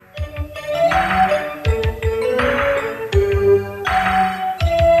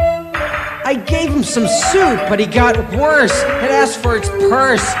some soup, but he got worse. It asked for its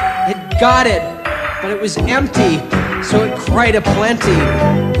purse. It got it, but it was empty, so it cried aplenty.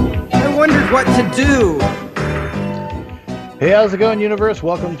 I wondered what to do. Hey, how's it going, universe?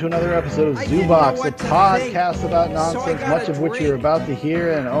 Welcome to another episode of Zoobox, a podcast about nonsense, much of which you're about to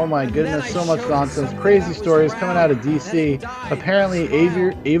hear. And oh my goodness, so much nonsense, crazy stories coming out of DC. Apparently,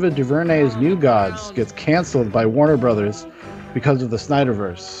 Ava DuVernay's New Gods gets canceled by Warner Brothers because of the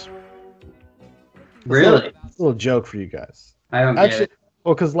Snyderverse. Really? It's a little joke for you guys. I don't get it.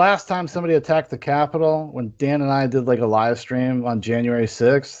 Well, because last time somebody attacked the Capitol, when Dan and I did like a live stream on January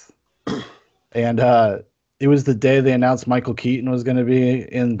 6th, and it was the day they announced Michael Keaton was going to be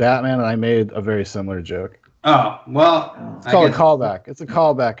in Batman, and I made a very similar joke. Oh, well. It's called a callback. It's a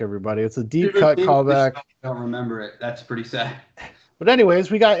callback, everybody. It's a deep cut callback. I don't remember it. That's pretty sad. But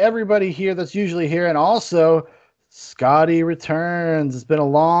anyways, we got everybody here that's usually here, and also Scottie returns. It's been a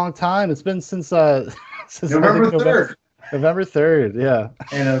long time. It's been since November 3rd. November 3rd, yeah.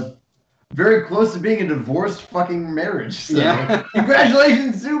 And very close to being a divorced fucking marriage. So. Yeah.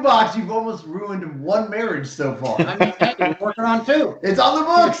 Congratulations, Zoobox. You've almost ruined one marriage so far. I mean, hey, we're working on two. It's on the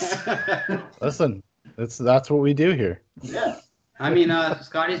books. Listen, that's what we do here. Yeah. I mean,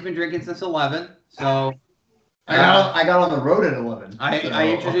 Scottie's been drinking since 11, so I got on the road at 11.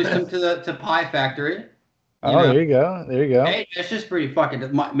 I introduced him to Pie Factory. There you go. There you go. Hey, it's just pretty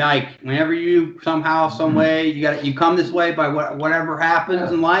fucking Mike. Whenever you somehow, some way, you come this way by whatever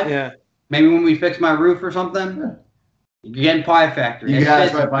happens in life. Yeah. Maybe when we fix my roof or something, you get in Pie Factory. You guys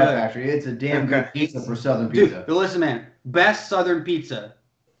try Pie Factory. It's a damn good pizza for Southern pizza. Dude, but listen, man, best Southern pizza.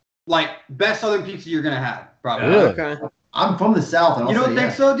 Like, best Southern pizza you're going to have, probably. Really? Okay. I'm from the South. And You don't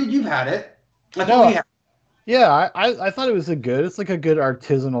think so? Dude, you've had it. That's what we have. Yeah, I thought it was it's like a good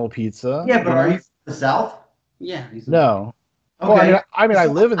artisanal pizza. Yeah, but are you from the South? Yeah. No. Okay. Well, I mean, I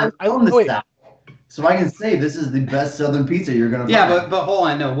live in I'm from the South. So I can say this is the best Southern pizza you're gonna find. Yeah, but hold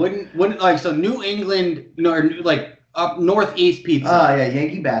on, no, wouldn't like so New England, or like up Northeast pizza. Yeah,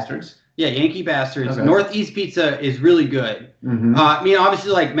 Yankee Bastards. Yeah, Yankee Bastards. Okay. Northeast pizza is really good. Mm-hmm. I mean,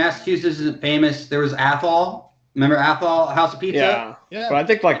 obviously, like Massachusetts isn't famous. There was Athol. Remember Athol House of Pizza? Yeah. But I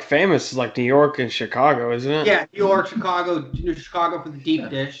think like famous is like New York and Chicago, isn't it? Yeah, New York, Chicago for the deep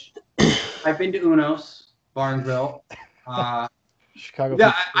dish. I've been to Uno's Bar and Grill. Chicago.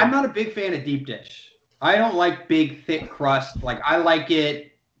 Yeah, I'm not a big fan of deep dish. I don't like big, thick crust. Like, I like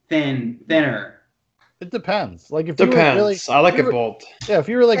it thinner. It depends. Like if Depends. you were really, I like it both. Yeah, if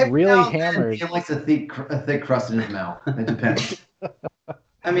you were like really hammered. He likes a thick crust in his mouth. It depends.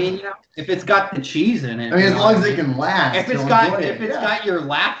 I mean, if it's got the cheese in it. I mean, as long as it can last. If it's got your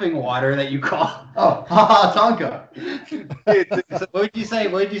laughing water that you call. Oh, haha, Tonka. So what would you say?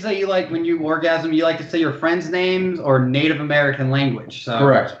 What did you say you like when you orgasm? You like to say your friends' names or Native American language? So,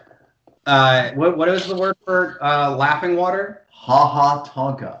 correct. What is the word for laughing water? Haha,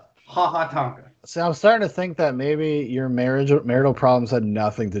 Tonka. Haha, Tonka. So I'm starting to think that maybe your marital problems had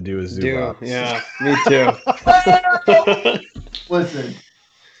nothing to do with Zoobox. Yeah, me too. Listen,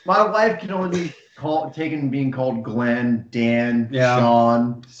 my wife can only being called Glenn, Dan, Yeah.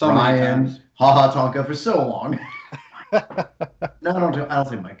 Sean, So many Ryan, times. haha, Tonka for so long. No, I don't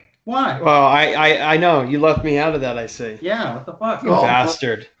say Mike. Why? Well, I know you left me out of that. I see. Yeah. What the fuck? You Oh.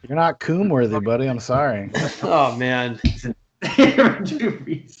 bastard. You're not coom worthy, buddy. I'm sorry. Oh man.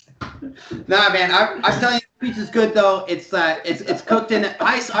 Nah, man. I'm telling you, the pizza's good though. It's cooked in.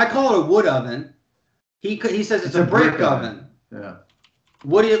 I call it a wood oven. He says it's a brick oven. Yeah.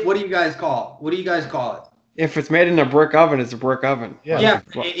 What do you guys call it? What do you guys call it? If it's made in a brick oven, it's a brick oven. Yeah.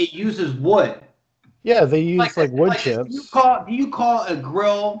 It uses wood. Yeah, they use like wood chips. Do you call a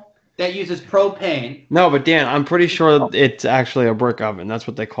grill that uses propane? No, but Dan, I'm pretty sure it's actually a brick oven. That's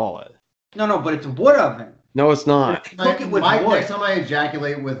what they call it. No, but it's a wood oven. No, it's not. Cook it with Mike, wood. next time I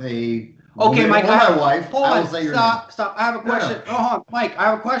ejaculate with a Okay, Mike. my wife, Hold I will on. say your Stop. I have a No, question. no. Hold on, Mike. I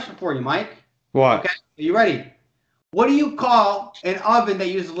have a question for you, Mike. What? Okay, are you ready? What do you call an oven that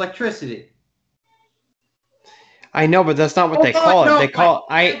uses electricity? I know, but that's not what they call it. They call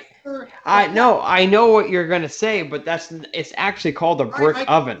I know what you're gonna say, but it's actually called a brick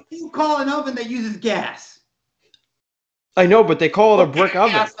oven. What do you call an oven that uses gas? I know, but they call it a brick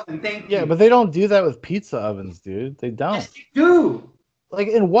oven. Gas oven, thank you. Yeah, but they don't do that with pizza ovens, dude. They don't. Yes, you do. Like,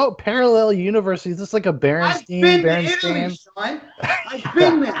 in what parallel universe is this like a I've Berenstain? been to Italy, Sean. I've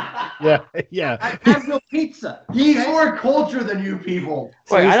been there. Yeah. I've had real pizza. He's more culture than you people.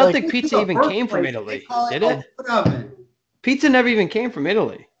 So Wait, he's I don't like- think pizza even came from Italy, did it? Wood oven. Pizza never even came from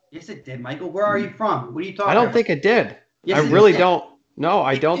Italy. Yes, it did, Michael. Where are you from? What are you talking I don't about? think it did. Yes, I it really did. don't. No,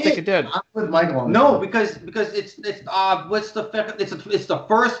 I don't think it did. I'm with Michael on this. No, one. because it's it's the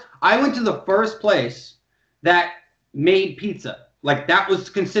first. I went to the first place that made pizza. Like that was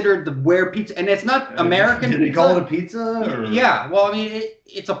considered the where pizza, and it's not American. Did they pizza. call it a pizza? Or? Yeah. Well, I mean,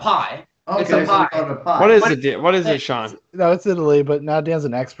 it's a pie. Okay, It's a so they pie. call it a pie. What is it? What is it, Sean? No, it's Italy, but now Dan's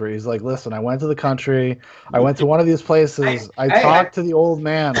an expert. He's like, listen, I went to the country. I went to one of these places. I talked to the old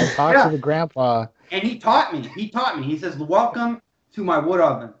man. I talked to the grandpa. And he taught me. He says, "Welcome to my wood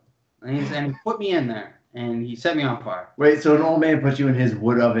oven," and he put me in there, and he set me on fire. Wait, so an old man put you in his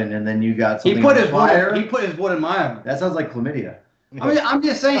wood oven, and then you got something He put on his fire? wood. He put his wood in my oven. That sounds like chlamydia. I mean, I'm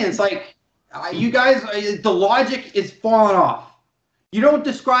just saying, it's like you guys. The logic is falling off. You don't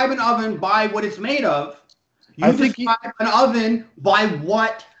describe an oven by what it's made of. You describe an oven by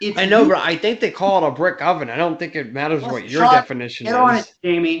what it's. I know, used. but I think they call it a brick oven. I don't think it matters what your Sean, definition is. Get on it,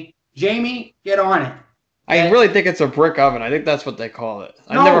 Jamie. Jamie, get on it. I really think it's a brick oven. I think that's what they call it.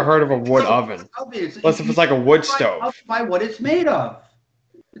 I've No, never heard of a wood it's oven. Unless if you it's like a wood describe stove. oven by what it's made of.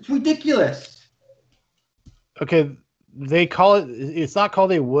 It's ridiculous. Okay, they call it. It's not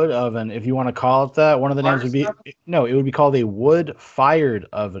called a wood oven. If you want to call it that, one of the names would be no. It would be called a wood-fired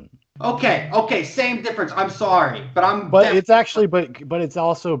oven. Okay, same difference. I'm sorry, but But it's actually, but it's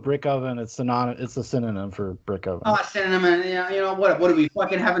also brick oven. It's a synonym for brick oven. I'm not sending them in. You know what? What are we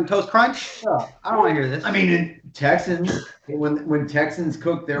fucking having toast crunch? Oh, I don't want to hear this. I mean, in Texans, when Texans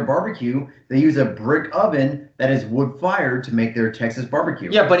cook their barbecue, they use a brick oven that is wood fired to make their Texas barbecue.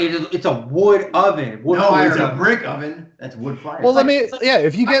 Yeah, but it's a wood oven. Wood fired it's a oven. brick oven that's wood fired. Well,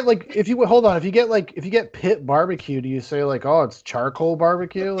 if you get pit barbecue, do you say like, oh, it's charcoal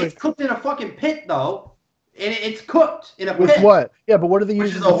barbecue? It's Like cooked in a fucking pit though, and it's cooked in a with pit. what? Yeah, but what do they Which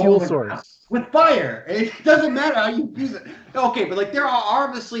use is as a a fuel whole source? With fire. It doesn't matter how you use it. Okay, but like there are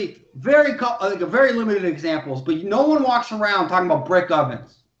obviously very limited examples, but no one walks around talking about brick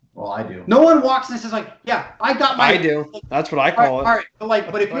ovens. Well, I do. No one walks and says like, yeah, I got my. I do. That's what I call All it. right,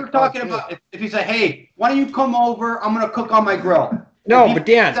 but if you're talking about if you say, hey, why don't you come over? I'm gonna cook on my grill. No, but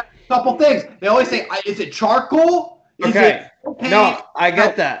Dan. A couple things. They always say, is it charcoal? Is Okay. it propane? No, I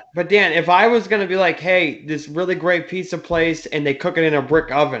get that. But Dan, if I was going to be like, hey, this really great pizza place and they cook it in a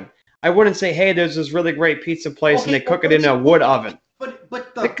brick oven, I wouldn't say, hey, there's this really great pizza place and they cook it in a wood oven. But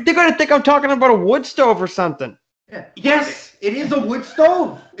They're going to think I'm talking about a wood stove or something. yes, it is a wood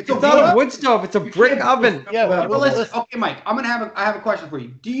stove. It's not a wood stove. It's a brick oven. Yeah, Well, listen. Okay, Mike. I have a question for you.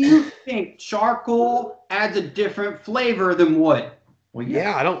 Do you think charcoal adds a different flavor than wood? Well,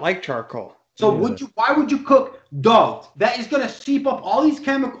 Yeah, I don't like charcoal. So why would you cook dough that is gonna seep up all these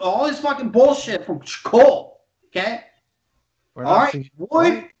all this fucking bullshit from coal? Okay. We're All not right.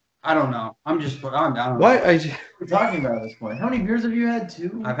 Wood. I don't know. I don't know. What? we're talking about at this point. How many beers have you had?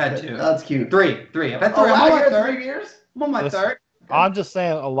 2? I've had 2. That's cute. Three. I've had 3. Oh, I'm on my I got third. 3 beers? I'm on my Listen. third. I'm just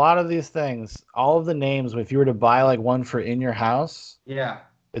saying, a lot of these things, all of the names, if you were to buy like one for in your house, Yeah.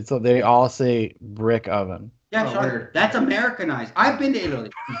 they all say brick oven. Yeah, Oh, sure. weird. That's Americanized. I've been to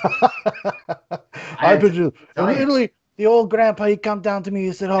Italy. I've been to Italian. Italy. The old grandpa, he come down to me.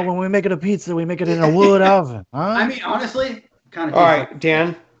 He said, "Oh, when we make it a pizza, we make it in a wood oven." Huh? I mean, honestly, kind of. All right,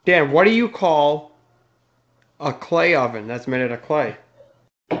 Dan. Dan, what do you call a clay oven that's made out of clay?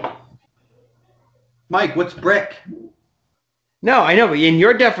 Mike, what's brick? No, I know, but in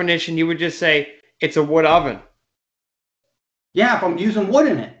your definition, you would just say it's a wood oven. Yeah, if I'm using wood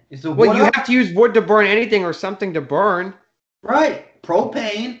in it. It's a Well, wood you oven. have to use wood to burn anything or something to burn. Right.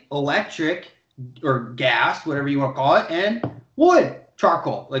 Propane, electric, or gas, whatever you want to call it, and wood,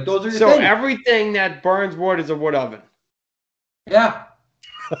 charcoal. Like those are your So things. everything that burns wood is a wood oven. Yeah.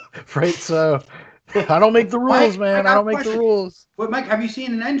 Right. So I don't make the rules, Mike, man. I I got don't a make the question. rules. But Mike, have you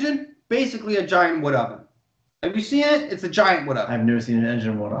seen an engine? Basically a giant wood oven. Have you seen it? It's a giant wood oven. I've never seen an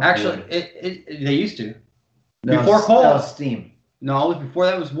engine one off. Actually, wood. they used to. No, before coal. that was steam. No, it was before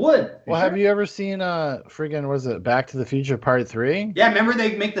that was wood. Well, have you ever seen friggin' was it Back to the Future Part 3? Yeah, remember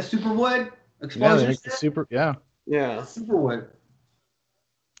they make the super wood Yeah, explosions? they make the super. Yeah, Yeah. Super wood.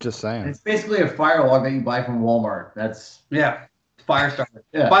 just saying. It's basically a fire log that you buy from Walmart. That's Yeah. Fire starter.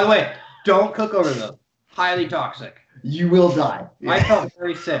 Yeah. By the way, don't cook over those. Highly toxic. you will die. I felt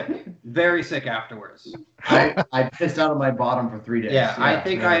very sick afterwards. I pissed out of my bottom for 3 days. Yeah, I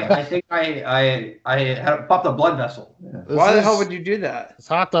think I had popped a blood vessel. This Why the is- hole would you do that? These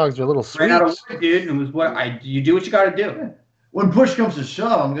hot dogs are a little Ran out of sweet. wood, dude. It was you do what you got to do. When push comes to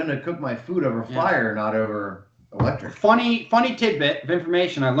shove, I'm gonna cook my food over Yeah. fire, not over electric. Funny tidbit of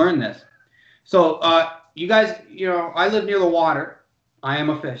information. I learned this. So, you guys, I live near the water. I am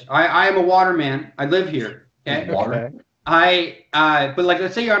a fish. I am a waterman. I live here. Okay. Water. Okay. But like,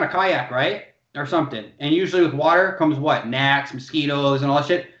 let's say you're on a kayak, right? or something. And usually with water comes what? Gnats, mosquitoes, and all that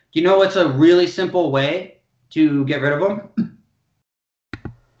shit. Do you know what's a really simple way to get rid of them?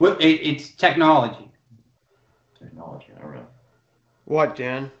 It's technology. Technology, I don't know. What,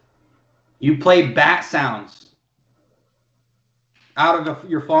 Dan? You play bat sounds out of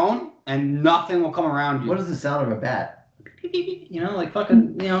your phone, and nothing will come around you. What is the sound of a bat? You know, like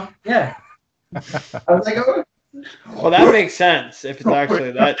fucking, yeah. I was like, oh. Well, that makes sense if it's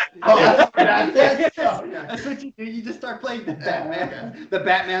actually that. That's what you do. You just start playing the Batman, the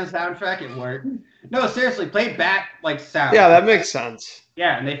Batman soundtrack. It worked. No, seriously, play bat sound. Yeah, that makes sense.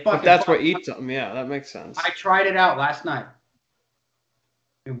 Yeah, and they fucking. But that's what eats them. Yeah, that makes sense. I tried it out last night.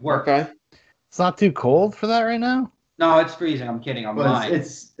 It worked. Okay. It's not too cold for that right now? No, it's freezing. I'm kidding. I'm lying.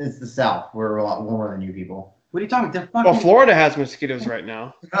 It's the South. We're a lot warmer than you people. What are you talking about? Well, Florida has mosquitoes right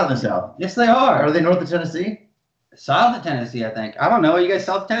now. They're not in the South. Yes, they are. Are they north of Tennessee? South of Tennessee, I think. I don't know. Are you guys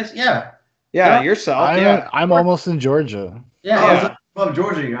south of Tennessee? Yeah. Yeah, you're south. I'm almost in Georgia. Yeah. Well,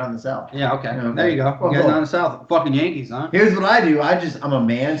 Georgia, you're out in the South. Yeah, okay. Yeah, okay. There you go. You guys out in the south. Fucking Yankees, huh? Here's what I do. I'm a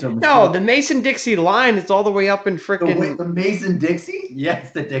man, so No, the Mason-Dixie line is all the way up in frickin' the Mason-Dixie?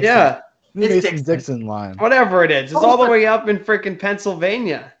 Yes, the Dixie. Yeah. It's Dixon line. Whatever it is. It's all the way up in frickin'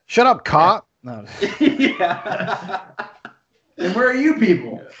 Pennsylvania. Shut up, cop. No. Yeah. And where are you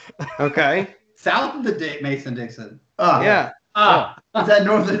people? Okay. South of the Mason-Dixon. Oh, Yeah. Is that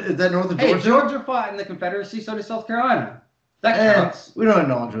north of Hey, Georgia? Georgia fought in the Confederacy, so did South Carolina. That counts. We don't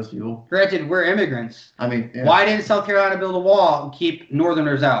acknowledge those people. Granted, we're immigrants. I mean, yeah. Why didn't South Carolina build a wall and keep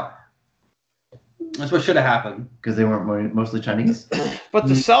Northerners out? That's what should have happened. Because they weren't mostly Chinese? But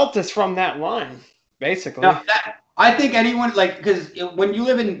the Celt is from that line, basically. Now, I think anyone, because when you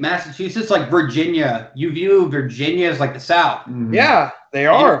live in Massachusetts, like Virginia, you view Virginia as like the South. Mm-hmm. Yeah, they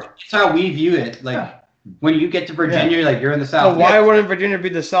are. That's how we view it. When you get to Virginia, you're in the South. So why wouldn't Virginia be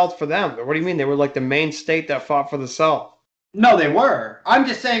the South for them? What do you mean? They were like the main state that fought for the South. No, they were. I'm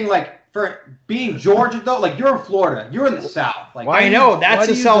just saying, for being Georgia, though, you're in Florida. You're in the South. I know. That's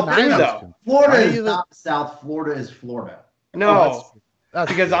the South too, though. Florida is not the South. Florida is Florida. No.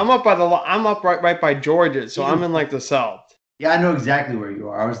 That's because I'm up right by Georgia, so I'm in the South. Yeah, I know exactly where you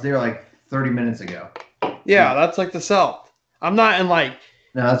are. I was there 30 minutes ago. Yeah, that's the South. I'm not in No,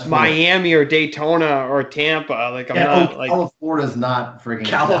 that's Miami or Daytona or Tampa. I'm not all Florida's not freaking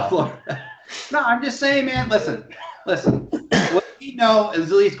California. No, I'm just saying, man. Listen. What we know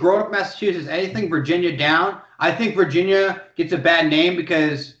is, at least growing up in Massachusetts, anything Virginia down. I think Virginia gets a bad name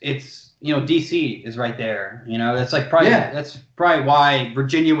because it's DC is right there. That's that's probably why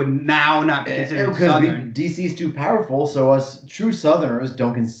Virginia would now not be considered Southern. DC's too powerful, so us true Southerners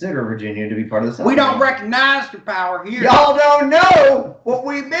don't consider Virginia to be part of the South. We don't recognize the power here. Y'all don't know what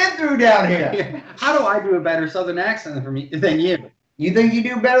we've been through down here. How do I do a better Southern accent than you? You think you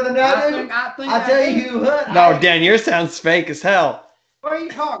do better than I do? I tell you what. No, Dan, yours sounds fake as hell. What are you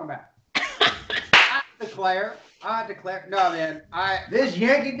talking about? I declare. No, man. This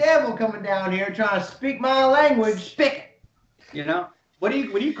Yankee devil coming down here trying to speak my language. Spick. What do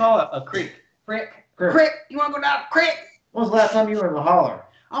you call it? A creek? Crick. You want to go down the creek? When was the last time you were in the holler?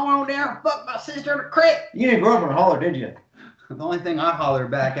 I went down and fuck my sister in the creek. You didn't grow up in a holler, did you? The only thing I holler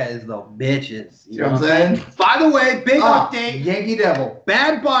back at is the bitches. You know what I'm saying? By the way, big update. Yankee devil.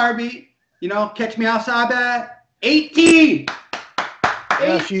 Bad Barbie. Catch me outside at 18.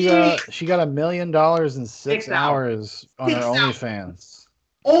 Yeah, she got $1 million in 6 hours on her OnlyFans.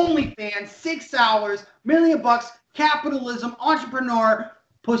 OnlyFans, 6 hours, $1 million, capitalism, entrepreneur.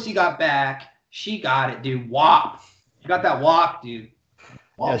 Pussy got back. She got it, dude. WAP. She got that WAP, dude.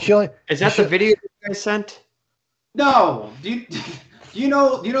 WAP. Yeah, Is that the video you guys sent? No. Do you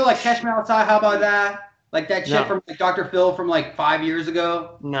know Catch Me Outside? How about that? That shit from Dr. Phil from 5 years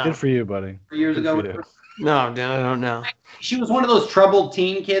ago. No. Good for you, buddy. 3 years ago. No, Dan, I don't know. She was one of those troubled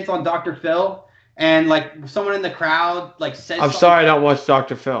teen kids on Dr. Phil, and someone in the crowd said. I'm sorry, I don't watch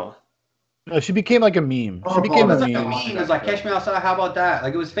Dr. Phil. No, she became a meme. She became a meme. It was Catch Me Outside. How about that?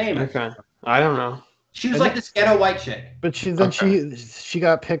 It was famous. Okay, I don't know. She was this ghetto white chick. But she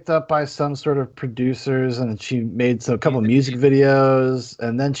got picked up by some sort of producers, and she made a couple of music videos,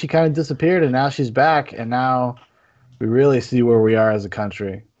 and then she kind of disappeared, and now she's back, and now we really see where we are as a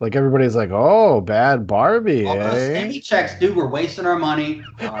country. Everybody's like, "Oh, Bad Barbie." All those stimmy checks, dude. We're wasting our money.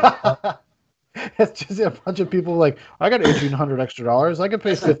 It's just a bunch of people I got $1,800 extra. I could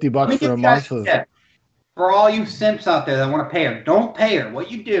pay $50 for a month. For all you simps out there that want to pay her, don't pay her.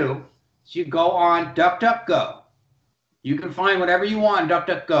 What you do is you go on DuckDuckGo. You can find whatever you want on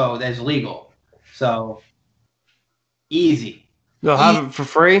DuckDuckGo that's legal. So easy. They'll have it for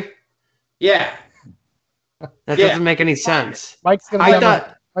free? Yeah. That doesn't make any sense. Mike's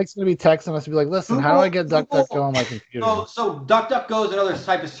gonna Mike's gonna be texting us to be like, listen, how do I get DuckDuckGo on my computer? So DuckDuckGo is another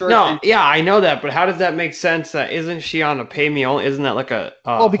type of search. No, yeah, I know that, but how does that make sense? That isn't she on a pay me only? Isn't that like a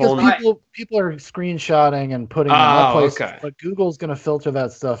Well, because whole people are screenshotting and putting them up places, okay. but Google's gonna filter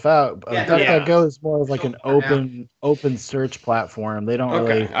that stuff out. Yeah, DuckDuckGo is more of like an open search platform. They don't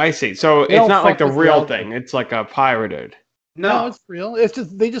really. I see. So They it's don't not like fuck the with the real algorithm. thing. It's like a pirated. No, it's real. It's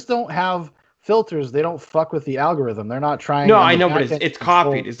just they just don't have filters. They don't fuck with the algorithm. They're not trying. No, on I the know, but back end it's to control-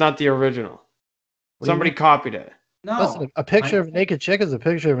 copied. It's not the original. What do you Somebody mean? copied it. No. Listen, a picture of a naked chick is a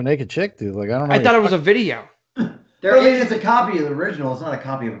picture of a naked chick, dude. Like I don't know. I thought it was a video. It's a copy of the original. It's not a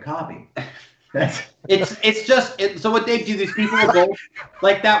copy of a copy. That's It's just so what they do. These people will go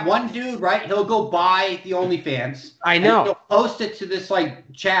like that one dude, right? He'll go buy the OnlyFans. I and know. he'll post it to this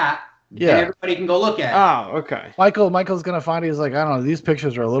like chat. Yeah. And everybody can go look at it. Oh, okay. Michael's gonna find. He's like, I don't know. These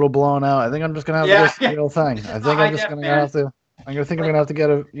pictures are a little blown out. I think I'm just gonna have to Yeah. go see the real thing. I think I'm just gonna have to. I'm gonna think I'm gonna have to get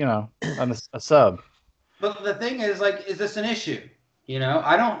a sub. But the thing is, like, is this an issue? You know,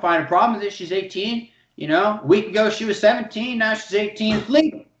 I don't find a problem with it. She's 18. You know, a week ago she was 17. Now she's 18. It's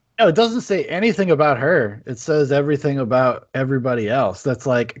legal. No, it doesn't say anything about her. It says everything about everybody else. That's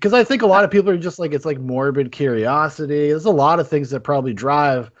like, because I think a lot of people are just like, it's like morbid curiosity. There's a lot of things that probably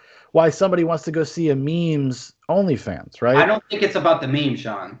drive why somebody wants to go see a memes OnlyFans, right? I don't think it's about the meme,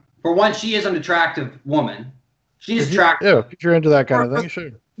 Sean. For one, she is an attractive woman. She's attractive. Yeah, if you're into that kind of thing,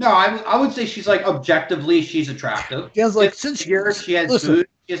 sure. No, I would say she's like objectively she's attractive. Yeah, it's like since since she has listen, food,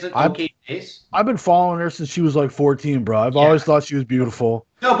 she has an okay face. I've been following her since she was like 14, bro. I've always thought she was beautiful.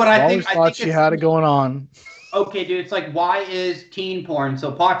 No, but I've I always think thought she had it going on. Okay, dude, it's like why is teen porn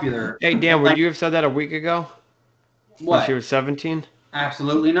so popular? Hey, Dan, would you have said that a week ago? What? When she was 17?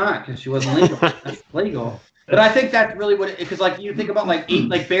 Absolutely not, because she wasn't legal. That's legal. But I think that's really what it because like you think about like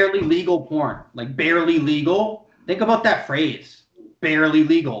barely legal porn, like barely legal. Think about that phrase. Barely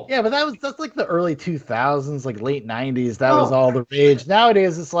legal. Yeah, but that's like the early 2000s, like late 90s. That was all the rage.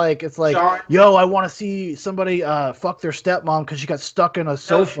 Nowadays, it's like, Sean, yo, I want to see somebody fuck their stepmom because she got stuck in a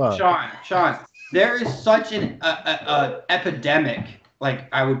sofa. Sean, there is such an epidemic, like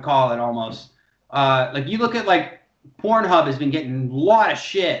I would call it almost. Like you look at like Pornhub has been getting a lot of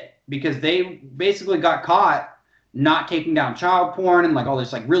shit because they basically got caught not taking down child porn and like all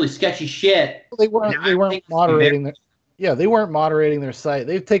this like really sketchy shit. They weren't moderating their. Yeah, they weren't moderating their site.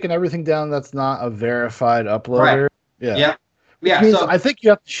 They've taken everything down that's not a verified uploader. Right. Yeah. Means So I think you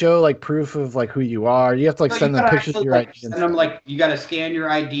have to show like proof of like who you are. You have to like send them pictures of your ID. Send them like you got to scan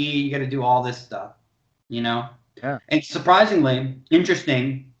your ID. You got to do all this stuff. You know. Yeah. And surprisingly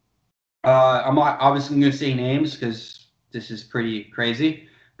interesting. I'm not obviously going to say names because this is pretty crazy.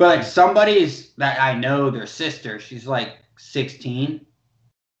 But like somebody's that I know, their sister. She's like 16,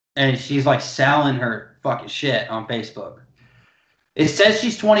 and she's like selling her fucking shit on Facebook. It says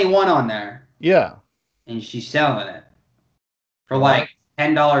she's 21 on there. Yeah. And she's selling it for like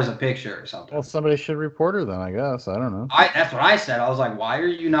 $10 a picture or something. Well, somebody should report her then, I guess. I don't know. That's what I said. I was like, why are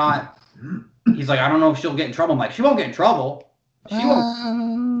you not? He's like, I don't know if she'll get in trouble. I'm like, she won't get in trouble. She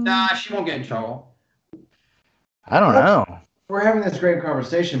won't. Nah, she won't get in trouble. I don't know. We're having this great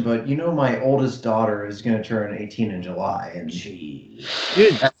conversation, but you know my oldest daughter is going to turn 18 in July, and Jeez.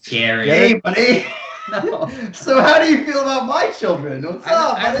 Dude, That's scary. hey, buddy. No. So how do you feel about my children? What's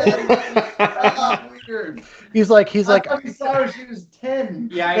up, buddy? Weird. He's like I thought we saw her. She was 10.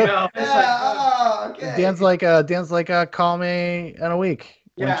 Yeah, I know. It's like, Okay. Dan's like, call me in a week.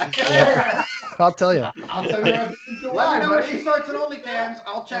 yeah. I'll tell you. I'll tell you after July, Let me know if buddy. she starts an OnlyFans.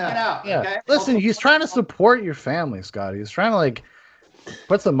 I'll check it out. Yeah. Okay? Listen, he's trying to support your family, Scottie. He's trying to like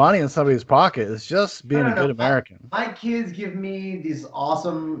put some money in somebody's pocket. It's just being a good American. My kids give me these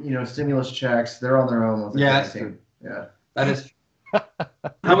awesome, stimulus checks. They're on their own. Yeah, that's true. Yeah. That is.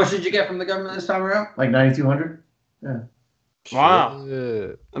 How much did you get from the government this time around? Like 9,200. Yeah. Wow.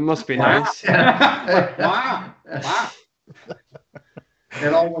 Shit. That must be nice. Wow.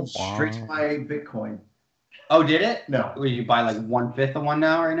 It all went straight to my Bitcoin. Oh, did it? No. Will you buy like 1/5 of one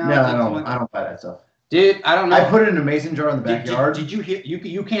now right now? No, I don't buy that stuff. Dude, I don't know. I put it in a mason jar in the Did backyard. you hear?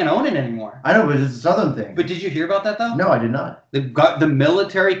 You can't own it anymore. I know, but it's a southern thing. But did you hear about that though? No, I did not. The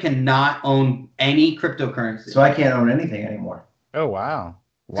military cannot own any cryptocurrency. So I can't own anything anymore. Oh wow.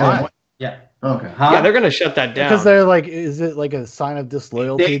 So- Why? Yeah. Okay. Huh? Yeah, they're going to shut that down. Because they're like, is it like a sign of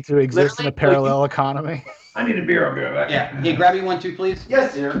disloyalty They to exist in a literally- parallel economy? I need a beer. I'll be right back. Yeah. Hey, grab me one too, please.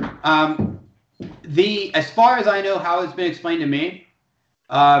 Yes, sir. As far as I know, how it's been explained to me,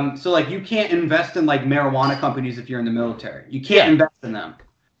 so like you can't invest in like marijuana companies if you're in the military. You can't invest in them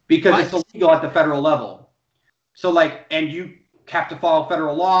because it's illegal at the federal level. So like, and you have to follow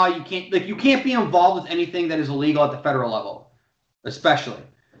federal law. You can't be involved with anything that is illegal at the federal level, especially.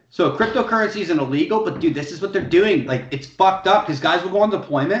 So cryptocurrency isn't illegal, but dude, this is what they're doing. Like, it's fucked up because guys will go on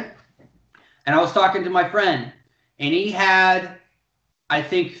deployment. And I was talking to my friend, and he had, I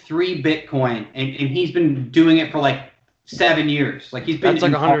think, 3 Bitcoin, and he's been doing it for like 7 years. Like, he's been. That's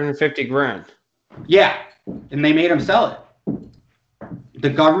like 150 grand. Yeah, and they made him sell it. The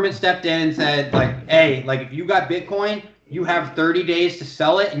government stepped in and said, like, hey, like, if you got Bitcoin, you have 30 days to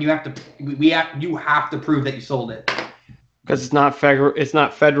sell it, and you have to prove that you sold it. Because it's not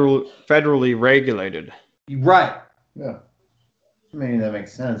federally regulated. Right. Yeah. I mean, that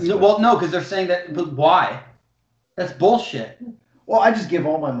makes sense. No, well, no, because they're saying that. But why? That's bullshit. Well, I just give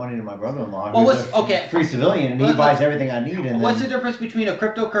all my money to my brother-in-law. Well, who's a free civilian, and he buys everything I need. And what's the difference between a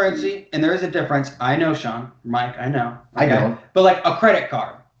cryptocurrency, and there is a difference. I know, Sean, Mike, I know. Okay? I don't. But like a credit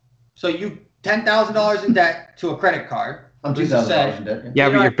card. So you $10,000 in debt to a credit card. I'm $2,000 in debt. Yeah,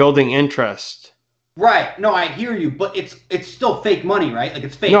 but you're building interest. Right. No, I hear you, but it's still fake money, right? Like,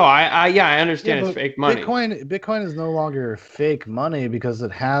 it's fake. No, I understand it's fake money. Bitcoin is no longer fake money because it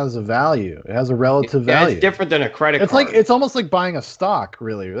has a value. It has a relative Yeah, value. it's different than a credit card. Like it's almost like buying a stock,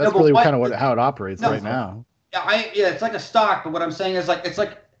 really. That's really kind of how it operates right now. Yeah, it's like a stock, but what I'm saying is it's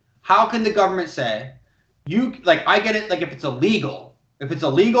like how can the government say I get it, like, if it's illegal. If it's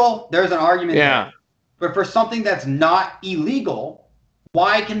illegal, there's an argument there. But for something that's not illegal,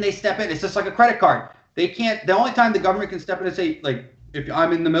 why can they step in? It's just like a credit card. They can't. The only time the government can step in and say, like, if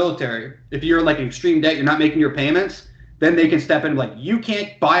I'm in the military, if you're like in extreme debt, you're not making your payments, then they can step in like, you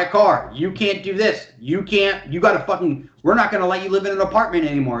can't buy a car, you can't do this, you got to fucking. We're not going to let you live in an apartment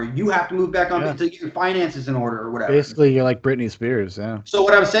anymore. You have to move back on to get your finances in order or whatever. Basically, you're like Britney Spears, yeah. So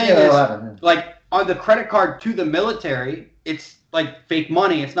what I'm saying is, like, on the credit card to the military, it's like fake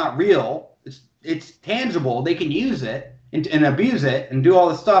money. It's not real. It's tangible. They can use it and abuse it and do all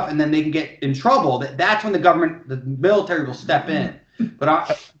this stuff, and then they can get in trouble. That's when the military will step in.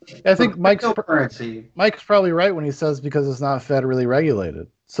 But I think Mike's probably right when he says because it's not federally regulated.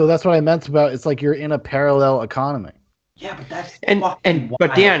 So that's what I meant about it's like you're in a parallel economy. Yeah, but that's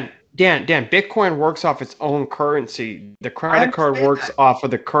but Dan, Bitcoin works off its own currency. The credit card works off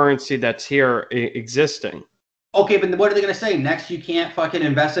of the currency that's here existing. Okay, but what are they going to say? Next, you can't fucking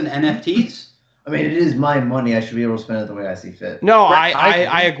invest in NFTs? I mean, it is my money. I should be able to spend it the way I see fit. No,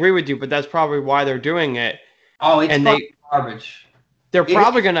 I agree with you, but that's probably why they're doing it. Oh, it's garbage.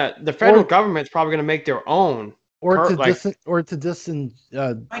 The federal government's probably gonna make their own. Like,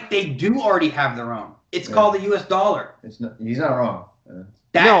 they do already have their own. It's called the U.S. dollar. He's not wrong.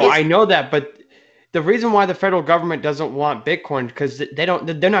 I know that, but the reason why the federal government doesn't want Bitcoin because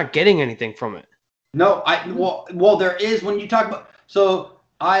they're not getting anything from it. No, well, there is when you talk about. So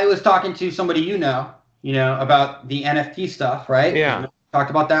I was talking to somebody you know about the NFT stuff, right? Yeah. Talked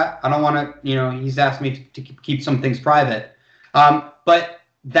about that. I don't want to, he's asked me to keep some things private. But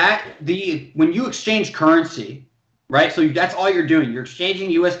when you exchange currency, right? So that's all you're doing. You're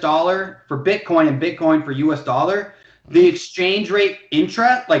exchanging U.S. dollar for Bitcoin and Bitcoin for U.S. dollar. The exchange rate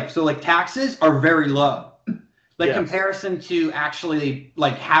interest, like taxes, are very low, comparison to actually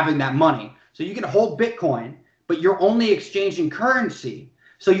like having that money. So you can hold Bitcoin, but you're only exchanging currency.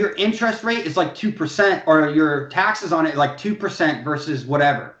 So your interest rate is like 2%, or your taxes on it like 2% versus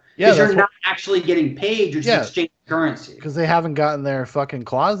whatever. Because you're not actually getting paid, you're just exchanging currency. Because they haven't gotten their fucking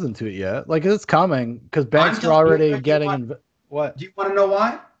claws into it yet. Like, it's coming, because banks are already getting... What? Do you want to know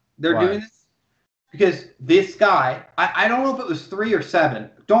why they're doing this? Because this guy, I don't know if it was 3 or 7.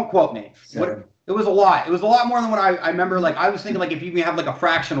 Don't quote me. It was a lot. It was a lot more than what I remember. Like, I was thinking, like, if you have like a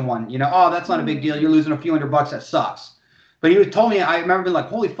fraction one, that's not a big deal. You're losing a few $100. That sucks. But he told me, I remember being like,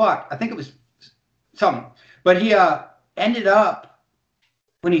 holy fuck. I think it was something. But he ended up,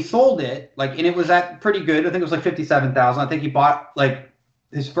 when he sold it, like, and it was at pretty good. I think it was like $57,000. I think he bought like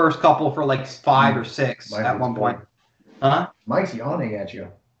his first couple for like 5 or 6 at one point. Huh? Mike's yawning at you.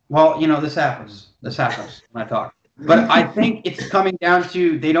 Well, this happens. This happens when I talk. But I think it's coming down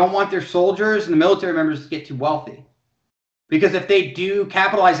to they don't want their soldiers and the military members to get too wealthy. Because if they do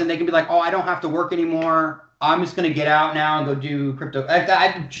capitalize, then they can be like, oh, I don't have to work anymore. I'm just going to get out now and go do crypto.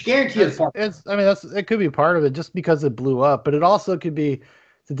 I guarantee it's part. It could be part of it just because it blew up, but it also could be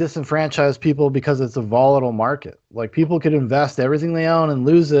to disenfranchise people because it's a volatile market. Like, people could invest everything they own and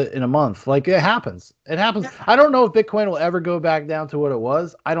lose it in a month. Like, it happens. It happens. I don't know if Bitcoin will ever go back down to what it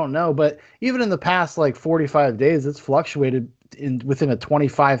was. I don't know. But even in the past, like, 45 days, it's fluctuated within a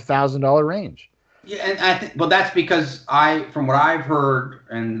 $25,000 range. Yeah, and I think, well, that's because from what I've heard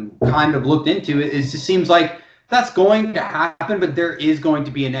and kind of looked into it, it just seems like that's going to happen, but there is going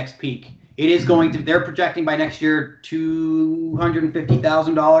to be a next peak. It is going to. They're projecting by next year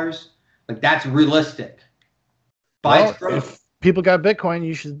 $250,000. Like, that's realistic. people got Bitcoin,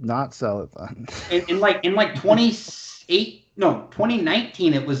 you should not sell it then. In like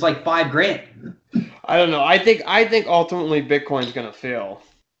 2019, it was like $5,000. I don't know. I think ultimately Bitcoin's gonna fail.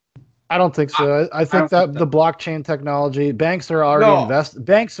 I don't think so. I think that the blockchain technology, banks are already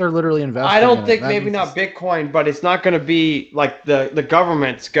banks are literally investing. I don't in think it. maybe not Bitcoin, but it's not going to be like the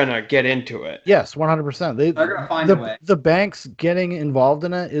government's going to get into it. Yes, 100%. They're going to find a way. The banks getting involved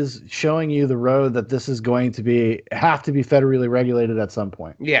in it is showing you the road that this is going to have to be federally regulated at some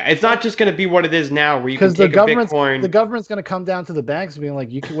point. Yeah, it's not just going to be what it is now, where you can take a Bitcoin. The government's going to come down to the banks being like,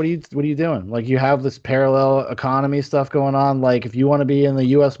 what are you doing? Like, you have this parallel economy stuff going on. Like, if you want to be in the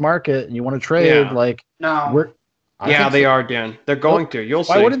U.S. market and you want to trade, like, no. They are, Dan. They're going to. You'll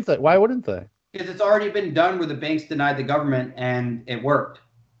see. Why wouldn't they? Why wouldn't they? Because it's already been done where the banks denied the government and it worked.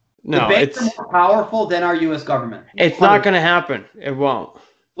 No, the banks are more powerful than our U.S. government. It's not going to happen. It won't.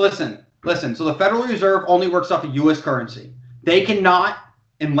 Listen. So the Federal Reserve only works off of U.S. currency. They cannot,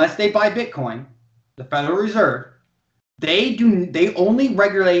 unless they buy Bitcoin, the Federal Reserve, they only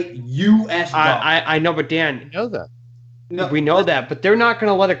regulate U.S. dollars. I know, but Dan, you know that. No, we know that, but they're not going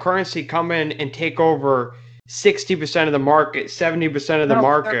to let a currency come in and take over 60% of the market, 70% of the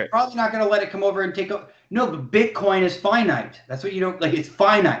market. They're probably not going to let it come over and take over. No, but Bitcoin is finite. That's what you don't like. It's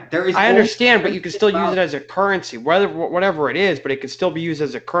finite. I understand, but you can still use it as a currency, whatever it is, but it can still be used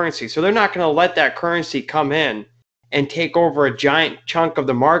as a currency. So they're not going to let that currency come in and take over a giant chunk of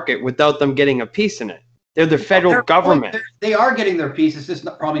the market without them getting a piece in it. They're the federal government. They are getting their piece. It's just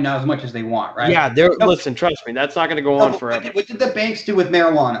probably not as much as they want, right? Yeah, listen, trust me, that's not going to go on forever. What did the banks do with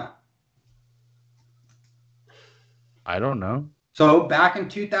marijuana? I don't know. So back in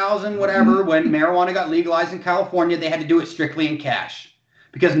 2000, whatever, when marijuana got legalized in California, they had to do it strictly in cash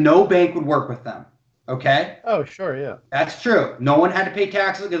because no bank would work with them. Okay? Oh, sure, yeah. That's true. No one had to pay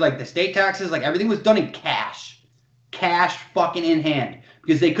taxes, like the state taxes, like everything was done in cash. Cash fucking in hand.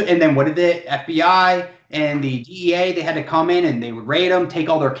 Because they could, and then what did the FBI and the DEA, they had to come in and they would raid them, take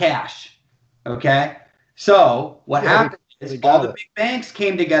all their cash. Okay? So what happened is all the big banks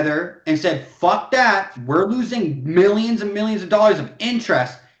came together and said, fuck that. We're losing millions and millions of dollars of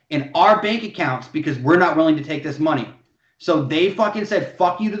interest in our bank accounts because we're not willing to take this money. So they fucking said,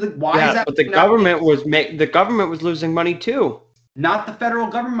 fuck you to the, why is that? But the government was losing money too. Not the federal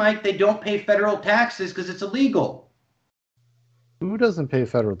government, Mike. They don't pay federal taxes because it's illegal. Who doesn't pay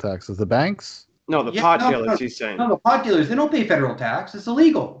federal taxes? The banks? No, the pot dealers, he's saying. No, the pot dealers, they don't pay federal tax. It's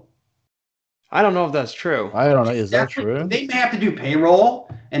illegal. I don't know if that's true. I don't know. Is that true? They may have to do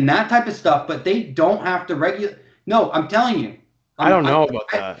payroll and that type of stuff, but they don't have to regulate. No, I'm telling you. I don't know about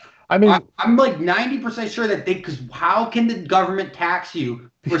that. I mean, I'm like 90% sure that because how can the government tax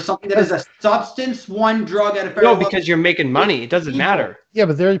you for something that is a substance, one drug at a federal level? Because you're making money. It doesn't matter. Yeah,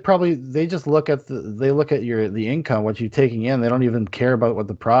 but they just look at the income, what you're taking in. They don't even care about what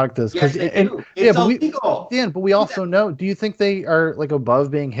the product is. Yes, they do. It's illegal. But we also know. Do you think they are like above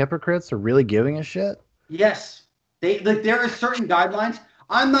being hypocrites or really giving a shit? Yes, there are certain guidelines.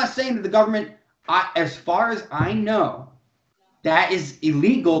 I'm not saying that the government, as far as I know, that is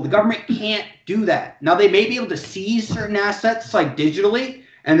illegal. The government can't do that. Now they may be able to seize certain assets like digitally,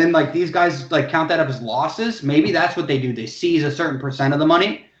 and then like these guys like count that up as losses. Maybe that's what they do. They seize a certain percent of the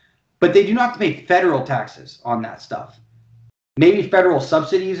money, but they do not have to pay federal taxes on that stuff. Maybe federal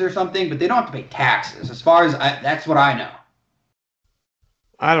subsidies or something, but they don't have to pay taxes. As far as that's what I know.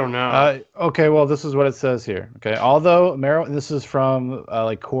 I don't know. Okay, well, this is what it says here. Okay, although this is from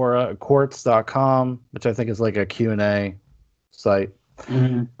like courts.com, which I think is like a Q&A site.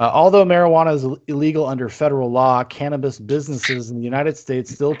 Mm-hmm. Although marijuana is illegal under federal law, cannabis businesses in the United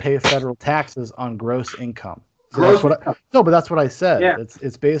States still pay federal taxes on gross income. So but that's what I said. Yeah.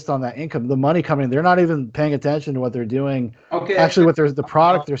 It's based on that income, the money coming. They're not even paying attention to what they're doing. Okay. Actually, the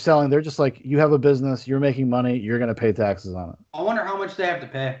product they're selling, they're just like, you have a business, you're making money, you're going to pay taxes on it. I wonder how much they have to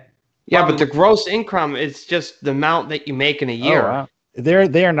pay. Yeah, but the gross income is just the amount that you make in a year. Oh, wow.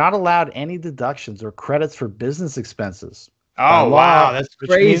 They are not allowed any deductions or credits for business expenses. Oh, wow, that's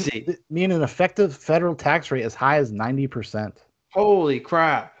crazy. Mean an effective federal tax rate as high as 90%. Holy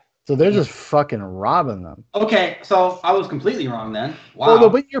crap. So they're just fucking robbing them. Okay, so I was completely wrong then. Wow. Well, no,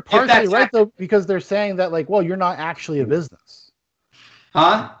 but you're partially right, though, because they're saying that, like, well, you're not actually a business.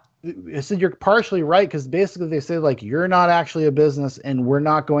 Huh? I said you're partially right, because basically they say, like, you're not actually a business, and we're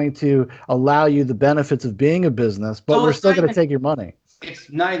not going to allow you the benefits of being a business, but we're still going to take your money.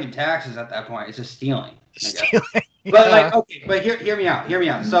 It's not even taxes at that point. It's just stealing. Stealing. Yeah. But like, okay, but hear me out. Hear me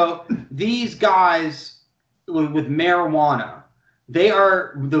out. So these guys with marijuana,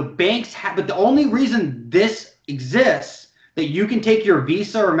 the banks have, but the only reason this exists that you can take your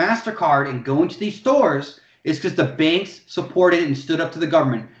Visa or MasterCard and go into these stores is because the banks supported and stood up to the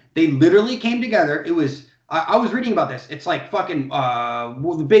government. They literally came together. It was I was reading about this. It's like fucking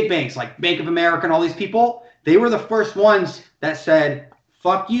the big banks like Bank of America and all these people. They were the first ones that said,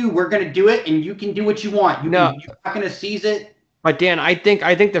 "Fuck you, we're gonna do it, and you can do what you want. You're not gonna seize it." But Dan, I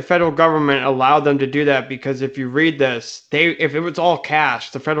think the federal government allowed them to do that because if you read this, if it was all cash,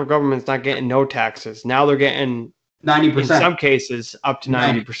 the federal government's not getting no taxes. Now they're getting 90%. In some cases, up to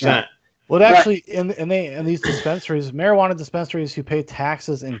 90%. Well, actually, in these dispensaries, marijuana dispensaries who pay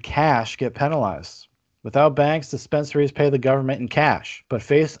taxes in cash get penalized. Without banks, dispensaries pay the government in cash, but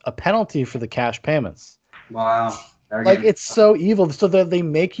face a penalty for the cash payments. Wow. Like, it's so evil. So that they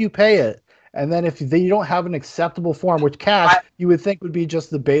make you pay it, and then if you don't have an acceptable form, which cash you would think would be just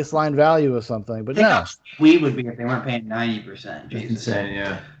the baseline value of something, but no. Weed would be if they weren't paying 90%. Jesus. Insane,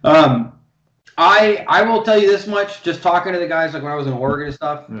 yeah. I will tell you this much, just talking to the guys like when I was in Oregon and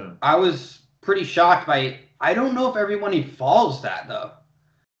stuff, I was pretty shocked by it. I don't know if everyone follows that though.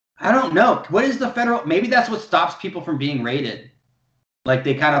 I don't know. What is the federal? Maybe that's what stops people from being raided. Like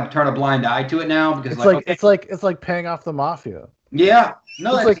they kind of turn a blind eye to it now because it's like paying off the mafia. Yeah.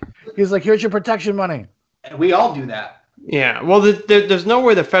 No, he's like, here's your protection money. We all do that. Yeah. Well, there's no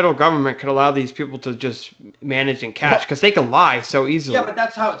way the federal government could allow these people to just manage in cash because they can lie so easily. Yeah, but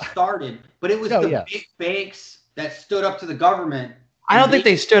that's how it started. But it was big banks that stood up to the government. I don't think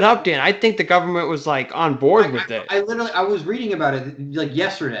they stood up, Dan. I think the government was like on board with it. I was reading about it like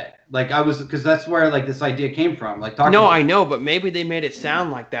yesterday. Like because that's where like this idea came from. Like I know, but maybe they made it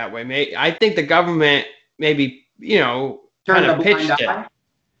sound like that way. I think the government maybe kind of pitched it.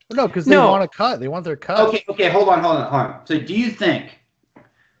 No, because they want a cut. They want their cut. Okay. Hold on. So do you think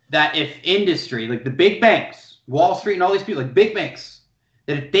that if industry, like the big banks, Wall Street and all these people, like big banks,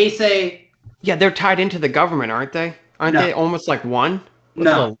 that if they say... Yeah, they're tied into the government, aren't they? Aren't they almost like one?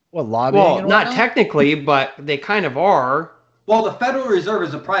 No. What, lobbying? Well, not technically, but they kind of are. Well, the Federal Reserve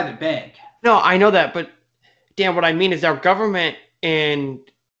is a private bank. No, I know that, but Dan, what I mean is our government and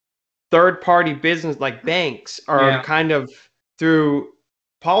third-party business like banks are kind of through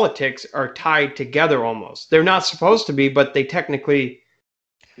politics are tied together almost. They're not supposed to be, but they technically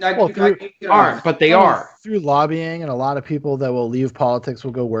aren't, but they are. Through lobbying, and a lot of people that will leave politics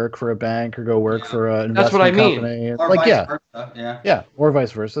will go work for a bank or go work for an investment company. Or vice versa. Yeah, or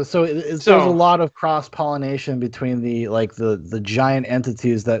vice versa. So there's a lot of cross-pollination between the giant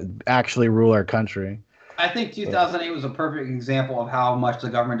entities that actually rule our country. I think 2008 was a perfect example of how much the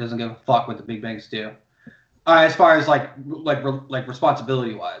government doesn't give a fuck what the big banks do. As far as like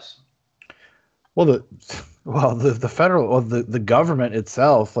responsibility wise. The government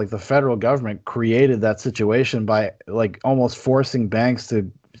itself, like the federal government, created that situation by like almost forcing banks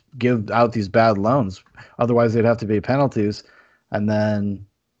to give out these bad loans. Otherwise, they'd have to pay penalties, and then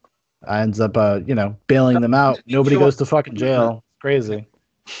ends up bailing them out. Nobody goes to fucking jail. It's crazy.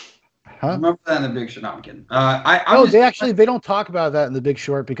 Huh? Remember that in The Big Short? No, I'm kidding. They don't talk about that in The Big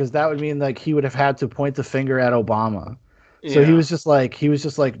Short because that would mean like he would have had to point the finger at Obama. So he was just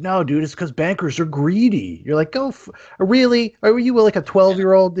like, no, dude, it's because bankers are greedy. You're like, really? Are you like a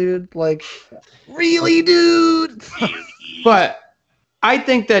 12-year-old dude? Like, really, dude? But I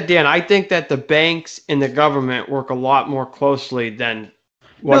think that, Dan, the banks and the government work a lot more closely than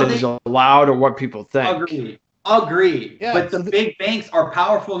what is allowed or what people think. Agreed. Yeah, but the big banks are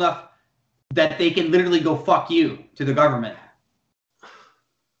powerful enough that they can literally go fuck you to the government.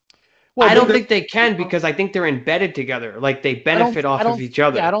 Well, I don't think they can because I think they're embedded together. Like they benefit off of each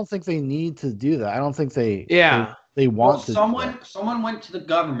other. Yeah, I don't think they need to do that. I don't think they want to. Someone went to the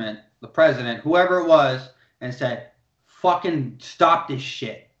government, the president, whoever it was, and said, "Fucking stop this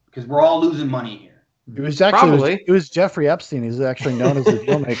shit because we're all losing money here." It was actually it was Jeffrey Epstein. He's actually known as the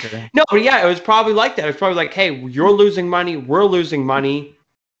deal maker. No, but it was probably like that. It was probably like, "Hey, you're losing money. We're losing money.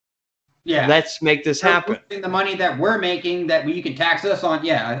 Yeah, let's make this happen." The money that we're making that you can tax us on.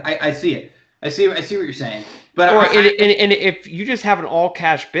 Yeah, I see it. I see what you're saying. But and if you just have an all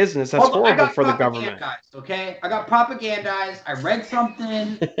cash business, that's horrible for the government. Okay, I got propagandized. I read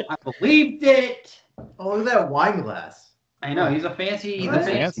something. I believed it. Oh, look at that wine glass. I know he's a fancy.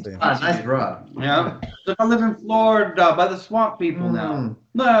 Nice rug. Yeah. So I live in Florida by the swamp people now.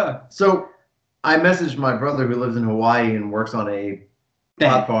 No. So I messaged my brother who lives in Hawaii and works on a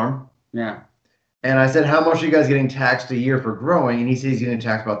pot farm. Yeah. And I said, how much are you guys getting taxed a year for growing? And he says he's getting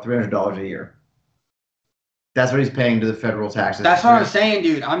taxed about $300 a year. That's what he's paying to the federal taxes. That's what I'm saying,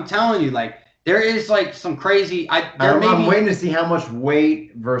 dude. I'm telling you, like, there is like some crazy. I'm waiting to see how much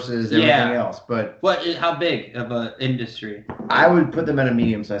weight versus everything else. But how big of an industry? I would put them at a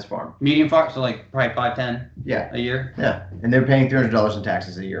medium-sized farm. Medium farm, so like probably 5-10. Yeah. A year. Yeah, and they're paying $300 in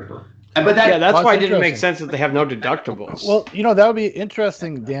taxes a year for. But that's why it didn't make interesting. sense that they have no deductibles. Well, that would be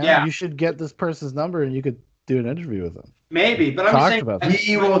interesting, Dan. Yeah. You should get this person's number and you could do an interview with them. Maybe, but I'm just saying. About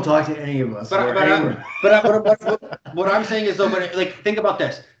He won't talk to any of us. What I'm saying is though, but like think about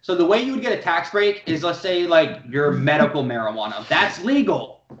this. So the way you would get a tax break is, let's say, like your medical marijuana. That's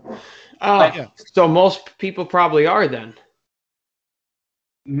legal. So most people probably are then.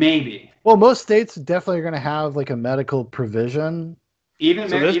 Maybe. Well, most states definitely are going to have like a medical provision. So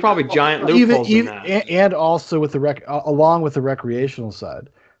there's probably giant loopholes in that. And also with along with the recreational side.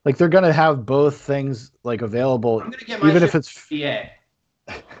 Like they're going to have both things like available, I'm gonna get my even if it's PA.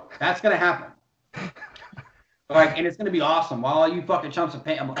 That's gonna happen. Like, and it's gonna be awesome. While all you fucking chumps of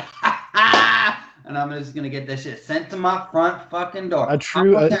paint, I'm like, and I'm just gonna get this shit sent to my front fucking door. A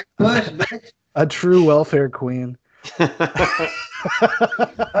true welfare queen. I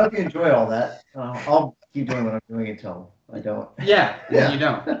hope you enjoy all that. I'll keep doing what I'm doing until I don't. Yeah. You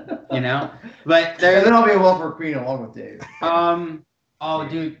don't. But then I'll be a welfare queen along with Dave. Oh,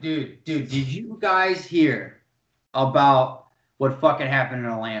 dude, did you guys hear about what fucking happened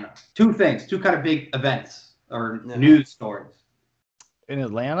in Atlanta? Two kind of big events or news stories. In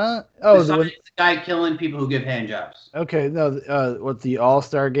Atlanta? Oh, the guy killing people who give hand jobs. Okay, no, what the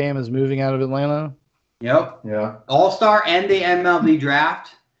All-Star game is moving out of Atlanta? Yep. Yeah. All-Star and the MLB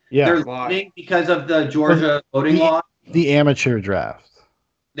draft. Yeah. They're leaving because of the Georgia voting law. The amateur draft.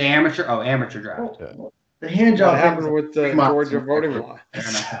 The amateur draft. The hand job happened with the Georgia voting law.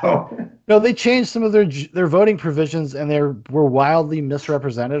 No, they changed some of their voting provisions, and they were wildly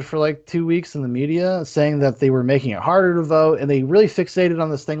misrepresented for like 2 weeks in the media, saying that they were making it harder to vote, and they really fixated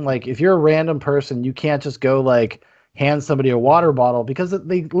on this thing like if you're a random person, you can't just go like hand somebody a water bottle because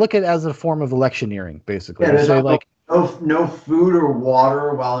they look at it as a form of electioneering, basically. Yeah, so like no food or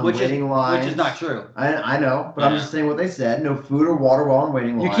water while in waiting lines. Which is not true. I know, but I'm just saying what they said. No food or water while in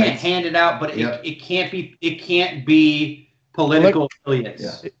waiting lines. You can't hand it out, but it can't be political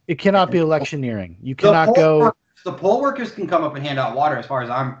affiliates. Yeah. It cannot be electioneering. You cannot go. The poll workers can come up and hand out water, as far as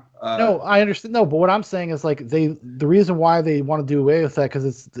I'm. No, I understand. No, but what I'm saying is like the reason why they want to do away with that because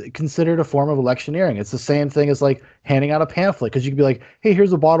it's considered a form of electioneering. It's the same thing as like handing out a pamphlet because you could be like, hey,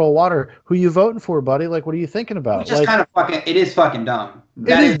 here's a bottle of water. Who you voting for, buddy? Like, what are you thinking about? Which is kind of fucking. It is fucking dumb.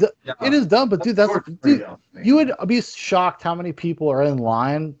 It is dumb, but dude, you would be shocked how many people are in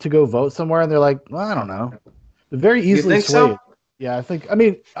line to go vote somewhere and they're like, well, I don't know, very easily you think swayed. So? Yeah, I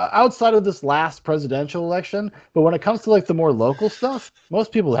mean, outside of this last presidential election, but when it comes to like the more local stuff,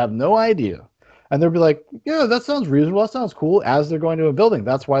 most people have no idea. And they'll be like, yeah, that sounds reasonable. That sounds cool as they're going to a building.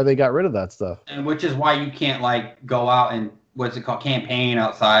 That's why they got rid of that stuff. And which is why you can't like go out and what's it called, campaign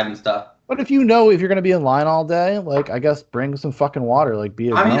outside and stuff. But if you're going to be in line all day, like, I guess bring some fucking water. Like, be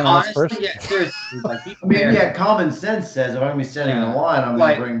a honestly, person. Yeah, seriously. Like, common sense says if I'm going to be standing in line, I'm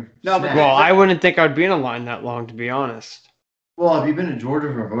going to bring snacks. Well, I wouldn't think I'd be in a line that long, to be honest. Well, have you been to Georgia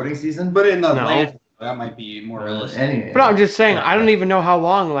for voting season? But in the land, that might be more realistic. Anyway. But I'm just saying, I don't even know how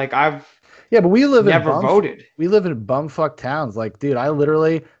long. Like, I've but we live never voted. We live in bumfuck towns. Like, dude, I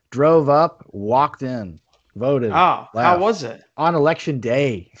literally drove up, walked in, voted. Oh, how was it? On election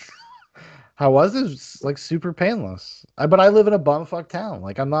day. How was it? It was like super painless. But I live in a bumfuck town.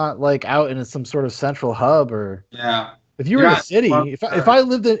 Like, I'm not like out in some sort of central hub or. Yeah. If you were in a city,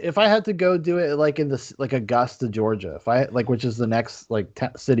 if I had to go do it like in this like Augusta, Georgia, which is the next like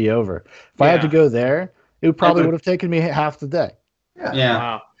city over, if I had to go there, it probably would have taken me half the day. Yeah.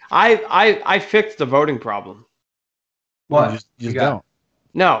 Wow. I fixed the voting problem. What? You just don't.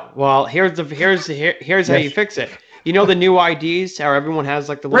 No. Well, here's how you fix it. You know the new IDs, how everyone has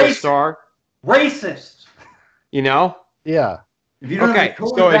like the little star. Racist. You know? Yeah. Okay,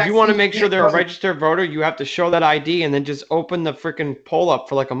 so if you want to make sure they're a registered voter, you have to show that ID and then just open the freaking poll up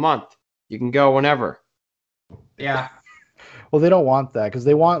for like a month. You can go whenever. Yeah. Well, they don't want that because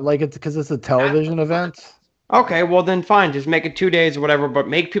they want like it's because it's a television event. Okay, well then fine, just make it 2 days or whatever, but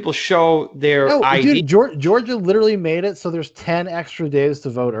make people show their ID. Dude, Georgia literally made it so there's 10 extra days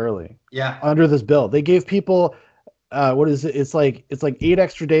to vote early. Yeah. Under this bill, they gave people. What is it? It's like 8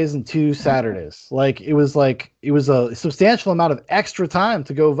 extra days and 2 Saturdays. Like it was a substantial amount of extra time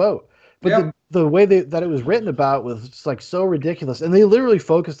to go vote. But the way that it was written about was just like so ridiculous. And they literally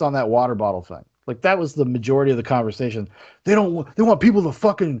focused on that water bottle thing. Like that was the majority of the conversation. They want people to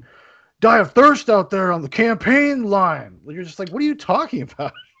fucking die of thirst out there on the campaign line. You're just like, what are you talking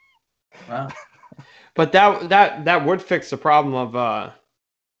about? Wow. But that would fix the problem of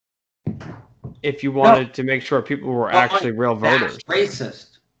if you wanted to make sure people were actually real voters. That's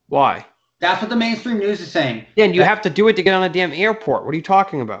racist. Why? That's what the mainstream news is saying. Yeah, and you have to do it to get on a damn airport. What are you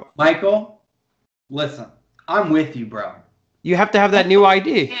talking about? Michael, listen, I'm with you, bro. You have to have that new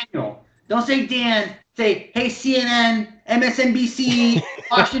ID. Daniel. Don't say Dan. Say, hey, CNN, MSNBC,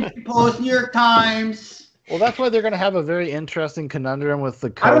 Washington Post, New York Times. Well, that's why they're going to have a very interesting conundrum with the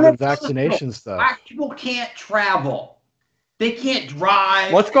COVID vaccination stuff. Black people can't travel. They can't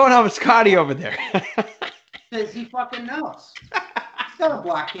drive. What's going on with Scottie over there? Because he fucking knows. He's not a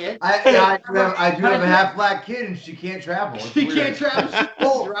black kid. I do have a half black kid, and she can't travel. She can't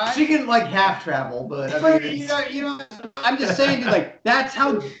travel. She can like half travel, but I mean, you know, I'm just saying, dude, like that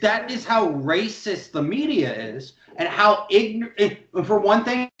is how racist the media is, and how ignorant. For one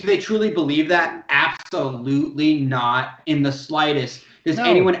thing, do they truly believe that? Absolutely not, in the slightest. Does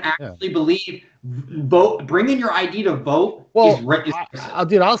anyone actually believe bringing your ID to vote is racist?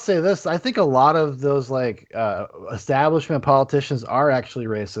 Dude, I'll say this. I think a lot of those like establishment politicians are actually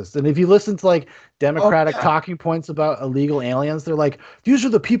racist. And if you listen to like Democratic talking points about illegal aliens, they're like, these are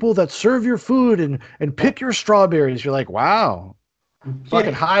the people that serve your food and pick your strawberries. You're like, wow,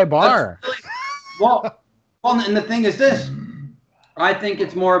 fucking high bar. Really, well, and the thing is this. I think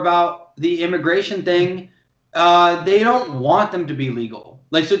it's more about the immigration thing. They don't want them to be legal.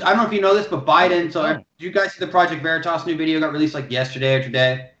 Like, so I don't know if you know this, but Biden. So, did you guys see the Project Veritas new video got released like yesterday or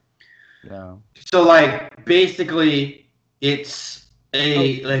today? Yeah. So, like, basically, it's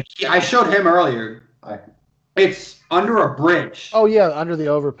I showed him earlier. It's under a bridge. Oh yeah, under the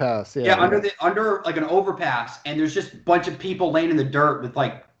overpass. Yeah, under like an overpass, and there's just a bunch of people laying in the dirt with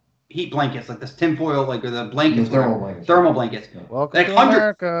like heat blankets, like this tinfoil, like or the blankets, thermal blankets. Welcome like to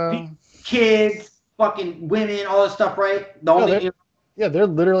America. Kids. Fucking women, all this stuff, right? They're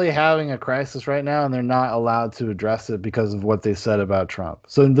literally having a crisis right now, and they're not allowed to address it because of what they said about Trump.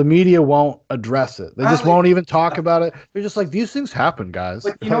 So the media won't address it. They just won't even talk about it. They're just like, these things happen, guys.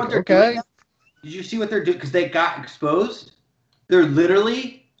 But you know what they're doing? Did you see what they're doing? Because they got exposed. They're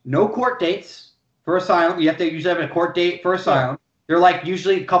literally no court dates for asylum. You have to usually have a court date for asylum. They're like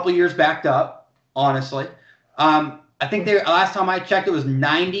usually a couple years backed up, honestly. I think last time I checked, it was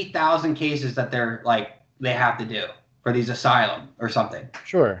 90,000 cases that they have to do for these asylum or something.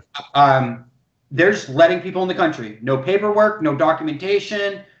 Sure. They're just letting people in the country. No paperwork, no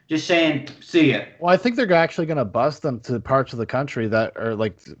documentation, just saying, see ya. Well, I think they're actually going to bus them to parts of the country that are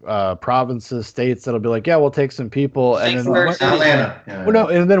like provinces, states that'll be like, yeah, we'll take some people. And then Atlanta.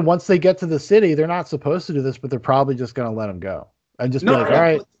 And then once they get to the city, they're not supposed to do this, but they're probably just going to let them go. And just be like, all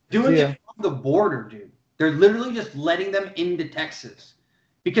right. Doing it from the border, dude. They're literally just letting them into Texas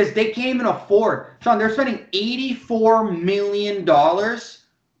because they can't even afford. Sean, they're spending $84 million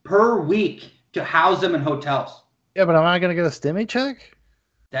per week to house them in hotels. Yeah, but am I going to get a stimmy check?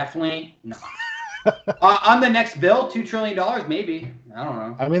 Definitely no. On the next bill, $2 trillion, maybe. I don't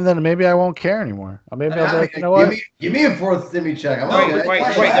know. I mean, then maybe I won't care anymore. Maybe I'll be like, you know what? Give me a fourth stimmy check. Wait,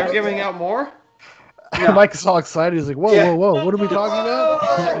 they're giving out more? No. Mike's all excited. He's like, whoa, what are we talking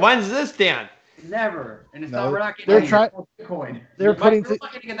about? When's this, Dan? Never, and it's not. We're not getting. They're trying. They're putting. We're not going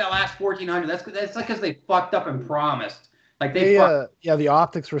to get that last 1,400. That's like because they fucked up and promised. Like the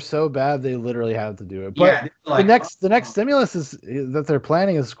optics were so bad they literally had to do it. But the next stimulus that they're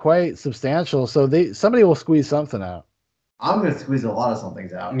planning is quite substantial. So somebody will squeeze something out. I'm going to squeeze a lot of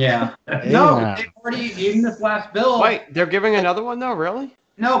somethings out. Yeah. No, they've already in this last bill. Wait, they're giving another one though, really?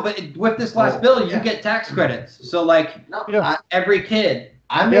 No, but with this last bill, you get tax credits. So every kid.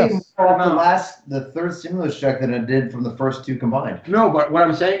 I made more off the third stimulus check than I did from the first two combined. No, but what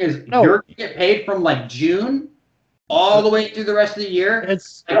I'm saying is you're going to get paid from like June all the way through the rest of the year.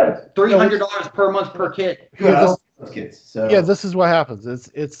 It's like $300 per month per kid. Those kids. So. Yeah, this is what happens.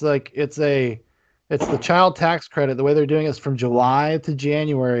 It's the child tax credit. The way they're doing it is from July to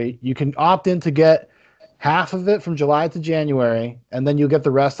January. You can opt in to get half of it from July to January, and then you get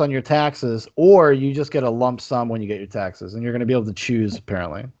the rest on your taxes, or you just get a lump sum when you get your taxes, and you're going to be able to choose,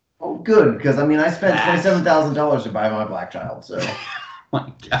 apparently. Oh, good, because, I mean, I spent $27,000 to buy my black child, so.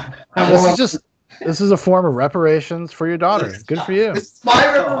 My God. This is a form of reparations for your daughter. Good for you. It's my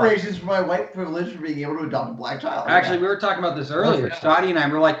reparations for my white privilege for being able to adopt a black child. Actually, we were talking about this earlier. Scottie and I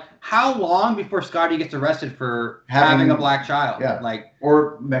were like, how long before Scottie gets arrested for having a black child? Yeah.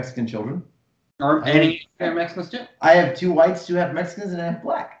 Or Mexican children. Or any Mexicans too. I have 2 whites, 2 half Mexicans, and I have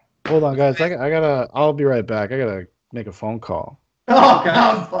black. Hold on, guys. I'll be right back. I gotta make a phone call. Oh, okay.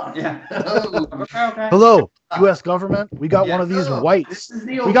 That was fun. Yeah. Okay. Hello, U.S. government. We got one of these whites.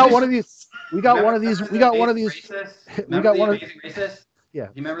 We got one of these. We got one of these. We got one of these. We got one of these. Racist? Yeah.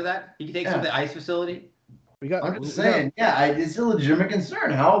 You remember that? He takes from the ICE facility. I'm just saying. Yeah, it's a legitimate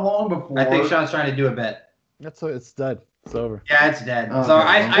concern. How long before? I think Sean's trying to do a bet. It's dead. It's over. Yeah, it's dead. Oh, so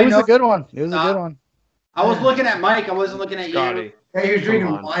okay. It was a good one. It was a good one. I was looking at Mike. I wasn't looking at Scotty. you. Hey, you're drinking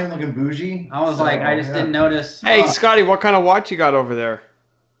on. wine looking bougie. I was like, I just didn't notice. Hey, Scotty, what kind of watch you got over there?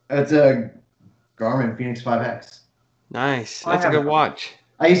 It's a Garmin Phoenix 5X. Nice. I That's a have good it. watch.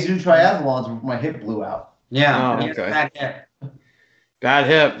 I used to do triathlons before my hip blew out. Yeah. Oh, he has okay. bad hair. Bad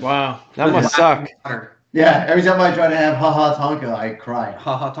hip. Wow. That must suck. Yeah, every time I try to have haha tonka, I cry.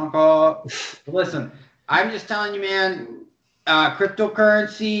 Haha, tonka. Listen, I'm just telling you, man.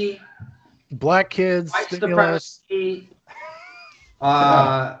 Cryptocurrency, Black kids, white stimulus. supremacy.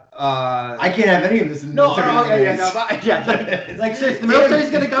 I can't have any of this in No, military okay, yeah, days. no, but, yeah, like seriously, the military's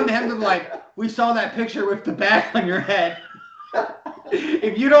gonna come to him and be like, we saw that picture with the bag on your head.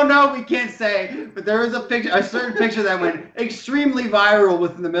 If you don't know, we can't say, but there was a certain picture that went extremely viral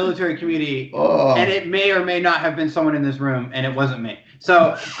within the military community, and it may or may not have been someone in this room, and it wasn't me.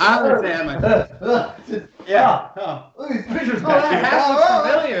 So I understand. Yeah. Oh. Look at these pictures Oh, back that here. hat looks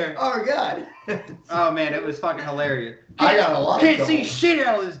familiar. Oh, God. Oh man, it was fucking hilarious. I got a lot of Can't see trouble. shit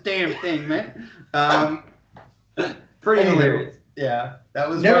out of this damn thing, man. Pretty Anyway. hilarious. Yeah, that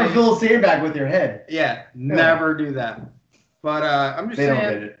was Never funny. fill a sandbag with your head. Yeah, never do that. But I'm just They don't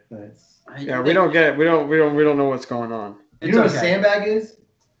saying. get it. It's- Yeah, we don't get it. We don't know what's going on. You know what a okay. sandbag is?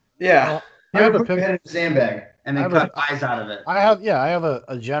 Yeah. I have a Put your picture. head in a sandbag. And I then have cut eyes out of it. I have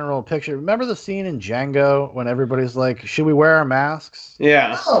a general picture. Remember the scene in Django when everybody's like, "Should we wear our masks?"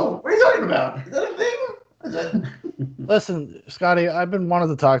 Yeah. Oh, what are you talking about? Is that a thing? Is that... Listen, Scotty, I've been wanting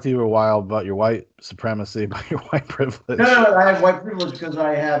to talk to you for a while about your white supremacy, about your white privilege. No, I have white privilege because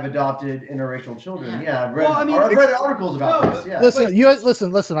I have adopted interracial children. Yeah, I've read, Well, I mean, I've read articles about this. Yeah.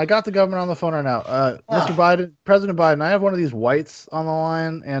 Listen. I got the government on the phone right now. Mr. Biden, President Biden. I have one of these whites on the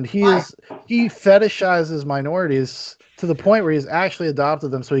line, and he fetishizes minorities to the point where he's actually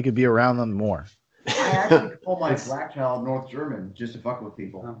adopted them so he could be around them more. I actually call my black child North German just to fuck with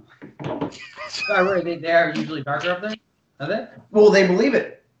people. They are usually darker up there? Are they? Well, they believe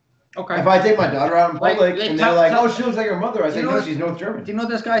it. Okay. If I take my daughter out in Like, public they and tell- they're like, tell- "Oh, she looks like her mother," I say, You know "No, what- she's North German." Do you know what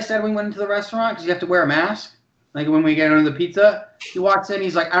this guy said when we went into the restaurant? Because you have to wear a mask. Like when we get on the pizza, he walks in,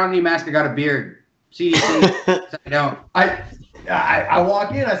 he's like, I don't need a mask, I got a beard. CDC. I don't. I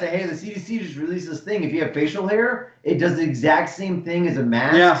walk in, I say, "Hey, the CDC just released this thing. If you have facial hair, it does the exact same thing as a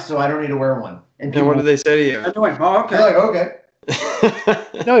mask, Yeah. so I don't need to wear one." And And what did they say to you? I'm doing, oh, okay. They're like, "Okay."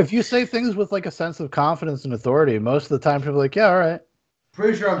 No, if you say things with like a sense of confidence and authority, most of the time people are like, "Yeah, all right."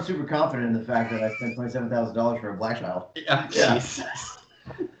 Pretty sure I'm super confident in the fact that I spent $27,000 for a black child. Yeah. Yeah. Jesus.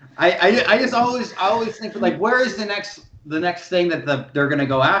 I just always think like, where is the next thing that they're gonna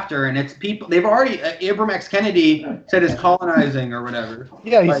go after? And it's people. They've already Abram X Kennedy said it's colonizing or whatever.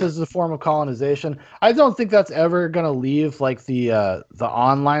 Yeah, he Like- says it's a form of colonization. I don't think that's ever gonna leave like the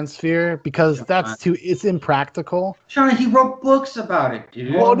online sphere because it's impractical. Sean, he wrote books about it,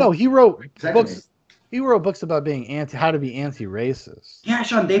 dude. Well, no, he wrote Exactly. books. He wrote books about being how to be anti-racist. Yeah,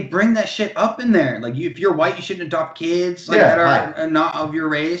 Sean, they bring that shit up in there. Like, if you're white, you shouldn't adopt kids like Yeah, that are not of your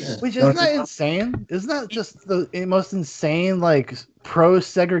race. Yeah. Which Don't isn't that you- insane? Isn't that just the most insane like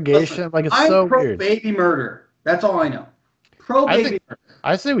pro-segregation? Like it's I'm so pro weird. baby murder. That's all I know. Pro I baby think- murder.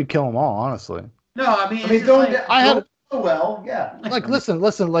 I say we kill them all, honestly. No, I mean, I mean, it's just like, I had- well, yeah. Like, listen.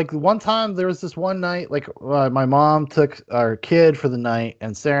 Like one time, there was this one night. Like, my mom took our kid for the night,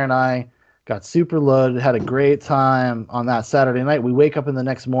 and Sarah and I got super loaded, had a great time on that Saturday night. We wake up in the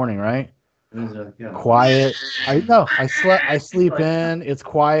next morning, right? Yeah. Quiet. I sleep in. It's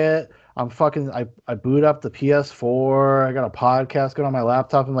quiet. I boot up the PS4. I got a podcast going on my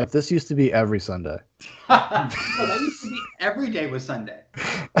laptop. I'm like, this used to be every Sunday. No, that used to be every day was Sunday.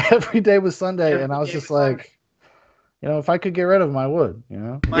 Every day was Sunday, Every and I was day just was Sunday. like, if I could get rid of them, I would. You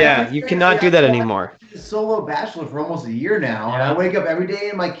know. Yeah, you cannot do that anymore. I'm a solo bachelor for almost a year now, and Yeah. I wake up every day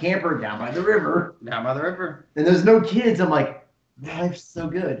in my camper down by the river, Down by the river. and there's no kids. I'm like, life's so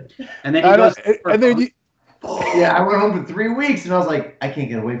good. And then he I goes. know, and then Yeah, I went home for 3 weeks, and I was like, I can't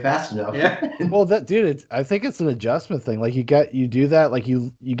get away fast enough. Yeah. well, I think it's an adjustment thing. Like you do that, like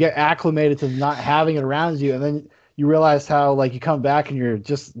you get acclimated to not having it around you, and then you realize how like you come back and you're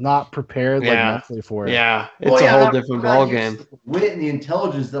just not prepared like Yeah. mentally for it. Yeah, it's Well, a yeah, whole I'm different not ball used game. to the wit and the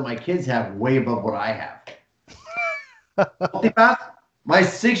intelligence that my kids have way above what I have. Multipath? My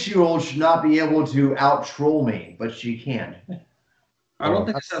 6-year-old should not be able to out troll me, but she can. I don't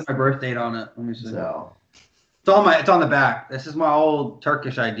think it says my birth date on it. Let me see. So It's on the back. This is my old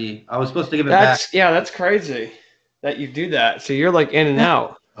Turkish ID. I was supposed to give it back. That's crazy that you do that. So you're like in and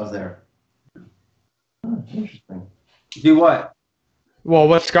out. I was there. Oh, interesting. Do what? Well,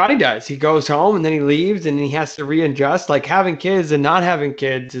 what Scotty does, he goes home and then he leaves and he has to readjust. Like having kids and not having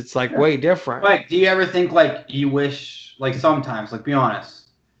kids, it's like way different. Like, do you ever think like you wish, like sometimes, like be honest,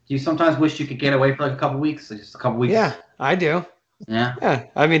 Do you sometimes wish you could get away for like a couple weeks? So just a couple weeks? Yeah, I do. Yeah. Yeah,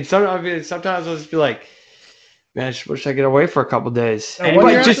 I mean, sometimes I'll just be like, man, I just wish I could get away for a couple days, And when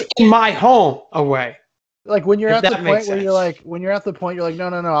but you're just in my home away. Like when you're If at the that makes point where sense. you're at the point you're like, no,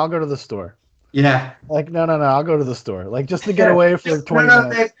 I'll go to the store. Yeah. Like, no, I'll go to the store. Like just to get away for 20 No,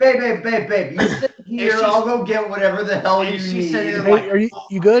 minutes. babe. You sit here. I'll go get whatever the hell you she need. said it Hey, are you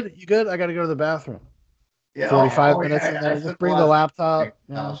good? You good? I got to go to the bathroom. Yeah, 45 oh, minutes yeah, in there. I Just bring the laptop.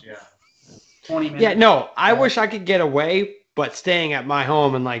 Yeah. 20 minutes. Yeah, no, I wish I could get away, but staying at my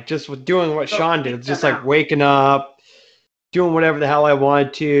home and like just with doing what Sean did, just like waking up, doing whatever the hell I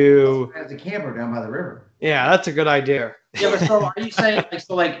want to. As a camper down by the river. Yeah, that's a good idea. Yeah, but so are you saying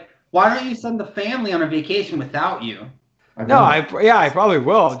why don't you send the family on a vacation without you? No, I probably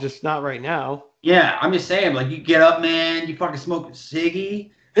will, just not right now. Yeah, I'm just saying, like you get up, man, you fucking smoke a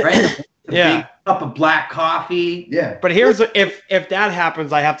ciggy, right? Yeah. Big cup of black coffee. Yeah. But here's if that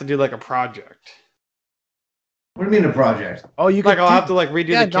happens, I have to do like a project. What do you mean a project? Oh, you Like can I'll have to like redo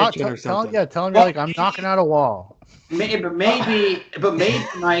the kitchen or something. Tell him you're like, I'm knocking out a wall. Maybe,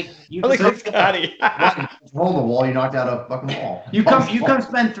 Mike, you I like come, this Scotty. Roll the wall. You knocked out a fucking wall. you come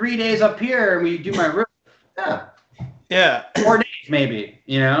spend 3 days up here and we do my roof. Yeah. Yeah. 4 days maybe,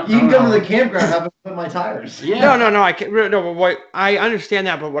 you know? You can come to the campground. Have me put my tires. Yeah. No, I can't. No, but what I understand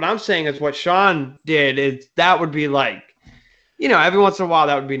that, but what I'm saying is what Sean did is that would be like, every once in a while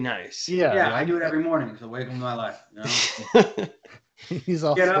that would be nice. Yeah, I do it every morning to wake up my life. You know? He's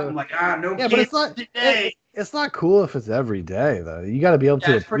also Get up, I'm like, no yeah, kids but it's not today. it's not cool if it's every day though. You got to be able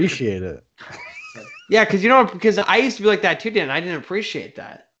to it's pretty- appreciate it. Yeah, because I used to be like that too, Dan. I didn't appreciate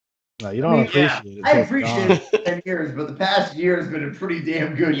that. No, you don't yeah. appreciate it. I It's appreciate gone. it 10 years, but the past year has been a pretty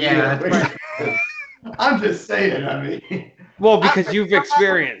damn good Yeah, year. that's I'm just saying, I mean. Well, because you've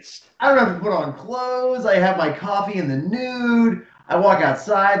experienced. I don't have to put on clothes. I have my coffee in the nude. I walk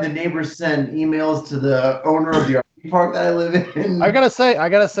outside. The neighbors send emails to the owner of the RV park that I live in. I gotta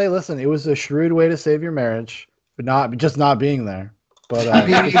say, listen, it was a shrewd way to save your marriage, but not being there. But I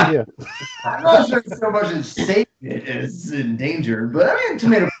mean, good for you. I'm not sure it's so much as saving it as endangered, but I mean,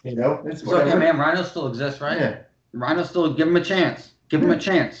 tomato. It's It's okay, whatever. man. Rhinos still exist, right? Yeah. Rhinos still give him a chance. Give him a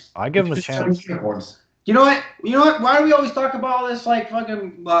chance. I give him a Just chance. unicorns. You know what? Why do we always talk about all this like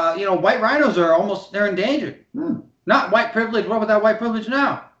fucking white rhinos they're endangered. Not white privilege. What about that white privilege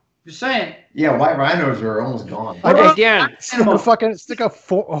now? Just saying. Yeah, white rhinos are almost gone. Okay, Dan. Stick a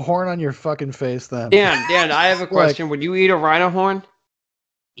horn on your fucking face then. Dan, I have a question. Would you eat a rhino horn?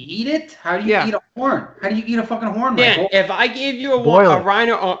 Eat it? How do you Yeah. eat a horn? How do you eat a fucking horn, Dan, Michael? if I gave you Boil a it.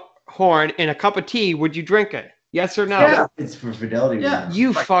 rhino horn in a cup of tea, would you drink it? Yes or no? Yeah. It's for fidelity. Yeah. reasons.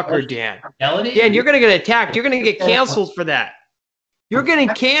 You Like, fucker, Dan. Fidelity? Dan, you're gonna get attacked. You're gonna get canceled for that. You're getting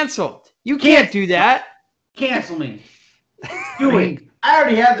canceled. You can't do that. Cancel me. I Do it. mean, I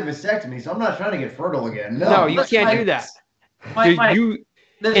already had the vasectomy, so I'm not trying to get fertile again. No, you that's can't like- do that. Mike, You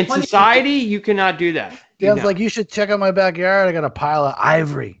there's in plenty of- society, you cannot do that. Dan's No. like, you should check out my backyard. I got a pile of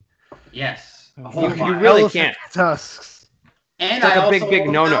ivory. Yes. A You- whole You pile. really Elephant can't. tusks. And It's like I a big, also big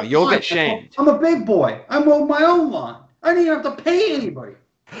own no-no. my own You'll lawn. get shamed. I'm a big boy. I mow my own lawn. I didn't even have to pay anybody.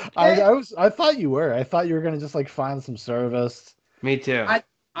 I thought you were. I thought you were gonna just like find some service. Me too.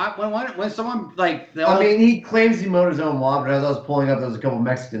 When someone like I mean, he claims he mowed his own lawn, but as I was pulling up, there was a couple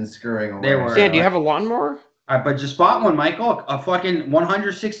Mexicans scurrying away. They were. Dan, do you have a lawnmower? but just bought one, Michael. A fucking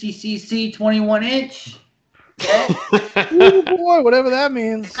 160cc 21-inch. Ooh boy, whatever that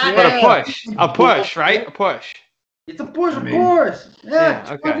means. But But Yeah. a push, right? A push. It's a Porsche, of I mean- course. Yeah,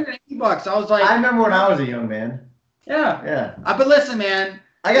 Yeah, okay. $280. I was like, I remember when I was a young man. yeah. Yeah. But listen, man,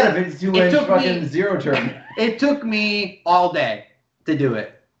 I got a 52-inch took fucking me- zero turn. it took me all day to do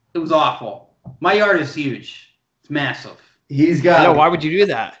it. It was awful. My yard is huge. It's massive. He's I got know. Why would you do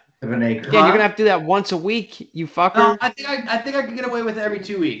that? of an acre. Dan, you're gonna have to do that once a week, you fucker. No, I think I could get away with it every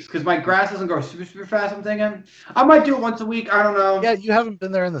 2 weeks because my grass doesn't grow super, super fast. I'm thinking I might do it once a week. I don't know. Yeah, you haven't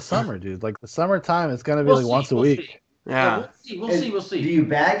been there in the summer, dude. Like the summertime, it's gonna be We'll like see, once a we'll week. Yeah. We'll see. Do you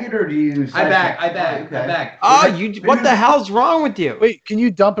bag it or do you? I bag. Okay. I bag. Oh, what the hell's wrong with you? Wait, can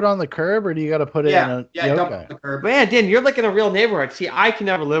you dump it on the curb or do you got to put it in Yeah, a? yeah. Dump okay. on the curb. Man, Dan, you're like in a real neighborhood. See, I can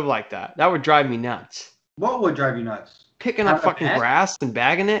never live like that. That would drive me nuts. What would drive you nuts? Picking Have up a fucking bag? grass and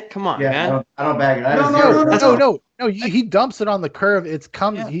bagging it? Come on, Yeah, man. I don't bag it. I No, have no, zero no, turn. No, That's- no, he dumps it on the curb. It's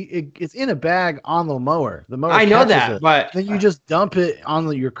Yeah. it's in a bag on the mower. The mower. I know catches that, it. but Then you just dump it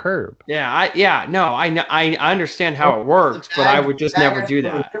on your curb. I understand how it works, but I would just never do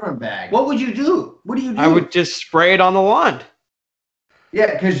Bag, that. Different bag. What would you do? What do you do? I would just spray it on the lawn.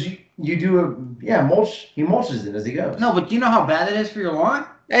 Yeah, because you do mulch. He mulches it as he goes. No, but do you know how bad it is for your lawn?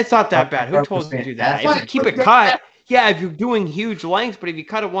 It's not that bad. Who That told was you to do that? fantastic. If you keep it cut, Yeah, if you're doing huge lengths, but if you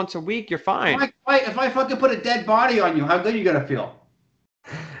cut it once a week, you're fine. If I fucking put a dead body on you, how good are you gonna feel?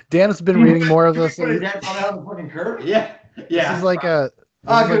 Dan's been reading more of this. Put a dead body on the fucking curb? Yeah. This is like a.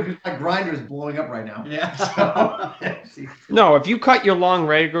 Oh, good, because my grinder is blowing up right now. Yeah. So, No, if you cut your lawn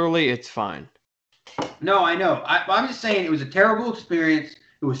regularly, it's fine. No, I know. I'm just saying it was a terrible experience.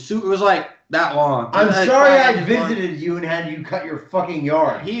 It was like that long. I'm sorry I visited you and had you cut your fucking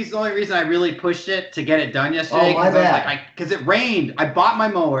yard. He's the only reason I really pushed it to get it done yesterday. Oh, my bad. Because it rained. I bought my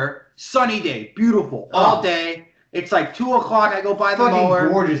mower. Sunny day. Beautiful. All day. It's like 2 o'clock. I go buy the mower.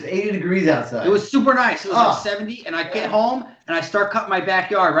 Fucking gorgeous. 80 degrees outside. It was super nice. It was like 70. And I get home and I start cutting my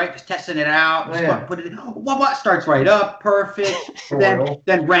backyard, right? Just testing it out. Put it in. What starts right up. Perfect.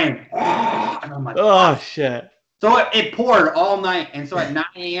 then rain. And I'm like, oh, shit. So it poured all night. And so at 9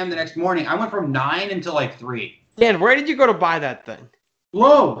 a.m. the next morning, I went from 9 until like 3. Dan, where did you go to buy that thing?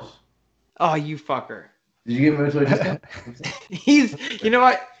 Lowe's. Oh, you fucker. Did you give him a discount? You know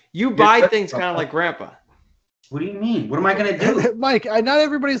what? You buy things kind of like Grandpa. What do you mean? What am I going to do? Mike, not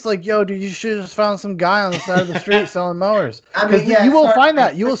everybody's like, yo, dude, you should have just found some guy on the side of the street selling mowers. I mean, you will find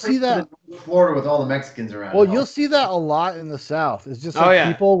that. You will see that. Florida with all the Mexicans around. Well, you'll see that a lot in the South. It's just like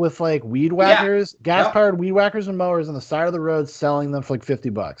people with like weed whackers, gas-powered weed whackers and mowers on the side of the road selling them for like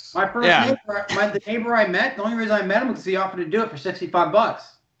 $50. My first neighbor, the neighbor I met, the only reason I met him was because he offered to do it for $65.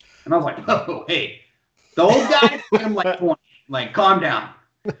 And I was like, oh, hey. The old guy paid him like 20. Like, calm down.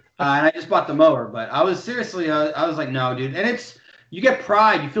 And I just bought the mower, but I was seriously, I was like, no, dude. And you get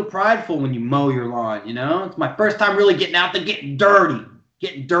pride. You feel prideful when you mow your lawn, you know? It's my first time really getting out there, getting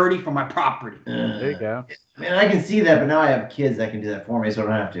dirty for my property. There you go. Man, I can see that, but now I have kids that can do that for me, so I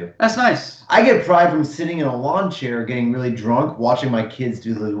don't have to. That's nice. I get pride from sitting in a lawn chair, getting really drunk, watching my kids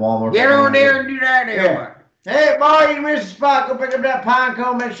do the lawnmower. Get over there and do that there. Hey, boy, you missed the spot. Go pick up that pine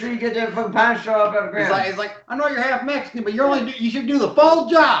cone. Make sure you get that fucking pine straw up out of the ground. It's like I know you're half Mexican, but you should do the full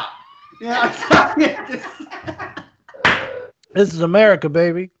job. Yeah. This is America,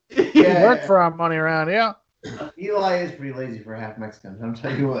 baby. We Yeah. work for our money around here. Eli is pretty lazy for half Mexican. I'll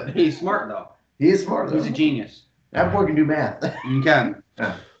tell you what. He's smart though. He is smart, though. He's a genius. That boy can do math. You can.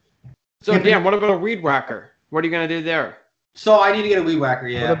 So, Dan, what about a weed whacker? What are you going to do there? So I need to get a weed whacker,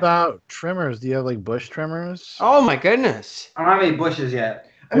 yeah. What about trimmers? Do you have like bush trimmers? Oh, my goodness. I don't have any bushes yet.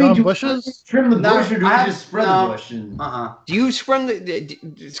 I mean, do bushes? you trim the No, bush or do you just spread the bush? And... Do you trim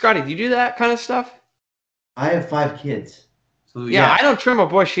Scotty, do you do that kind of stuff? I have 5 kids. So, Yeah, I don't trim a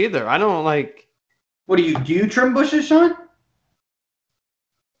bush either. I don't like... What do you trim bushes, Sean?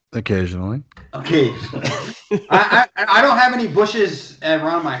 Occasionally. Okay. I don't have any bushes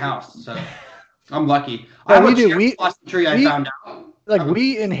around my house, so I'm lucky. We do. We found out. Like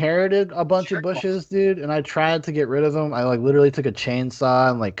we inherited a bunch of bushes, dude, and I tried to get rid of them. I like literally took a chainsaw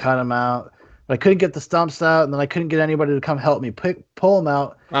and like cut them out. But I couldn't get the stumps out, and then I couldn't get anybody to come help me pull them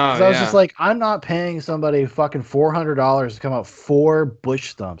out. Oh, so I was just like, I'm not paying somebody fucking $400 to come out 4 bush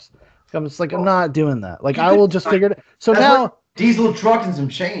stumps. I'm just like, I'm not doing that. Like I will just figure it. So now diesel truck and some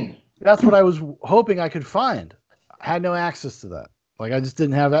chain. That's what I was hoping I could find. I had no access to that. Like I just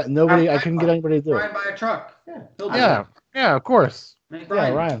didn't have that. I couldn't get anybody to do it. Ryan by a truck. Yeah, of course.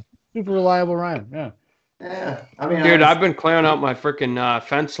 Ryan. Ryan. Super reliable Ryan. Yeah. Yeah. I mean, dude, I've been clearing out my freaking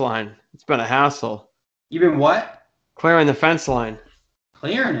fence line. It's been a hassle. You've been what? Clearing the fence line.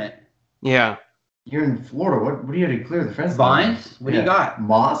 Clearing it? Yeah. You're in Florida. What do you have to clear the fence line? Vines? Line? What do you got?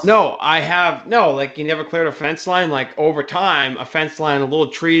 Moss? No, like you never cleared a fence line. Like over time, a fence line,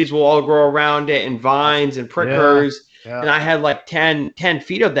 little trees will all grow around it and vines and prickers. Yeah. And I had like 10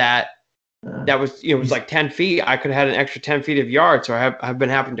 feet of that. That was, it was like 10 feet. I could have had an extra 10 feet of yard. So I've been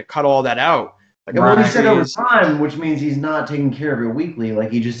having to cut all that out. Like, well, he said over time, which means he's not taking care of it weekly.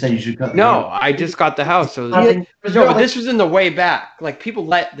 Like he just said, you should cut. No, I just got the house. So but this was in the way back. Like people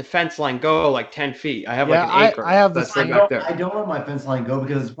let the fence line go like 10 feet. I have like an acre. I have the same. Back there. I don't let my fence line go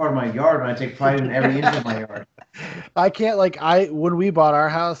because it's part of my yard, and I take pride in every inch of my yard. I can't when we bought our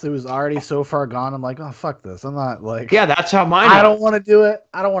house, it was already so far gone. I'm like, oh fuck this. I'm not like. Yeah, that's how mine. I don't want to do it.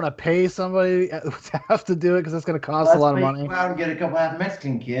 I don't want to pay somebody to have to do it because it's going to cost a lot of money. Go out and get a couple half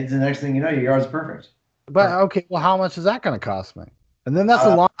Mexican kids, and the next thing you know, your yard's perfect. But okay, well, how much is that going to cost me? And then that's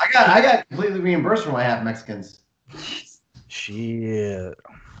a long. I got completely reimbursed for my half Mexicans. Shit.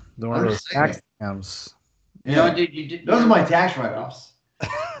 Don't worry those tax scams. Yeah. Those are my tax write-offs.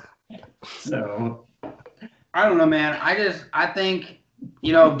 So. I don't know, man. I think,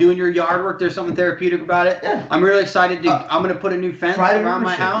 doing your yard work, there's something therapeutic about it. Yeah. I'm really excited I'm going to put a new fence around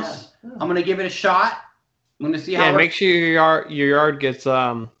my house. Yeah. I'm going to give it a shot. I'm going to see how. Yeah, make sure your yard gets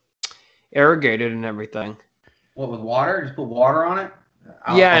irrigated and everything. What, with water? Just put water on it?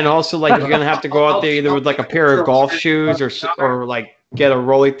 Yeah, and also like you're gonna have to go out there either with like a pair of golf shoes or like get a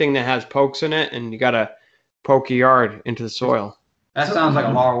rolly thing that has pokes in it, and you gotta poke your yard into the soil. That sounds like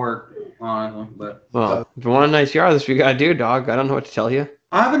a lot of work, honestly. But Well, if you want a nice yard, that's what you gotta do, dog. I don't know what to tell you.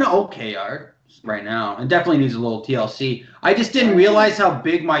 I have an okay yard right now. It definitely needs a little TLC. I just didn't realize how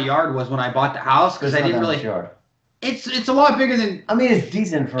big my yard was when I bought the house because I didn't really. Yard. It's a lot bigger than. I mean, it's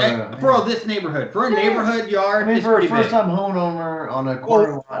decent for this neighborhood. For a neighborhood yard, I mean, it's for a pretty big. first-time homeowner on a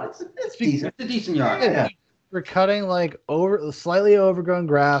corner lot, it's decent. It's a decent yard. Yeah. We're cutting like slightly overgrown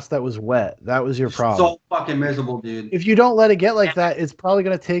grass that was wet. That was your problem. So fucking miserable, dude. If you don't let it get like that, it's probably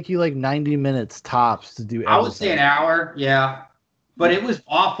gonna take you like 90 minutes tops to do everything. I would say an hour, yeah. But it was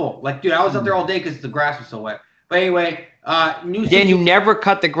awful. Like, dude, I was out there all day because the grass was so wet. But anyway, Dan, you never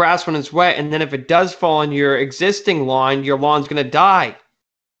cut the grass when it's wet, and then if it does fall on your existing lawn, your lawn's gonna die.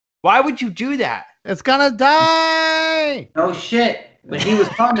 Why would you do that? It's gonna die. No shit. But he was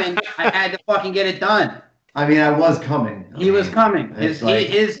coming. I had to fucking get it done. I mean, I was coming. He was coming. His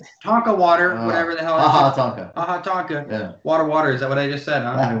Tonka water, whatever the hell. Tonka. Tonka. Yeah. Water. Is that what I just said,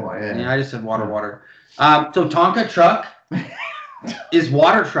 huh? Yeah. I just said water. So Tonka truck is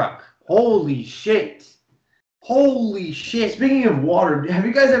water truck. Holy shit. Speaking of water, have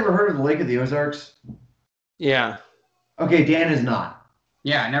you guys ever heard of the Lake of the Ozarks? Yeah. Okay, Dan has not.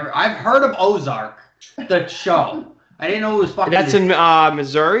 Yeah, never. I've heard of Ozark, the show. I didn't know it was fucking. That's in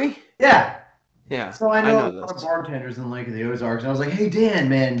Missouri? Yeah. Yeah. So I know a lot of bartenders in the Lake of the Ozarks, and I was like, hey, Dan,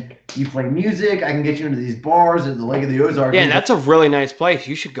 man, you play music. I can get you into these bars at the Lake of the Ozarks. Yeah, that's a really nice place.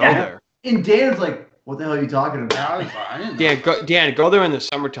 You should go there. And Dan's like, what the hell are you talking about? Dan, go there in the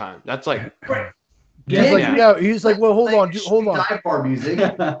summertime. That's like... He's like, well, hold on. Dive bar music. I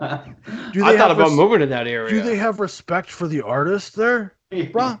thought about moving to that area. Do they have respect for the artist there?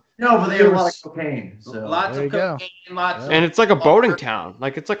 Bruh? No, but they have a lot of cocaine. So. Lots of cocaine, and it's like a boating town.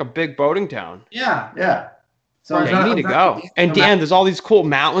 Like, it's like a big boating town. Yeah. So you need to go. And Dan, there's all these cool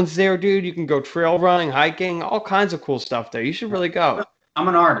mountains there, dude. You can go trail running, hiking, all kinds of cool stuff there. You should really go. I'm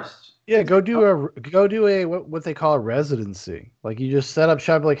an artist. Yeah, go do a what they call a residency. Like, you just set up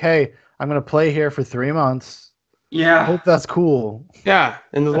shop, like, hey, I'm gonna play here for 3 months. Yeah. I hope that's cool. Yeah,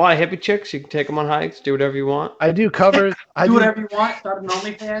 and there's a lot of hippie chicks. You can take them on hikes, do whatever you want. I do covers. do whatever you want. Start an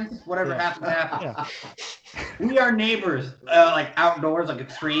OnlyFans. Whatever happens, happens. Yeah. We are neighbors, like outdoors, like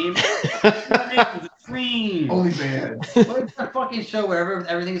extreme. Extreme. OnlyFans. What's that fucking show where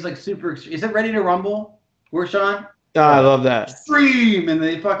everything's like super extreme? Is it Ready to Rumble? Where Sean? I love that. Extreme, and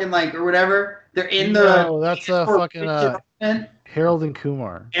they fucking like or whatever. They're in the. No, that's a fucking Harold and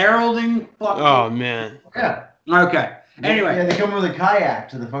Kumar. Harold and fucking. Oh man. Yeah. Okay. Anyway. Yeah, they come with a kayak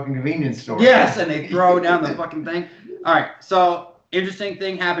to the fucking convenience store. Yes, and they throw down the fucking thing. All right. So interesting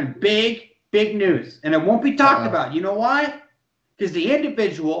thing happened. Big news, and it won't be talked about. You know why? Because the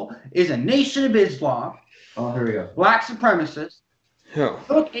individual is a Nation of Islam. Oh, here we go. Black supremacist.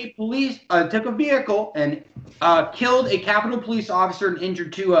 Took a vehicle and killed a Capitol Police officer and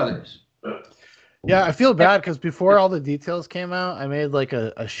injured 2 others. Yeah, I feel bad because before all the details came out, I made like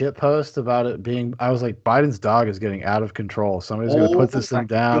a shit post about it being. I was like, Biden's dog is getting out of control. Somebody's gonna put this thing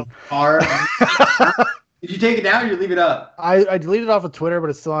down. Did you take it down or you leave it up? I deleted it off of Twitter, but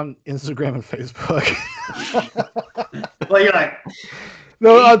it's still on Instagram and Facebook. Well, you're like.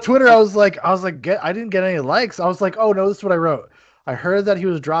 No, on Twitter, I was like, I didn't get any likes. I was like, oh no, this is what I wrote. I heard that he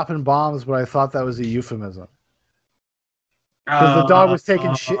was dropping bombs, but I thought that was a euphemism. Because the dog was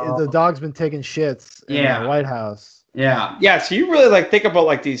taking shit. The dog's been taking shits in the White House. Yeah. Yeah. So you really like think about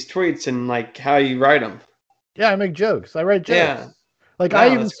like these tweets and like how you write them. Yeah, I make jokes. I write jokes. Yeah. Like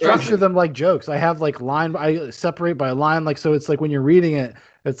I even structure them like jokes. I have like line. I separate by line. Like so, it's like when you're reading it,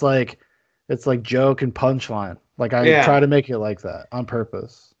 it's like joke and punchline. Like I try to make it like that on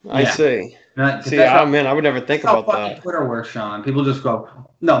purpose. I see. Oh man, I would never think about that. Twitter works, Sean. People just go,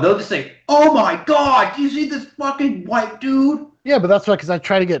 no, they'll just say, "Oh my God, do you see this fucking white dude?" Yeah, but that's why, because I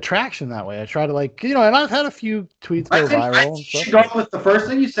try to get traction that way. I try to and I've had a few tweets go viral. I think go with the first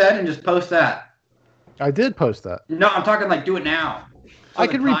thing you said and just post that. I did post that. No, I'm talking like do it now. I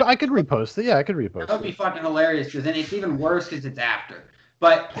could repost it. Yeah, I could repost it. That would be fucking hilarious because then it's even worse because it's after.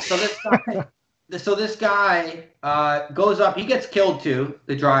 But so this guy, goes up. He gets killed too.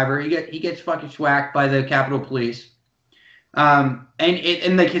 The driver. He gets fucking schwacked by the Capitol Police. And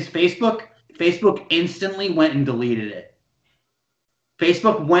like his Facebook instantly went and deleted it.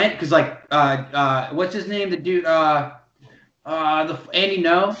 Facebook went because like what's his name? The dude the Andy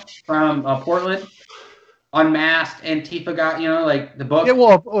No from Portland. Unmasked Antifa guy, like the book. Yeah,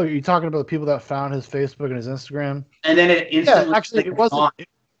 well, you're talking about the people that found his Facebook and his Instagram. And then it instantly. Yeah, actually, it wasn't.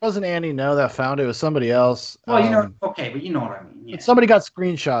 wasn't Andy No that found it. It was somebody else. Well, you know, okay, but you know what I mean. Yeah. But somebody got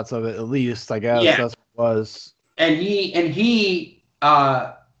screenshots of it, at least, I guess. Yeah. That's what it was.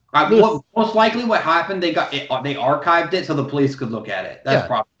 Most likely what happened, they archived it so the police could look at it. That's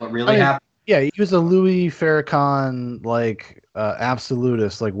probably what really happened. Yeah, he was a Louis Farrakhan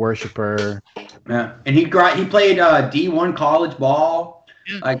absolutist, worshiper. Yeah, and he played D1 college ball.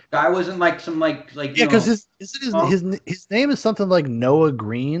 Yeah. Like guy wasn't yeah, because his name is something like Noah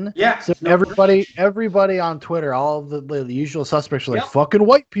Green. Yeah. So everybody on Twitter, all of the usual suspects are like fucking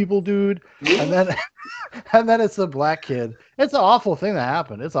white people, dude. And then it's a black kid. It's an awful thing that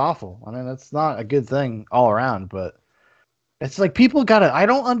happened. It's awful. I mean, it's not a good thing all around, but it's like people I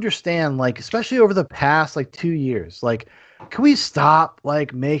don't understand, especially over the past 2 years, can we stop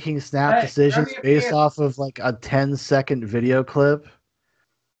making snap decisions based off of a 10-second video clip?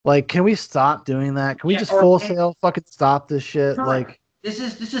 Can we stop doing that? Can we just full sale fucking stop this shit? This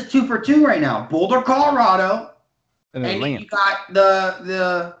is 2 for 2 right now. Boulder, Colorado, and you got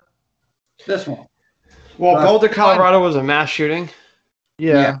this one. Well, Boulder, Colorado was a mass shooting.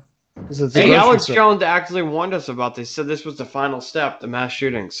 Yeah. Hey, Alex Jones actually warned us about this. Said this was the final step, the mass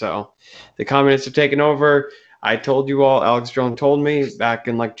shooting. So the communists are taking over. I told you all. Alex Jones told me back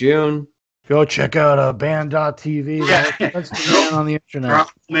in June. Go check out band.tv. That's the man on the internet.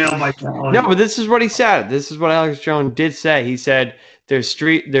 No, but this is what he said. This is what Alex Jones did say. He said there's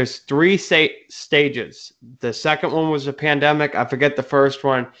three stages. The second one was a pandemic. I forget the first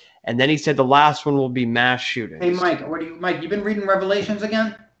one. And then he said the last one will be mass shootings. Hey, Mike, you been reading Revelations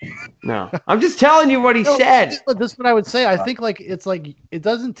again? No, I'm just telling you what he said. This is what I would say. I think it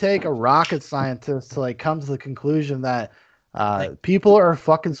doesn't take a rocket scientist to come to the conclusion that people are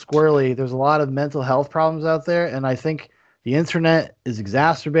fucking squirrely. There's a lot of mental health problems out there, and I think the internet is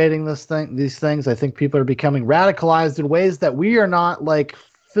exacerbating these things. I think people are becoming radicalized in ways that we are not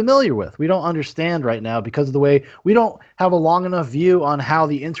familiar with. We don't understand right now because of the way we don't have a long enough view on how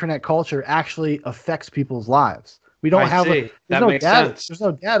the internet culture actually affects people's lives. We don't there's no data. There's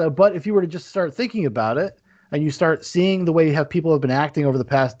no data, but if you were to just start thinking about it and you start seeing the way people have been acting over the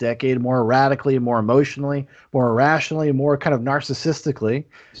past decade, more erratically, more emotionally, more irrationally, more kind of narcissistically,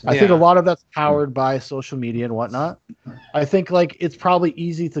 I think a lot of that's powered by social media and whatnot. I think it's probably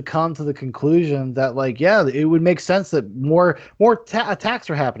easy to come to the conclusion that it would make sense that more attacks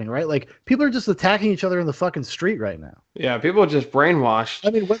are happening, right? People are just attacking each other in the fucking street right now. Yeah, people are just brainwashed. I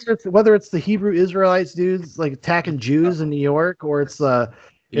mean, whether it's the Hebrew Israelites dudes attacking Jews in New York, or it's you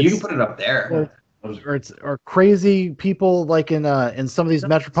can put it up there. Or crazy people in some of these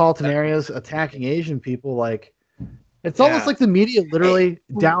metropolitan areas attacking Asian people. It's almost like the media literally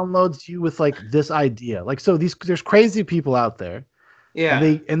downloads you with this idea. So there's crazy people out there. Yeah.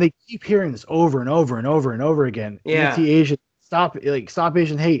 And they keep hearing this over and over and over and over again. Yeah. Anti-Asian, stop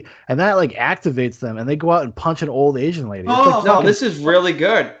Asian hate, and that activates them, and they go out and punch an old Asian lady. No, this is really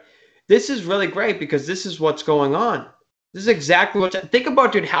good. This is really great because this is what's going on. This is exactly what. Think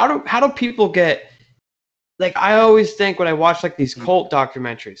about, dude. How do people get? I always think when I watch these cult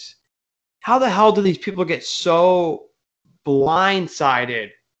documentaries, how the hell do these people get so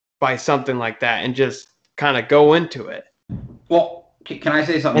blindsided by something like that and just kind of go into it? Well, can I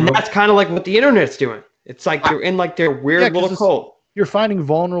say something? And that's kind of what the internet's doing. It's they're in their weird little cult. You're finding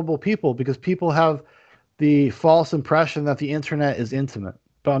vulnerable people because people have the false impression that the internet is intimate.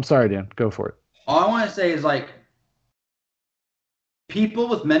 But I'm sorry, Dan. Go for it. All I want to say is people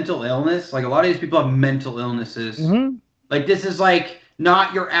with mental illness, a lot of these people have mental illnesses. Mm-hmm. This is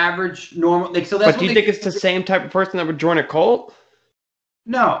not your average normal. So that's. But do you think it's the same type of person that would join a cult?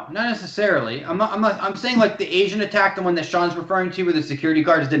 No, not necessarily. I'm saying the Asian attack, the one that Sean's referring to, where the security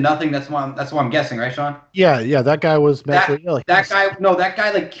guards did nothing. That's what I'm guessing, right, Sean? Yeah. That guy was mentally ill. That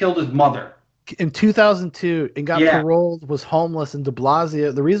guy killed his mother in 2002 and got paroled. Was homeless in De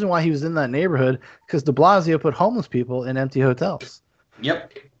Blasio. The reason why he was in that neighborhood because De Blasio put homeless people in empty hotels.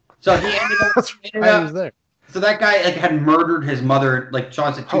 Yep. So he ended up. He was there. So that guy had murdered his mother.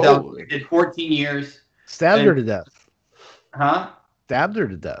 Sean said, 2000 did 14 years. Stabbed her to death. Huh? Stabbed her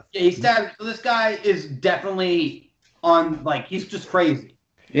to death. Yeah, he stabbed. So this guy is definitely on. He's just crazy.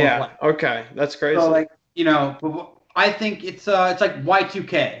 Yeah. Okay, that's crazy. So I think it's like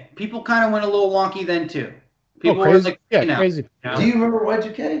Y2K. People kind of went a little wonky then too. People crazy. were Crazy. Do you remember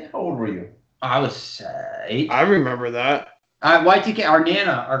Y2K? How old were you? I was 8. I remember that. Y2K. Our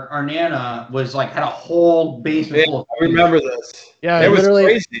nana was had a whole basement full of. I remember this. Yeah, it was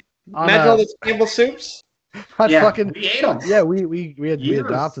crazy. Imagine all the those Campbell soups. We ate them. Yeah, we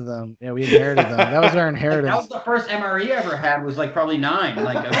adopted them. Yeah, we inherited them. That was our inheritance. That was the first MRE I ever had. Was like probably 9. But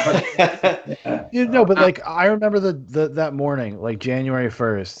like I remember that morning, like January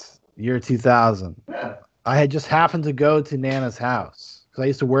 1st, year 2000. Yeah. I had just happened to go to Nana's house because I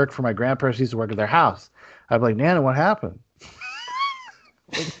used to work for my grandparents. Used to work at their house. I'd be like, Nana, what happened?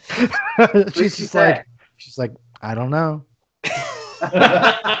 she's like, I don't know.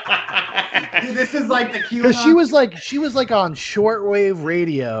 Dude, this is like the Q. Because she was like on shortwave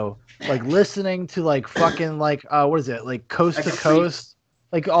radio, like listening to like fucking like what is it, like Coast to Coast,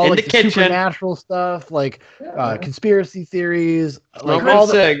 like all like the supernatural stuff, like conspiracy theories, like all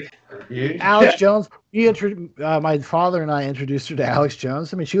the Alex Jones. My father and I introduced her to Alex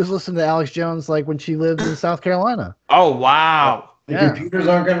Jones. I mean, she was listening to Alex Jones like when she lived in South Carolina. Oh wow! The computers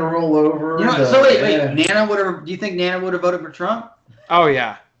aren't going to roll over. So wait, Nana would have. Do you think Nana would have voted for Trump? Oh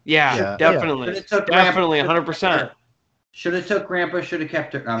yeah, definitely, definitely, 100%. Should have took Grandpa. Should have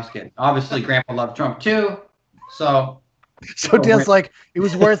kept her. No, I'm just kidding. Obviously, Grandpa loved Trump too. So Dan's like, it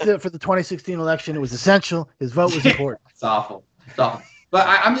was worth it for the 2016 election. It was essential. His vote was important. It's awful. It's awful. But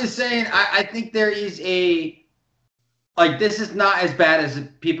I'm just saying, I think there is this is not as bad as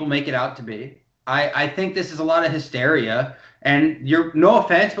people make it out to be. I think this is a lot of hysteria, and no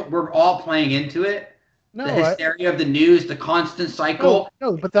offense, but we're all playing into it. No, the hysteria of the news, the constant cycle.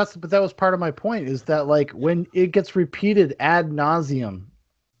 No, but that was part of my point, is that like when it gets repeated ad nauseum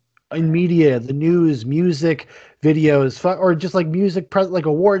in media, the news, music, videos, or just like music, like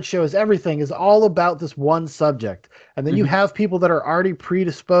award shows, everything is all about this one subject. And then you have people that are already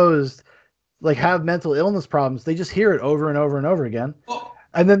predisposed, like have mental illness problems. They just hear it over and over and over again.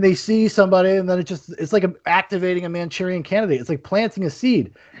 And then they see somebody, and then it's like activating a Manchurian candidate. It's like planting a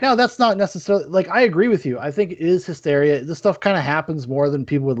seed. Now, that's not necessarily, like, I agree with you. I think it is hysteria. This stuff kind of happens more than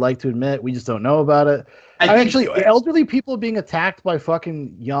people would like to admit. We just don't know about it. Actually, elderly people being attacked by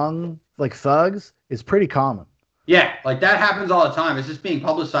fucking young, like, thugs is pretty common. Yeah, like that happens all the time. It's just being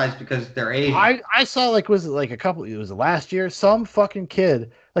publicized because they're Asian. I saw, like, it was last year, some fucking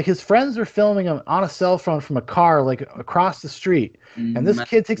kid, like his friends were filming him on a cell phone from a car, like across the street. And this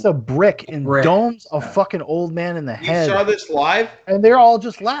kid takes a brick and domes a fucking old man in the head. You saw this live? And they're all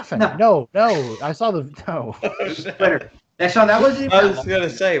just laughing. No, I saw the, no. That wasn't even. I was going to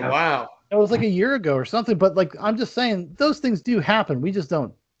say, wow. It was like a year ago or something, but like, I'm just saying, those things do happen. We just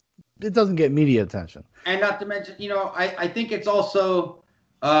don't, it doesn't get media attention. And not to mention, I think it's also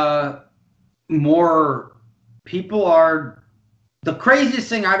more people are. The craziest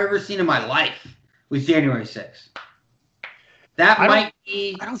thing I've ever seen in my life was January 6th. That might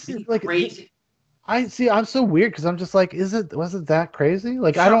be crazy. I'm so weird because I'm just like, was it that crazy?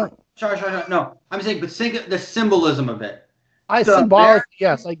 Like, Sure, no. I'm saying, but think of the symbolism of it. Symbolic,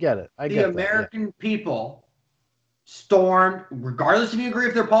 yes, I get it. The American people stormed, regardless if you agree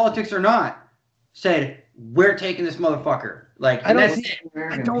with their politics or not, said, we're taking this motherfucker. Like, I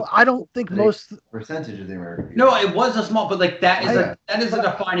don't think most percentage of the American people. No, it was a small, but like that is a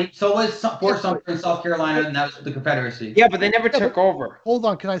defining. So was Fort Sumter in South Carolina, and that was the Confederacy. Yeah, but they never took over. Hold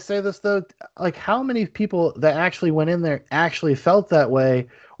on, can I say this though? Like, how many people that actually went in there actually felt that way,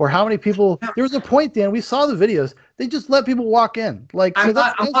 or how many people? There was a point, Dan. We saw the videos. They just let people walk in. Like, I'm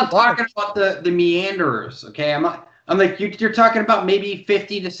not talking about the meanderers. Okay, I'm like, you're talking about maybe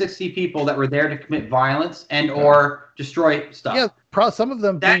 50 to 60 people that were there to commit violence and or destroy stuff. Yeah, some of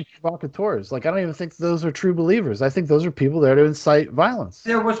them being provocateurs. Like, I don't even think those are true believers. I think those are people there to incite violence.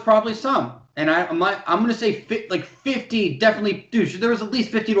 There was probably some. And I'm going to say 50, definitely, dude, there was at least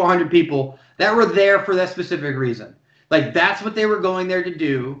 50 to 100 people that were there for that specific reason. Like, that's what they were going there to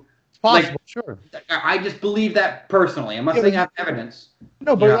do. Possible, sure. I just believe that personally. I'm not saying I have evidence.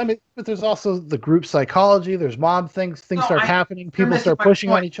 No, but I mean, but there's also the group psychology. There's mob things. Things start happening. People start pushing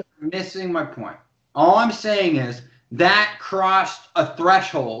on each other. Missing my point. All I'm saying is that crossed a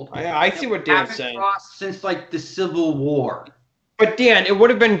threshold. I see what Dan's saying. Crossed since like the Civil War. But Dan, it would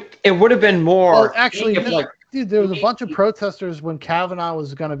have been more. Well, actually, dude, there was a bunch of protesters when Kavanaugh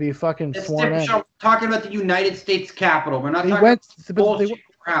was going to be fucking sworn in. We're talking about the United States Capitol. We're not talking about the bullshit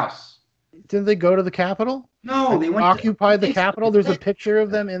house. Didn't they go to the Capitol? No, they went occupy the Capitol. There's a picture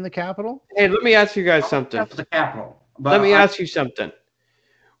of them in the Capitol. Hey, let me ask you guys something. That's the Capitol. Let me ask you something.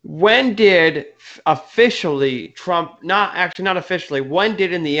 When did officially Trump, not officially, when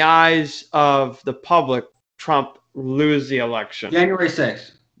did in the eyes of the public Trump lose the election? January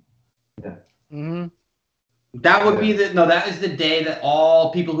 6th. Yeah. Mm-hmm. That would be that is the day that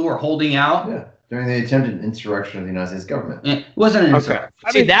all people who are holding out during the attempted insurrection of the United States government. It wasn't an insurrection.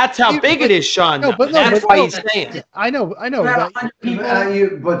 Okay. See, that's how big it is, Sean. That's why he's saying. I know. About 100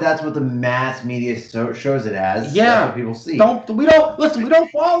 people. But that's what the mass media shows it as. Yeah. That's what people see. We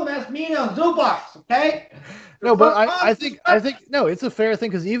don't follow the mass media on Zoobox, okay? No, but I think no, it's a fair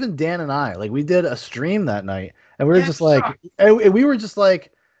thing because even Dan and I, like, we did a stream that night, and we were just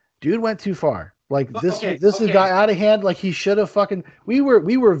like, dude went too far. Like this has got out of hand. Like he should have fucking. We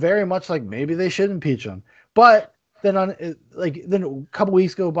were very much like maybe they should impeach him, but then then a couple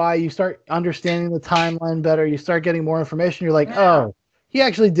weeks go by, you start understanding the timeline better. You start getting more information. You're like, oh, he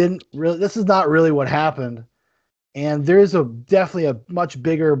actually didn't really. This is not really what happened. And there's definitely a much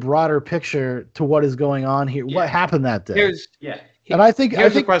bigger, broader picture to what is going on here. Yeah. What happened that day? Here's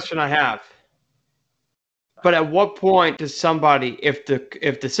the question I have. But at what point does somebody, if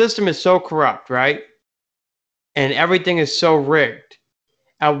the system is so corrupt, right, and everything is so rigged,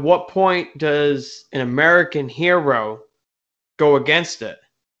 at what point does an American hero go against it?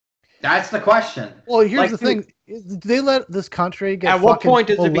 That's the question. Well, here's the thing: they let this country get. At what point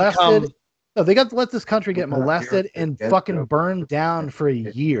does it become? No, they got to let this country get molested and fucking burned down for a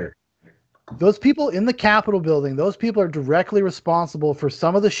year. Those people in the Capitol building, those people are directly responsible for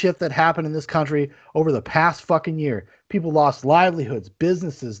some of the shit that happened in this country over the past fucking year. People lost livelihoods,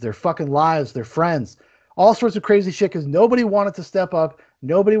 businesses, their fucking lives, their friends, all sorts of crazy shit because nobody wanted to step up.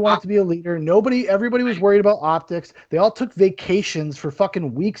 Nobody wanted to be a leader. Everybody was worried about optics. They all took vacations for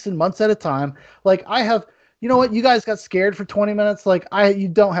fucking weeks and months at a time. Like you know what? You guys got scared for 20 minutes. Like you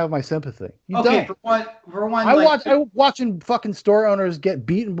don't have my sympathy. You don't. For one. I'm watching fucking store owners get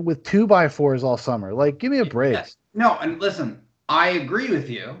beaten with 2x4s all summer. Like, give me a break. Yes. No, and listen, I agree with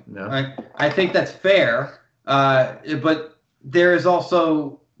you. No. I think that's fair. But there is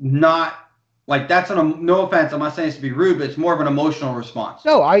also not like that's no offense. I'm not saying this to be rude, but it's more of an emotional response.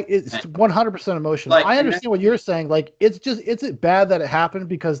 No, it's 100% emotional. I understand what you're saying. Like, it's bad that it happened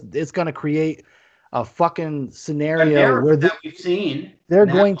because it's going to create a fucking scenario where we've seen. They're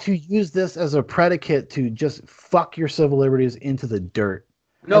going to use this as a predicate to just fuck your civil liberties into the dirt.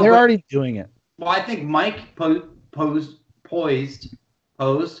 No, and they're already doing it. Well, I think Mike posed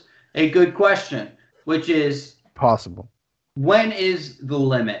a good question, which is possible. When is the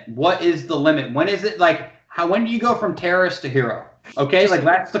limit? What is the limit? When is it when do you go from terrorist to hero? Okay, like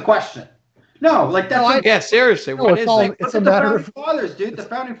that's the question. No, like that's seriously. No, it's a matter of fathers, dude. The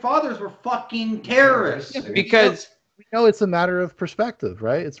founding fathers were fucking terrorists. Yeah, because we know it's a matter of perspective,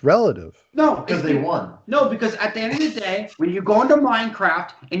 right? It's relative. No, because they won. No, because at the end of the day, when you go into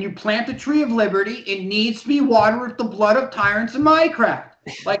Minecraft and you plant the tree of liberty, it needs to be watered with the blood of tyrants in Minecraft.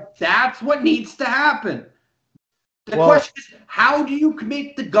 Like that's what needs to happen. The question is, how do you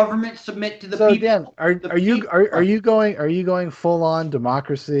make the government submit to the people? So again, are you going full on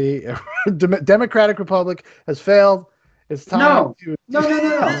democracy? Democratic Republic has failed. It's time. No.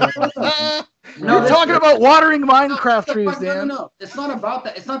 We're talking about watering Minecraft trees, Dan. No. It's not about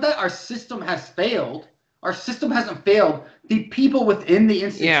that. It's not that our system has failed. Our system hasn't failed. The people within the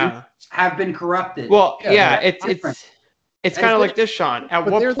institution have been corrupted. Well, it's kind of like this, Sean. At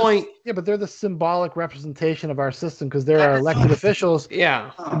what point? But they're the symbolic representation of our system because they're our elected officials.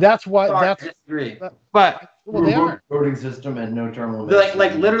 Yeah. That's why. I disagree. But they are voting system and no term limits.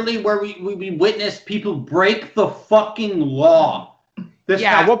 Like literally, where we witness people break the fucking law.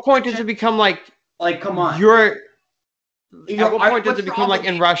 At what point does it become like? Like, come on. At what point does it become like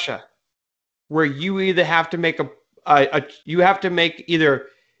in Russia, where you either have to make either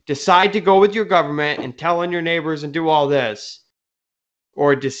decide to go with your government and tell on your neighbors and do all this,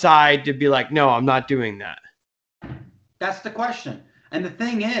 or decide to be like, no, I'm not doing that. That's the question. And the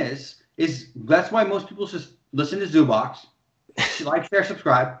thing is that's why most people just listen to Zoobox, like, share,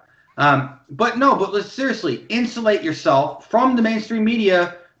 subscribe. But let's seriously insulate yourself from the mainstream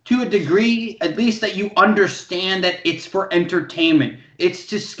media to a degree, at least that you understand that it's for entertainment. It's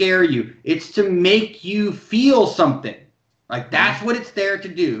to scare you. It's to make you feel something. Like, that's what it's there to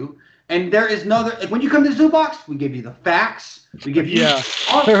do. And there is when you come to Zoobox, we give you the facts. We give you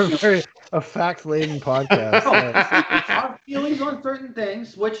a fact-laden podcast. Our feelings on certain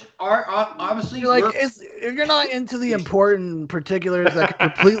things, which are obviously if you're not into the important particulars that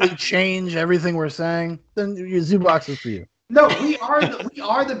can completely change everything we're saying, then your Zoobox is for you. No, we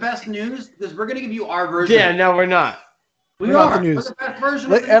are the best news because we're gonna give you our version. Yeah, no, we're not. We're not the news.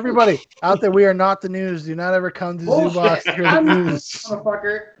 Let everybody out there, we are not the news. Do not ever come to Zoobox to hear the news.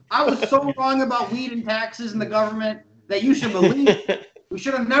 Motherfucker. I was so wrong about weed and taxes and the government that you should believe. We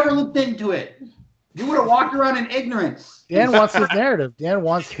should have never looked into it. You would have walked around in ignorance. Dan wants his narrative. Dan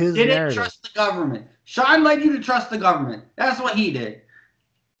wants his narrative. Didn't trust the government. Sean led you to trust the government. That's what he did.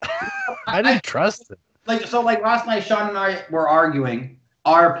 I didn't trust it. Like last night, Sean and I were arguing.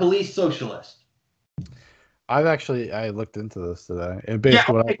 Are police socialist? I looked into this today, and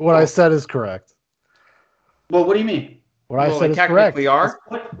basically Yeah, okay, what I cool. said is correct. Well, what do you mean? What I said is correct. Technically are.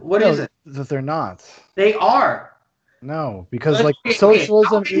 What is it? That they're not. They are. No, because Okay, like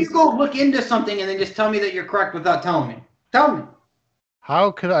socialism how can you go look into something and then just tell me that you're correct without telling me? Tell me.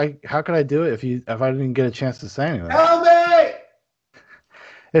 How could I do it if I didn't get a chance to say anything? Tell me.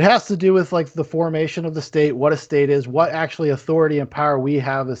 It has to do with like the formation of the state, what a state is, what actually authority and power we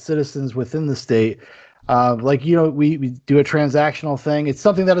have as citizens within the state. We do a transactional thing. It's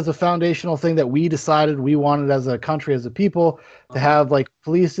something that is a foundational thing that we decided we wanted as a country, as a people, to have like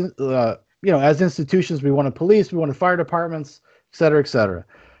police, as institutions. We wanted police, we wanted fire departments, et cetera, et cetera.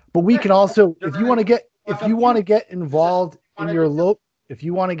 But we can also, if you want to get involved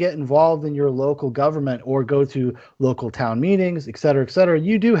in your local government or go to local town meetings, et cetera,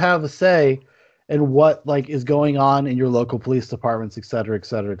 you do have a say in what like is going on in your local police departments, et cetera, et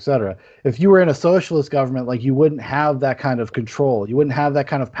cetera, et cetera. If you were in a socialist government, like you wouldn't have that kind of control. You wouldn't have that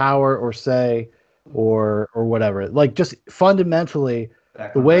kind of power or say or whatever. Like just fundamentally, you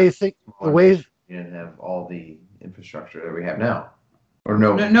didn't have all the infrastructure that we have now. Or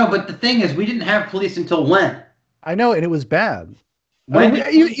no. No, but the thing is, we didn't have police until when? I know, and it was bad.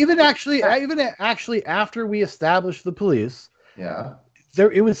 Even actually after we established the police, yeah,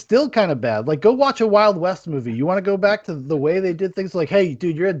 it was still kind of bad. Like, go watch a Wild West movie. You want to go back to the way they did things? Like, hey,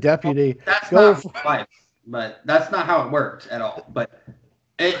 dude, you're a deputy. That's not life, but that's not how it worked at all. But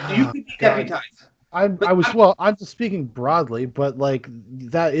you could be deputized. I'm just speaking broadly, but like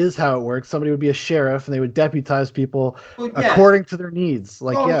that is how it works. Somebody would be a sheriff, and they would deputize people according to their needs.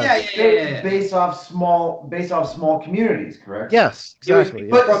 Like, based off small communities, correct? Yes, exactly.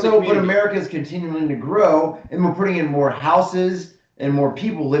 But America is continuing to grow, and we're putting in more houses and more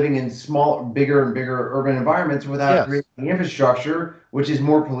people living in bigger and bigger urban environments without creating the infrastructure, which is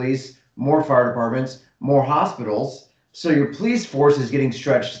more police, more fire departments, more hospitals. So your police force is getting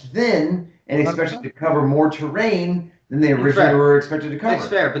stretched thin and expected to cover more terrain than they originally were expected to cover. It's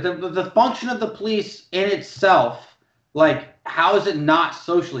fair, but the function of the police in itself, like, how is it not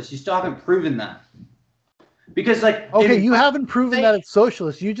socialist? You still haven't proven that. Because, like... you haven't proven that it's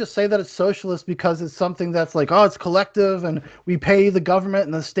socialist. You just say that it's socialist because it's something that's like, oh, it's collective, and we pay the government,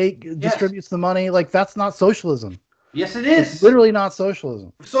 and the state distributes the money. Like, that's not socialism. Yes, it is. It's literally not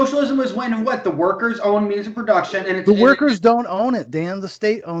socialism. Socialism is when the workers own means of production, and the workers don't own it, Dan. The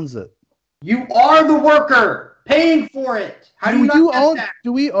state owns it. You are the worker paying for it. How do you not get that?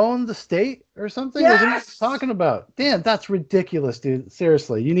 Do we own the state or something? Yes. What are you talking about? Dan, that's ridiculous, dude.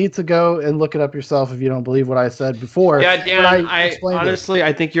 Seriously. You need to go and look it up yourself if you don't believe what I said before. Yeah, Dan, I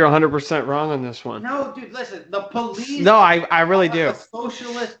think you're 100% wrong on this one. No, dude, listen. The police... No, I really do. A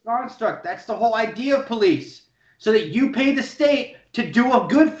socialist construct. That's the whole idea of police. So that you pay the state to do a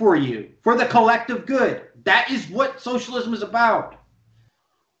good for you, for the collective good. That is what socialism is about.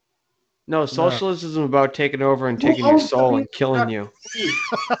 No, socialism is about taking over and taking your soul and killing you.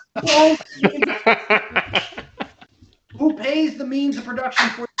 Who pays the means of production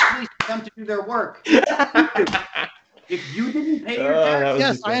for the police for them to do their work? If you didn't pay your taxes...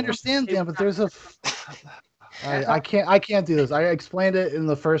 Yes, I understand, Dan, but there's a... I can't do this. I explained it in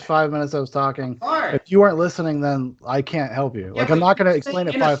the first 5 minutes I was talking. Right. If you weren't listening, then I can't help you. I'm not going to explain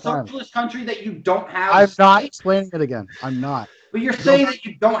it 5 times. In a socialist country that you don't have... I'm not explaining it again. I'm not. But you're saying that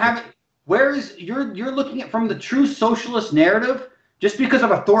you don't have it... Whereas you're looking at from the true socialist narrative, just because of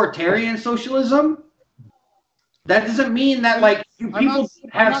authoritarian socialism, that doesn't mean that like people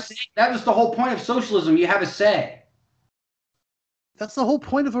have say. That is the whole point of socialism. You have a say. That's the whole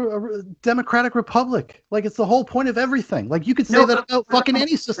point of a democratic republic. Like, it's the whole point of everything. Like, you could say that about fucking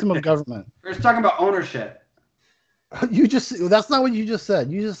any system of government. We're just talking about ownership. That's not what you just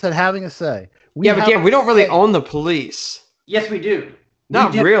said. You just said having a say. But Dan, we don't really own the police. Yes, we do.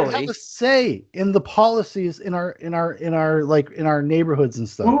 Not really. We have a say in the policies in our neighborhoods and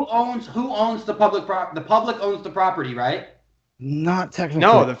stuff. Who owns the public the public owns the property, right? Not technically.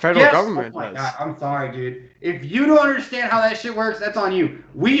 No, the federal government does. God, I'm sorry, dude. If you don't understand how that shit works, that's on you.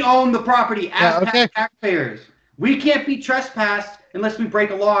 We own the property as taxpayers. We can't be trespassed unless we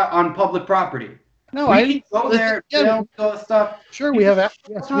break a law on public property. No, we can go there, all that stuff. Sure, we have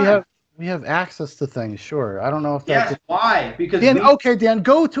access to things. Sure, I don't know if that's why. Because Dan,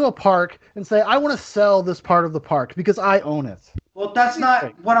 go to a park and say, I want to sell this part of the park because I own it. Well, that's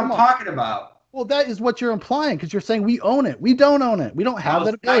not what I'm talking about. Well, that is what you're implying because you're saying we own it. We don't own it. We don't have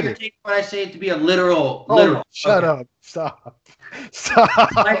that ability. You're taking what I say to be a literal. Shut up. Stop.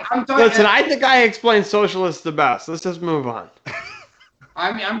 Like, Listen, I think I explained socialist the best. Let's just move on.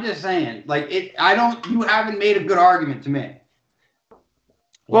 I mean, I'm just saying, like you haven't made a good argument to me.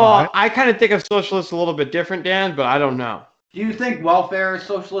 Well, I kind of think of socialists a little bit different, Dan, but I don't know. Do you think welfare is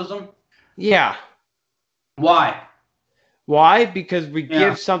socialism? Yeah. Why? Why? Because we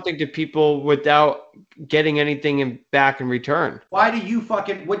give something to people without getting anything back in return. Why do you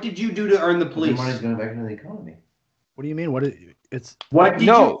what did you do to earn the police? The money's going back into the economy. What do you mean? What did you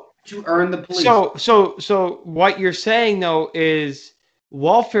to earn the police? So what you're saying though is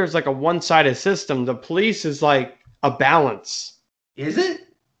welfare is like a one-sided system. The police is like a balance. Is it?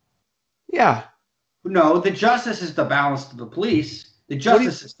 Yeah. No, the justice is the balance to the police. The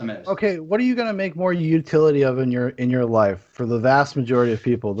justice system is. Okay, what are you going to make more utility of in your life for the vast majority of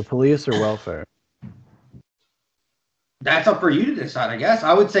people, the police or welfare? That's up for you to decide, I guess.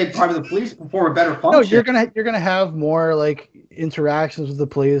 I would say part of the police perform a better function. No, you're gonna have more like interactions with the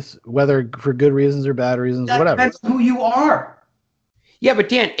police, whether for good reasons or bad reasons, whatever. That's who you are. Yeah, but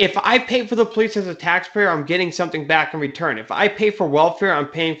Dan, if I pay for the police as a taxpayer, I'm getting something back in return. If I pay for welfare, I'm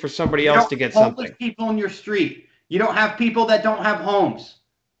paying for somebody else to get something. Homeless people in your street. You don't have people that don't have homes.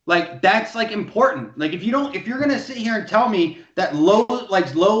 Like that's like important. Like if you're gonna sit here and tell me that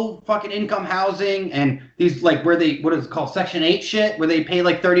low fucking income housing and these like what is it called, Section 8 shit, where they pay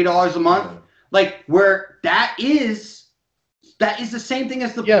like $30 a month, like where that is the same thing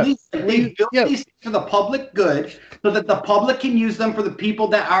as the police. Like, they build these things for the public good so that the public can use them for the people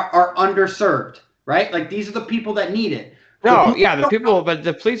that are underserved, right? Like these are the people that need it. No, yeah, the people, but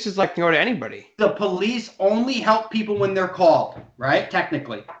the police is like can go to anybody. The police only help people when they're called, right?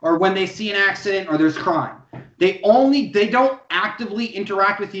 Technically, or when they see an accident or there's crime. They don't actively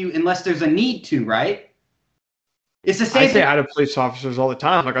interact with you unless there's a need to, right? It's the same. I say hi to police officers all the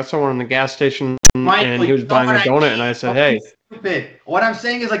time. Like I saw one in the gas station and he was buying a donut, and I said, "Hey." Stupid. What I'm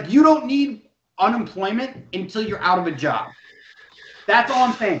saying is like you don't need unemployment until you're out of a job. That's all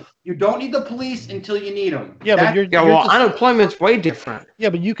I'm saying. You don't need the police until you need them. Yeah, but unemployment's way different. Yeah,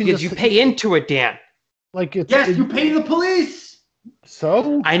 but you can you pay into it, Dan. Like you pay the police.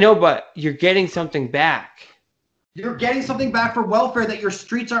 So I know, but you're getting something back. You're getting something back for welfare, that your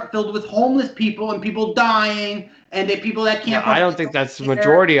streets aren't filled with homeless people and people dying and people that can't. I don't think that's the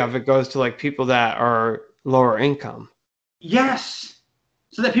majority of it goes to like people that are lower income. Yes.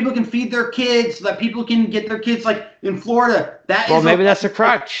 So that people can feed their kids, so that people can get their kids, like in Florida. Maybe that's a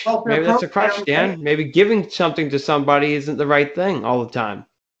crutch. Maybe that's a crutch, Dan. Maybe giving something to somebody isn't the right thing all the time.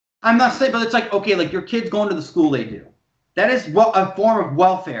 I'm not saying, but it's like, okay, like your kids going to the school they do. That is a form of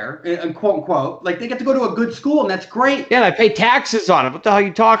welfare, quote unquote. Like they get to go to a good school, and that's great. Yeah, I pay taxes on it. What the hell are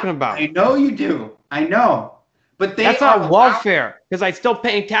you talking about? I know you do. I know. But that's not welfare, because I'm still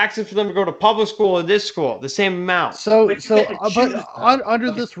paying taxes for them to go to public school or this school, the same amount.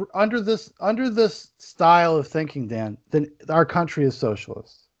 Under this style of thinking, Dan, then our country is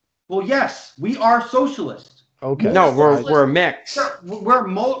socialist. Well, yes, we are socialist. Okay. No, we're a mix. We're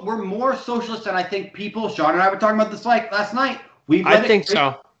more socialist than I think people. Sean and I were talking about this like last night. I think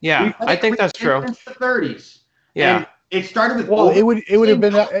so. Yeah, I think that's true. Since the 30s. Yeah. And it started with. Well, it would have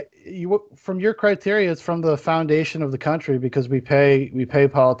been from your criteria. It's from the foundation of the country because we pay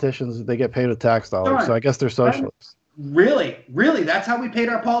politicians. They get paid with tax dollars. So I guess they're socialists. Really, that's how we paid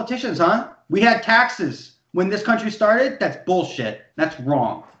our politicians, huh? We had taxes when this country started. That's bullshit. That's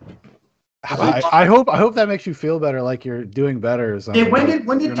wrong. I hope that makes you feel better, like you're doing better or something.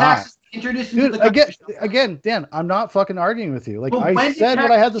 When did taxes introduce into the country? Again, Dan, I'm not fucking arguing with you. Like I said what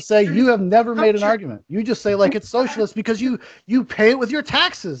I had to say. You have never made an argument. You just say like it's socialist because you pay it with your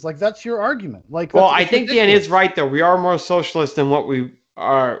taxes. Like that's your argument. Like I think Dan is right though. We are more socialist than what we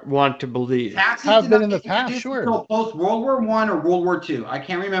want to believe. Taxes have been in the past, sure. Until post World War I or World War II. I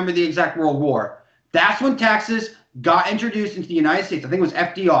can't remember the exact World War. That's when taxes got introduced into the United States. I think it was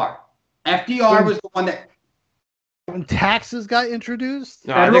FDR. FDR was the one that. When taxes got introduced?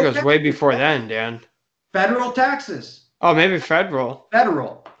 No, I think it was way before then, Dan. Federal taxes. Oh, maybe federal.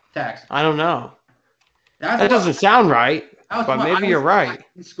 Federal tax. I don't know. That doesn't sound right, but maybe you're right.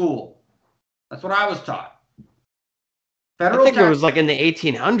 In school. That's what I was taught. I think it was like in the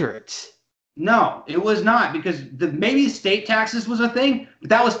 1800s. No, it was not, because maybe state taxes was a thing, but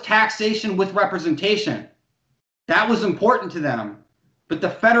that was taxation with representation. That was important to them. But the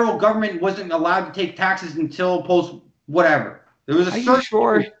federal government wasn't allowed to take taxes until post whatever. There was a certain. Are you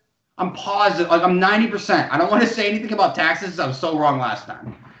sure? I'm positive. Like I'm 90%. I don't want to say anything about taxes. I was so wrong last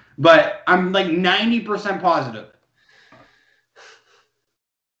time, but I'm like 90% positive.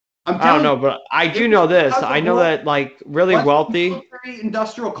 I don't know, but I do know this. I know that like really wealthy. The military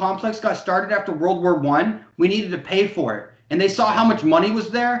industrial complex got started after World War I. We needed to pay for it, and they saw how much money was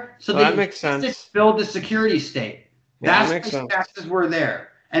there, so they that makes sense. Build the security state. Yeah, That's why taxes were there.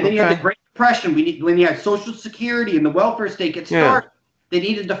 And then you had the Great Depression. When you had Social Security and the welfare state get started, they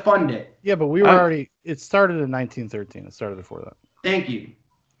needed to fund it. Yeah, but we were already. It started in 1913. It started before that. Thank you.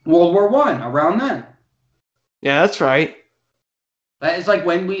 World War I, around then. Yeah, that's right. That is like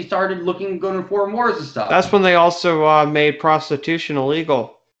when we started going to foreign wars and stuff. That's when they also made prostitution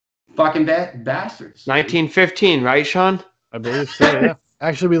illegal. Fucking bastards. 1915, right, Sean? I believe so, yeah.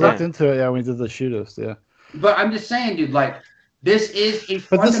 Actually, we looked into it, yeah, when we did the shoot-ups, yeah. But I'm just saying, dude, like, this is a...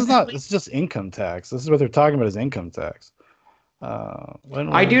 But this is not, it's just income tax. This is what they're talking about is income tax.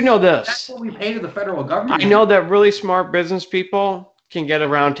 I do know this. That's what we pay to the federal government. I know that really smart business people can get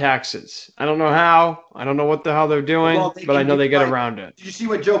around taxes. I don't know how. I don't know what the hell they're doing, but I know they get around it. Did you see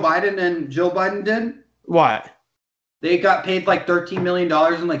what Joe Biden did? What? They got paid like $13 million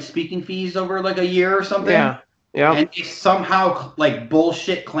in like speaking fees over like a year or something. Yeah. Yeah. And they somehow like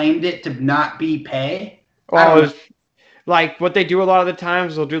bullshit claimed it to not be pay. Well, like what they do a lot of the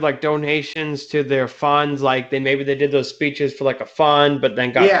times, they'll do like donations to their funds. Like maybe they did those speeches for like a fund, but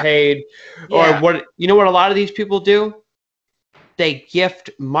then got paid. Or what a lot of these people do? They gift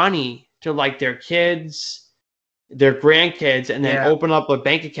money to like their kids, their grandkids, and then open up a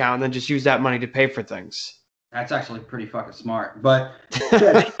bank account and then just use that money to pay for things. That's actually pretty fucking smart. But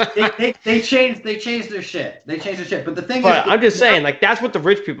they changed their shit. They changed their shit. But the thing is, I'm just saying, like that's what the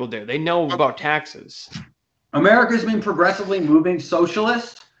rich people do. They know about taxes. America's been progressively moving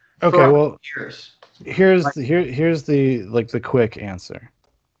socialist for years. Here's the like the quick answer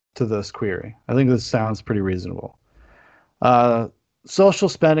to this query. I think this sounds pretty reasonable. Social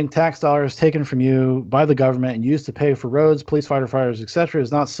spending, tax dollars taken from you by the government and used to pay for roads, police, firefighters, etc.,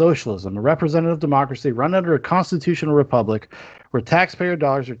 is not socialism. A representative democracy run under a constitutional republic where taxpayer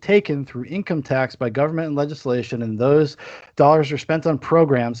dollars are taken through income tax by government and legislation, and those dollars are spent on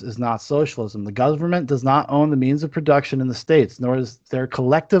programs is not socialism. The government does not own the means of production in the states, nor is there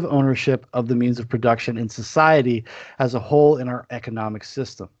collective ownership of the means of production in society as a whole in our economic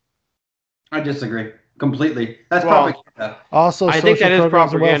system. I disagree. Completely. That's propaganda. Also, I think that is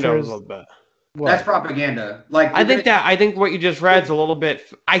propaganda a little bit. That's propaganda. Like I think what you just read is a little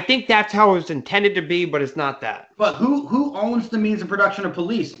bit. I think that's how it was intended to be, but it's not that. But who owns the means of production of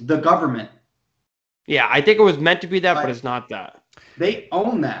police? The government. Yeah, I think it was meant to be that, but it's not that. They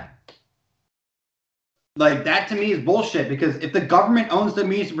own that. Like that to me is bullshit because if the government owns the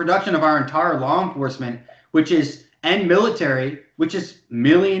means of production of our entire law enforcement, and military, which is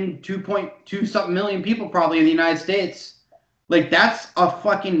 2.2 something million people probably in the United States. Like that's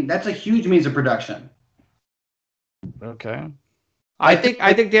a huge means of production. Okay. I think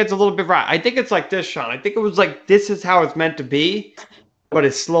that's a little bit right. I think it's like this, Sean. I think it was like this is how it's meant to be, but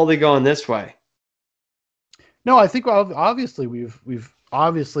it's slowly going this way. No, I think obviously we've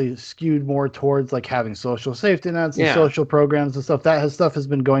obviously skewed more towards like having social safety nets and social programs and stuff. Stuff has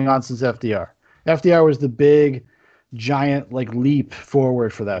been going on since FDR. FDR was the big giant like leap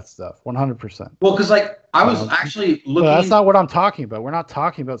forward for that stuff 100%. Well, because like I was actually looking, that's not what I'm talking about. We're not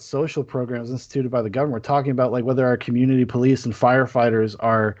talking about social programs instituted by the government. We're talking about like whether our community police and firefighters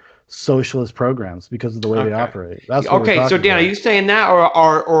are socialist programs because of the way they operate. That's what we're talking so Dan, about. are you saying that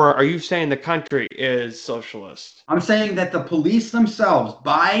or are you saying the country is socialist? I'm saying that the police themselves,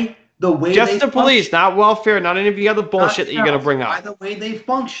 by the way the police, not welfare, not any of the other bullshit that you're going to bring up. By the way they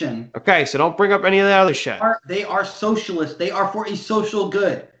function. Okay, so don't bring up any of the other shit. They are socialist. They are for a social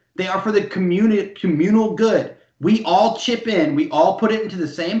good. They are for the communal good. We all chip in. We all put it into the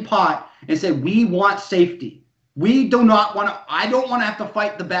same pot and say we want safety. We do not want to. I don't want to have to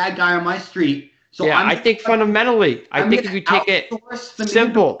fight the bad guy on my street. So I think fundamentally, I think if you take it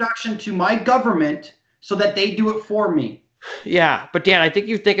simple, production to my government so that they do it for me. Yeah, but Dan, I think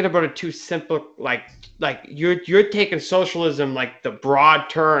you're thinking about it too simple. Like you're taking socialism like the broad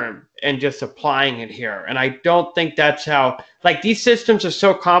term and just applying it here, and I don't think that's how. Like these systems are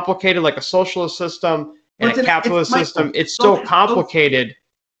so complicated, like a socialist system and a capitalist system. It's so complicated.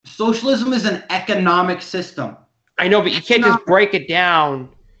 Socialism is an economic system. I know, but you can't just break it down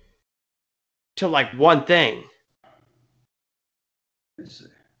to like one thing.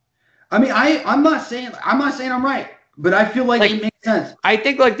 I mean, I'm not saying I'm right. But I feel like it makes sense. I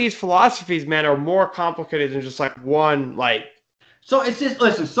think like these philosophies, man, are more complicated than just like one like. So it's just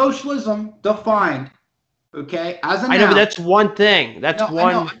listen, socialism defined, okay, as a noun. I know, but that's one thing. That's one.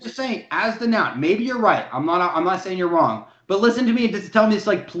 I know, I'm just saying as the noun. Maybe you're right. I'm not saying you're wrong. But listen to me and just tell me it's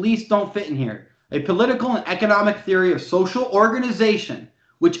like police don't fit in here. A political and economic theory of social organization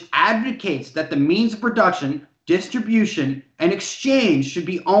which advocates that the means of production distribution, and exchange should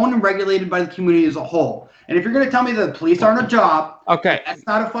be owned and regulated by the community as a whole. And if you're going to tell me that the police aren't a job, okay, that's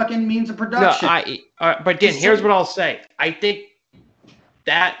not a fucking means of no, production. but Dan, here's what I'll say. I think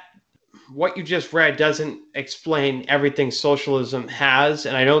that what you just read doesn't explain everything socialism has,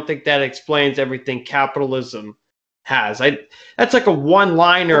 and I don't think that explains everything capitalism has. That's like a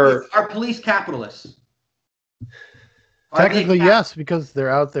one-liner. Are police capitalists? Technically, yes, because they're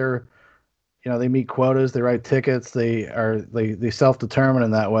out there. They meet quotas, they write tickets, they self-determine in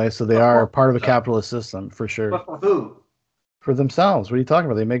that way, so they are part of a capitalist system for sure. But for who? For themselves. What are you talking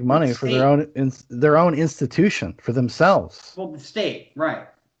about? They make money for their own institution, for themselves. Well, the state, right?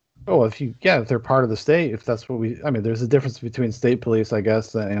 Oh, if they're part of the state, if that's what there's a difference between state police, I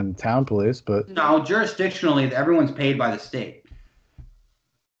guess, and town police, but no, jurisdictionally, everyone's paid by the state.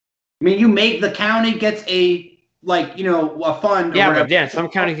 I mean, the county gets a fund. Yeah, but yeah, some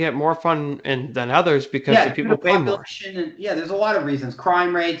counties get more fund than others because the people pay more. And, there's a lot of reasons,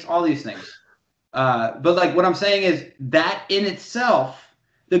 crime rates, all these things. But what I'm saying is that in itself,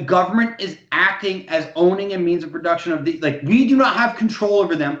 the government is acting as owning a means of production of we do not have control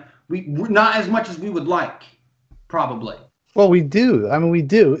over them. We're not as much as we would like, probably. Well, we do. We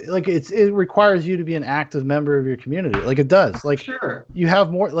do. It requires you to be an active member of your community. It does. Sure. You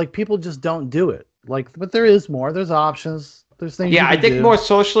have more. People just don't do it. But there is more. There's options. There's things. Yeah, I think more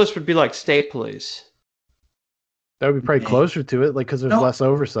socialist would be like state police. That would be probably closer to it, because there's less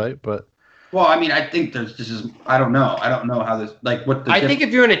oversight. But well, I think there's I don't know. I don't know how this what the. I think if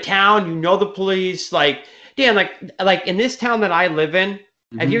you're in a town, the police. Dan, like in this town that I live in,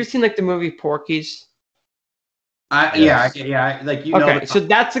 have you ever seen the movie Porky's? Yes. Okay, so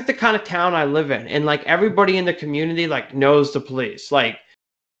that's the kind of town I live in, and everybody in the community knows the police.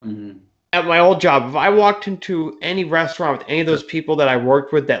 At my old job, if I walked into any restaurant with any of those people that I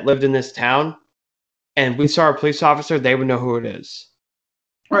worked with that lived in this town, and we saw a police officer, they would know who it is.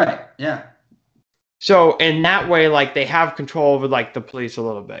 Right. Yeah. So in that way, they have control over the police a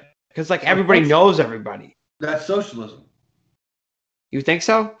little bit because everybody knows everybody. That's socialism. You think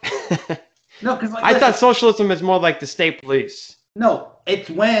so? No, because I thought socialism is more like the state police. No, it's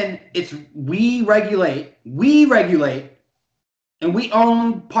when we regulate, and we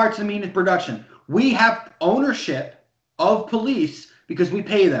own parts of the means of production. We have ownership of police because we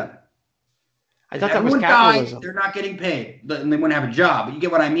pay them. I thought that was capitalism. Dies, they're not getting paid, and they wouldn't have a job. But you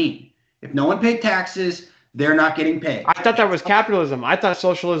get what I mean. If no one paid taxes, they're not getting paid. I thought that was capitalism. I thought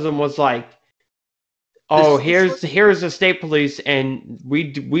socialism was here's the state police, and we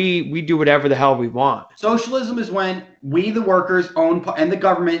do whatever the hell we want. Socialism is when we, the workers, own and the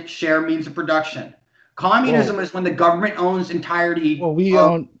government share means of production. Communism is when the government owns entirety of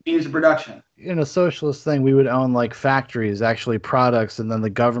means of production. In a socialist thing, we would own factories, actually products, and then the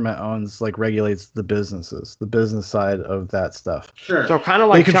government owns regulates the businesses, the business side of that stuff. Sure. So kind of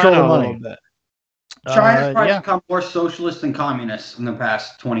like they control China the money. a little bit. China's probably become more socialist than communist in the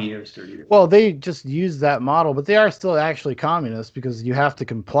past 20 years, 30 years. Well, they just use that model, but they are still actually communist because you have to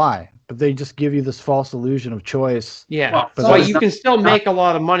comply. But they just give you this false illusion of choice. Yeah, but you can still make a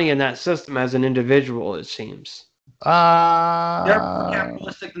lot of money in that system as an individual, it seems. They're more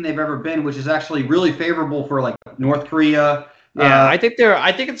capitalistic than they've ever been, which is actually really favorable for North Korea. Yeah, I think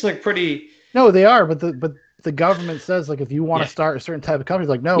it's pretty. No, they are, but the government says if you want to start a certain type of company,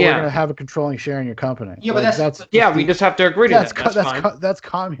 we're going to have a controlling share in your company. Yeah, but that's we just have to agree to that. That's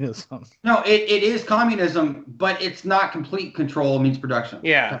communism. No, it is communism, but it's not complete control. It means production.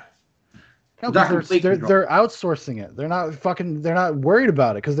 Yeah. No, they're outsourcing it. They're not worried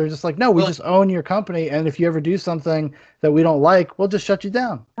about it because they're just we just own your company, and if you ever do something that we don't like, we'll just shut you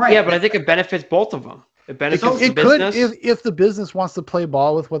down. Right. Yeah, but I think it benefits both of them. It benefits the business. If the business wants to play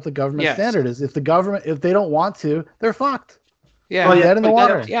ball with what the government standard is. If they don't want to, they're fucked. Yeah, dead in the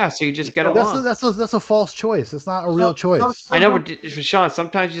water. So you just get along. That's a false choice. It's not a real choice. I know, but Sean,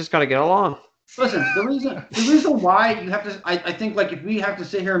 sometimes you just got to get along. Listen, the reason why you have to, I think if we have to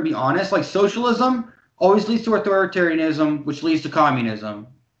sit here and be honest, socialism always leads to authoritarianism, which leads to communism.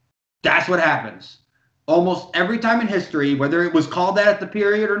 That's what happens. Almost every time in history, whether it was called that at the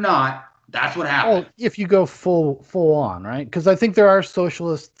period or not, that's what happened. Well, if you go full on, right? Because I think there are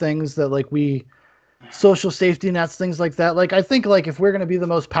socialist things that social safety nets, things like that. I think if we're going to be the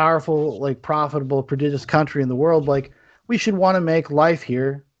most powerful, profitable, prodigious country in the world, we should want to make life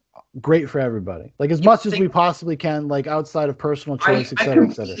here great for everybody, as much as we possibly can, outside of personal choice, etc.,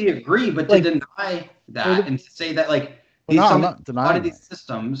 etc. I completely agree, but to deny that and to say that a lot of these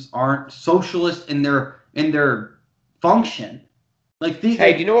systems aren't socialist in their function.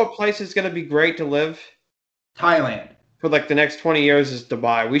 Hey, do you know what place is going to be great to live? Thailand. For the next 20 years is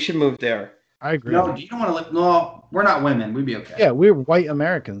Dubai. We should move there. I agree. No, you don't want to live. No, we're not women. We'd be okay. Yeah, we're white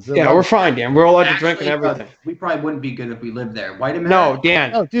Americans. Yeah, we're fine, Dan. We're allowed to drink and everything. We probably wouldn't be good if we lived there. White America. No,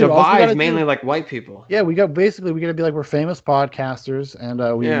 Dan. No, dude, Dubai is mainly like white people. Yeah, we gotta be like we're famous podcasters, and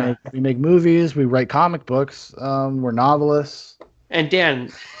we make movies, we write comic books, we're novelists. And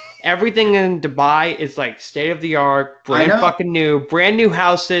Dan, everything in Dubai is like state of the art, brand fucking new, brand new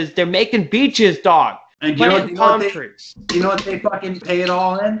houses. They're making beaches, dog. And palm trees. You know what they fucking pay it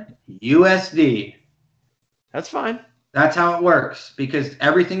all in? USD. That's fine. That's how it works, because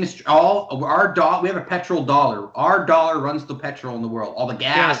everything is all our dollar. We have a petrol dollar. Our dollar runs the petrol in the world. All the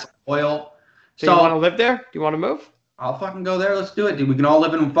gas, oil. So you want to live there? Do you want to move? I'll fucking go there. Let's do it, dude. We can all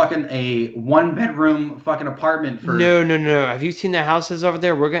live in fucking a 1-bedroom fucking apartment for. No. Have you seen the houses over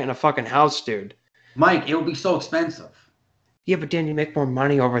there? We're getting a fucking house, dude. Mike, it will be so expensive. Yeah, but Dan, you make more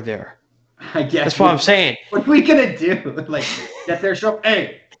money over there. I guess that's what I'm saying. What are we gonna do? Like, get there, show.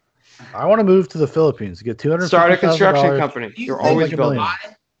 Hey, I want to move to the Philippines. Get $250,000. Start a construction company. You're always building.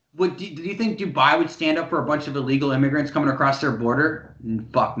 Do you think Dubai would stand up for a bunch of illegal immigrants coming across their border?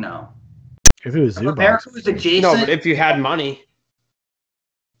 Fuck no. If it was Zubox. America was adjacent. No, but if you had money.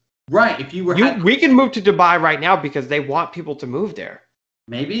 Right. If you were. We can move to Dubai right now because they want people to move there.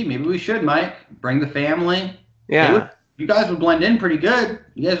 Maybe we should, Mike. Bring the family. Yeah. You guys would blend in pretty good.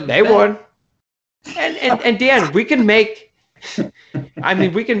 You guys would. They would. And Dan, we can make. I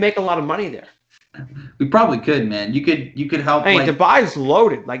mean, we can make a lot of money there. We probably could, man. You could help. I mean, Dubai's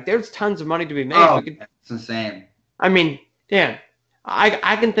loaded. Like, there's tons of money to be made. Oh, it's insane. I mean, Dan,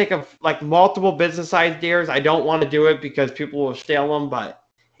 I can think of like multiple business ideas. I don't want to do it because people will steal them, but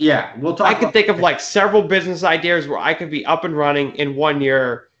yeah, we'll talk. I can think of like several business ideas where I could be up and running in 1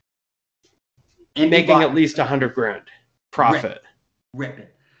 year, making at least $100,000 profit. Rip it.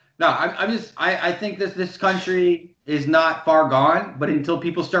 No, I think this country is not far gone, but until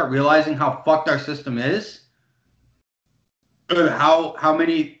people start realizing how fucked our system is, how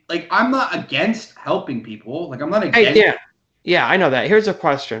many, like, I'm not against helping people. Like, I'm not against. Hey, yeah, I know that. Here's a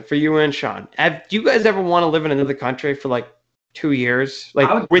question for you and Sean. Do you guys ever want to live in another country for like 2 years,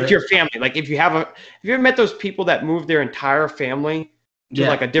 like with your family? Like, have you ever met those people that move their entire family to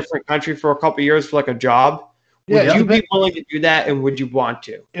like a different country for a couple of years for like a job? Would you be willing to do that, and would you want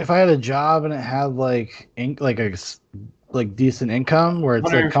to? If I had a job and it had like decent income where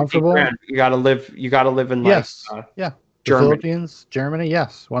it's like comfortable, you gotta live in like the Germany. Philippines, Germany,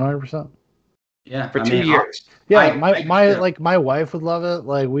 yes, 100%. Yeah, for 2 years. Yeah, my wife would love it.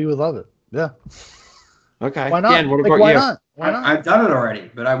 Like, we would love it. Yeah. Okay. Why not? Dan, what about why you? not? Why not? I've done it already,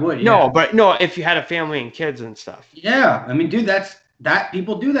 but I would. Yeah. No, if you had a family and kids and stuff. Yeah, I mean, dude, that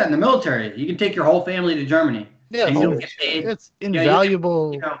people do that in the military. You can take your whole family to Germany. Yeah, it's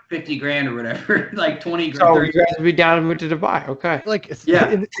invaluable. You know, $50,000 or whatever, like 20 grand. So you guys would be down to move to Dubai, okay? Like,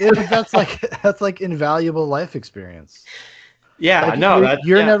 that's like invaluable life experience. Yeah, like, no,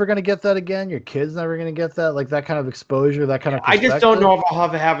 you're never gonna get that again. Your kid's never gonna get that. Like, that kind of exposure, that kind of. I just don't know if I'll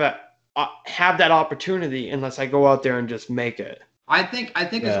have that opportunity unless I go out there and just make it. I think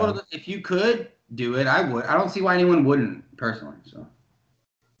it's one of the. If you could do it, I would. I don't see why anyone wouldn't personally. So.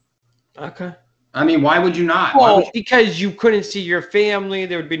 Okay. I mean, why would you not? Well, because you couldn't see your family.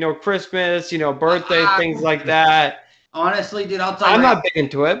 There would be no Christmas, birthdays, things like that. Honestly, dude, I'll tell you. I'm not big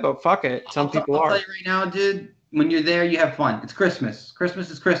into it, but fuck it. Some people are. I'll tell you right now, dude. When you're there, you have fun. It's Christmas. Christmas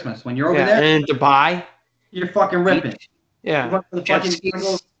is Christmas. When you're over there. And in Dubai. You're fucking ripping. Yeah.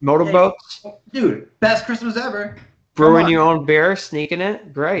 Motorboats. Dude, best Christmas ever. Brewing your own beer, sneaking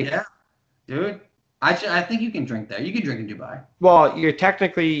it. Great. Yeah. Dude. I think you can drink there. You can drink in Dubai. Well, you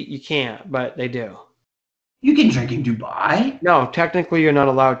can't, but they do. You can drink in Dubai? No, technically you're not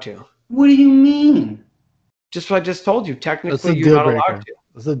allowed to. What do you mean? Just what I just told you. Technically you're not allowed to.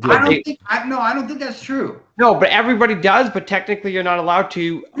 I don't think that's true. No, but everybody does, but technically you're not allowed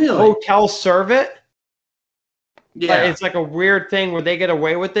to. Really? Hotels serve it. Yeah. But it's like a weird thing where they get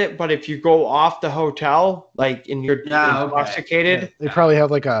away with it, but if you go off the hotel, like, and you're intoxicated. Yeah, they probably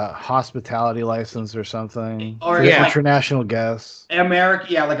have like a hospitality license or something. Or international guests.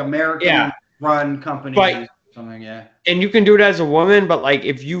 American run company or something, yeah. And you can do it as a woman, but like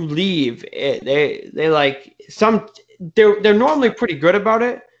if you leave, they're normally pretty good about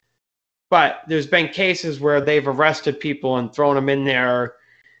it. But there's been cases where they've arrested people and thrown them in there,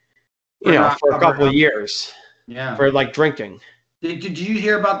 for a couple of years. Yeah. For like drinking. Did you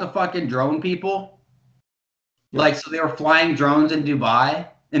hear about the fucking drone people? Like, so they were flying drones in Dubai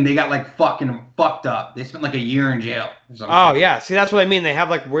and they got like fucking fucked up. They spent like a year in jail. Oh yeah. See, that's what I mean. They have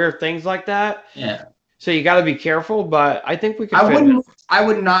like weird things like that. Yeah. So you got to be careful, but I think we can. I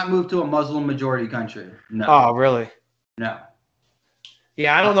would not move to a Muslim majority country. No. Oh really? No.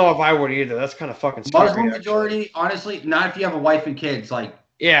 Yeah, I don't know if I would either. That's kind of fucking scary. Muslim majority, honestly, not if you have a wife and kids. Like,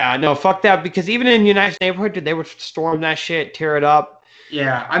 yeah, no, fuck that. Because even in a nice neighborhood, dude, they would storm that shit, tear it up.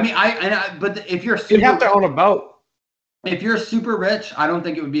 yeah, I mean, but if you're You'd have to own a boat. if you're super rich, I don't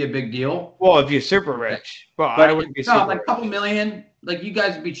think it would be a big deal. Well, if you're super rich, but I wouldn't be super like rich. a couple million, like you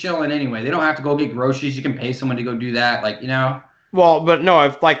guys would be chilling anyway. They don't have to go get groceries. You can pay someone to go do that. Like, you know. Well, but no,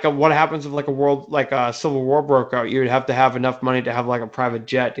 if like what happens if like a civil war broke out, you would have to have enough money to have like a private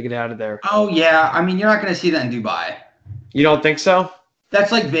jet to get out of there. Oh yeah, I mean, you're not going to see that in Dubai. You don't think so?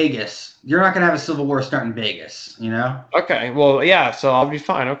 That's like Vegas. You're not going to have a civil war start in Vegas, you know? Okay, well, yeah, so I'll be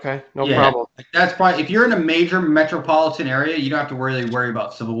fine. Okay, no problem. That's probably, if you're in a major metropolitan area, you don't have to really worry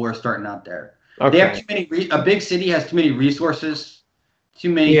about civil war starting out there. Okay. They have too many, a big city has too many resources, too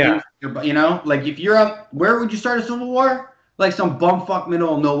many things, you know? Like if you're up, where would you start a civil war? Like some bumfuck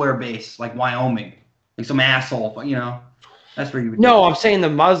middle of nowhere base, like Wyoming. Like some asshole, you know? That's where you would No, I'm saying the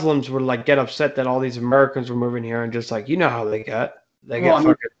Muslims would like get upset that all these Americans were moving here and just like, you know how they get. They get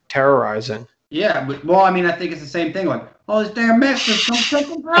fucking terrorizing. Yeah, but well, I mean, I think it's the same thing. Like, oh, this damn Mexicans come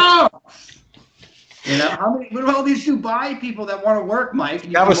fucking grow. You know, what about all these Dubai people that want to work,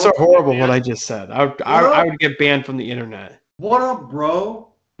 Mike? That was so horrible what I just said. I would get banned from the internet. What up,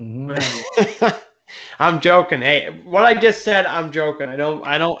 bro? Mm-hmm. I'm joking. Hey, what I just said, I'm joking. I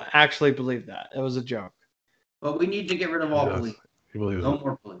don't actually believe that. It was a joke. But we need to get rid of all police. No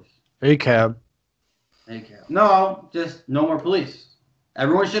more police. ACAB. No, just no more police.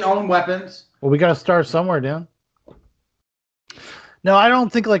 Everyone should own weapons. Well, we got to start somewhere, Dan. No, I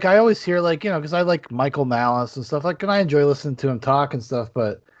don't think, like, I always hear, like, you know, because I like Michael Malice and stuff, like, and I enjoy listening to him talk and stuff,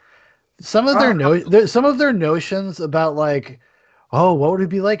 but some of their notions about, like, oh, what would it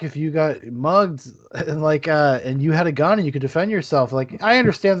be like if you got mugged and, like, and you had a gun and you could defend yourself? Like, I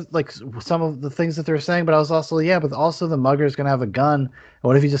understand, like, some of the things that they're saying, but I was also, but also the mugger is going to have a gun.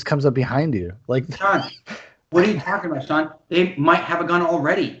 What if he just comes up behind you? Like, Sean, what are you talking about, Sean? They might have a gun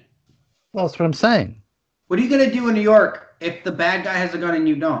already. Well, that's what I'm saying. What are you going to do in New York if the bad guy has a gun and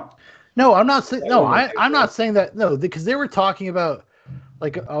you don't? No, I'm not saying. No, I'm not saying that. No, because they were talking about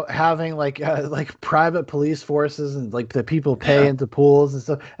like having like private police forces and like the people pay into pools and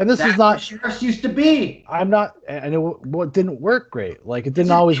stuff. And this is not. Sheriffs used to be. I'm not. I know what didn't work great. Like it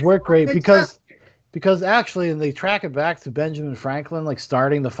didn't always work great because actually, and they track it back to Benjamin Franklin, like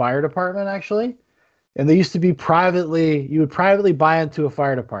starting the fire department actually, and they used to be you would privately buy into a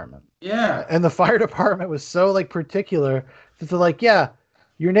fire department. Yeah. And the fire department was so like particular that they're like, yeah,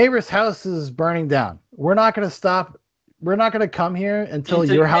 your neighbor's house is burning down. We're not going to stop. We're not going to come here until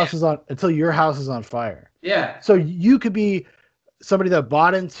your house is on fire. Yeah. So you could be somebody that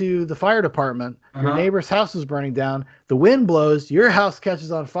bought into the fire department. Your neighbor's house is burning down. The wind blows. Your house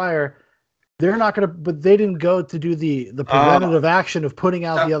catches on fire. They're not going to, but they didn't go to do the preventative action of putting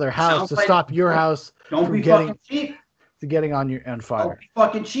out the other house to stop your house from getting cheap. To getting on fire. Don't be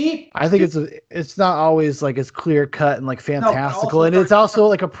fucking cheap. I think it's not always like as clear cut and like fantastical, and it's also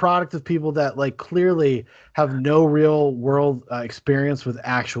like a product of people that like clearly have no real world experience with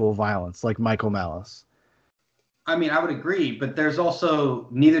actual violence, like Michael Malice. I mean, I would agree, but there's also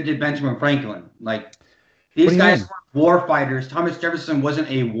neither did Benjamin Franklin. Like these guys weren't war fighters. Thomas Jefferson wasn't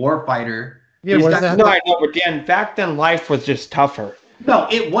a war fighter. Yeah, I know, but Dan, back then life was just tougher. No,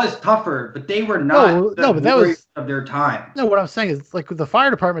 it was tougher, but they were not but that was of their time. No, what I'm saying is like with the fire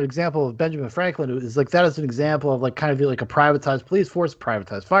department example of Benjamin Franklin is like that is an example of like kind of like a privatized police force,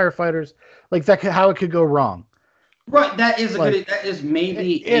 privatized firefighters, like that how it could go wrong. Right, that is that is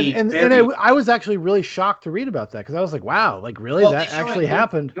maybe I was actually really shocked to read about that because I was like, wow, like really that actually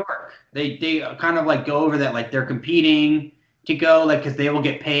happened. New York. They kind of like go over that like they're competing to go like because they will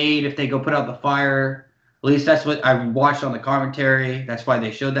get paid if they go put out the fire. At least that's what I watched on the commentary. That's why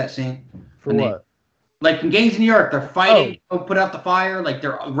they showed that scene. For what? Like in Gangs in New York, they're fighting to put out the fire. Like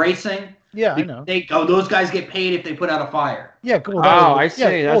they're racing. Yeah, I know. Those guys get paid if they put out a fire. Yeah, cool. I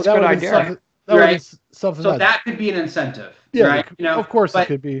see. That's a good idea. So that could be an incentive. Yeah, right? Of course it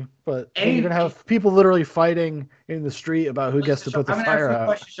could be. But you're gonna have people literally fighting in the street about who gets to put the fire out. I'm gonna ask you a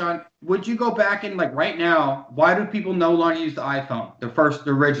question, Sean. Would you go back and like right now? Why do people no longer use the iPhone,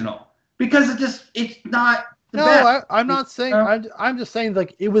 the original? Because it's not the best. I'm not saying. I'm just saying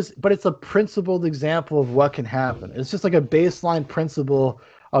like it was, but it's a principled example of what can happen. It's just like a baseline principle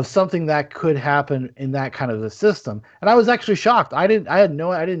of something that could happen in that kind of a system. And I was actually shocked. I didn't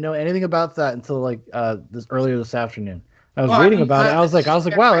know anything about that until like earlier this afternoon. I was reading about it. I was like,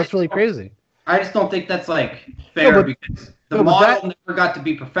 wow, that's really crazy. I just don't think that's like fair because the model never got to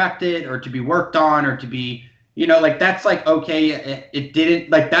be perfected or to be worked on or to be. You know, like that's like okay, it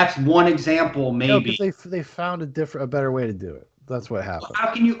didn't like that's one example maybe. No, because they found a better way to do it. That's what happened.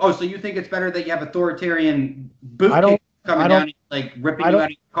 How can you? Oh, so you think it's better that you have authoritarian boot kickers coming down, and, like ripping you out of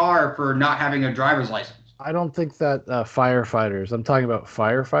your car for not having a driver's license? I don't think that firefighters. I'm talking about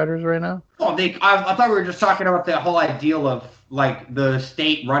firefighters right now. Oh, I thought we were just talking about the whole ideal of like the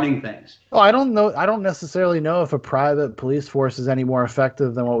state running things. Oh, I don't know. I don't necessarily know if a private police force is any more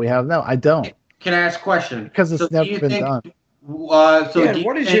effective than what we have now. I don't. Can I ask a question? Because it's never been done. What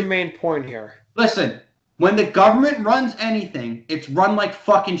is your main point here? Listen, when the government runs anything, it's run like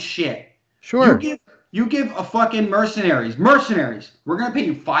fucking shit. Sure. You give a fucking mercenaries. We're gonna pay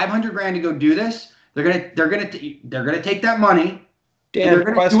you $500,000 to go do this. They're gonna take that money. Dan, and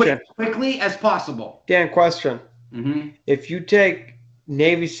they're gonna do it as quickly as possible. Dan, question. Mm-hmm. If you take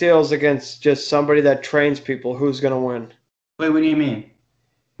Navy SEALs against just somebody that trains people, who's gonna win? Wait, what do you mean?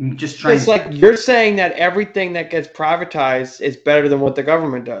 Just trying. It's like you're saying that everything that gets privatized is better than what the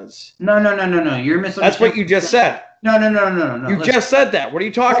government does. No. You're misunderstanding. That's what you just said. No. You just said that. What are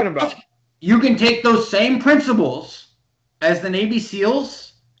you talking about? You can take those same principles as the Navy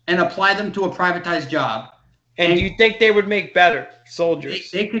SEALs and apply them to a privatized job. And do you think they would make better soldiers?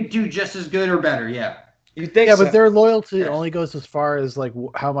 They could do just as good or better, yeah. You think? Yeah, but their loyalty only goes as far as like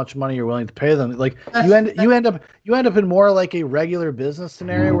how much money you're willing to pay them. Like you end up in more like a regular business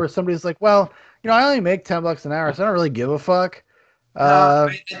scenario where somebody's like, well, I only make $10 an hour, so I don't really give a fuck.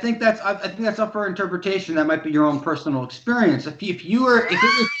 I think that's up for interpretation. That might be your own personal experience. If it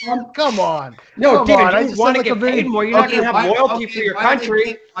was come on, no, David, I just want to get paid more. You're not going to have loyalty for your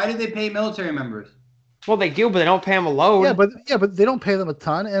country. Why do they pay military members? Well, they do, but they don't pay them a load. Yeah, but they don't pay them a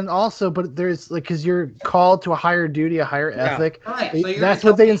ton, and also, but there's like because you're called to a higher duty, a higher ethic. Right. So that's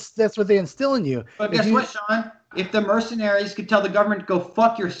what they instill in you. But guess what, Sean? If the mercenaries could tell the government to go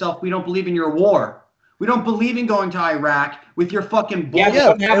fuck yourself, we don't believe in your war. We don't believe in going to Iraq with your fucking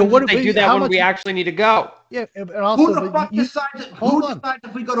bullshit. Yeah, what if they do that when we actually need to go? Yeah, and also, who the fuck decides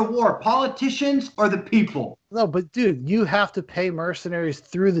if we go to war? Politicians or the people? No, but dude, you have to pay mercenaries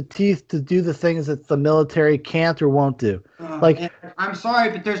through the teeth to do the things that the military can't or won't do. I'm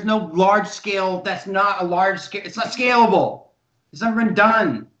sorry, but there's no large scale. That's not a large scale. It's not scalable. It's never been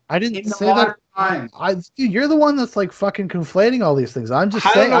done. I didn't say that. Dude, you're the one that's like fucking conflating all these things. I'm just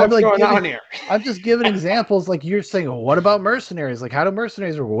saying. I'm just giving examples. Like you're saying, well, what about mercenaries? Like, how do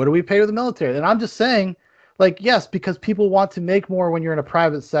mercenaries work? What do we pay to the military? And I'm just saying, like, yes, because people want to make more when you're in a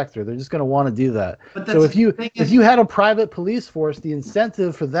private sector. They're just going to want to do that. So if you had a private police force, the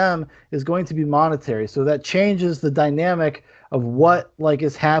incentive for them is going to be monetary. So that changes the dynamic of what like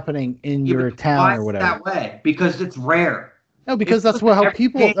is happening in your town or whatever. That way because it's rare. No, because that's how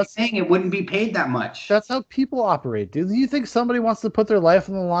people. That's saying it wouldn't be paid that much. That's how people operate, dude. Do you think somebody wants to put their life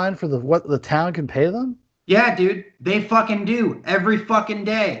on the line for what the town can pay them? Yeah, dude. They fucking do every fucking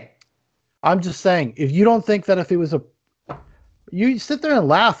day. I'm just saying, if you don't think that if it was you sit there and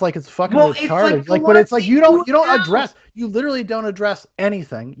laugh like it's fucking retarded. But it's like you literally don't address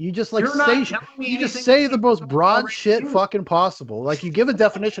anything. You just like say the most broad shit fucking possible. Like you give a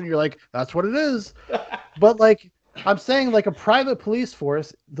definition, you're like, that's what it is. But like. I'm saying like a private police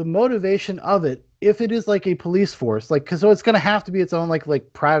force, the motivation of it, if it is like a police force, like so it's going to have to be its own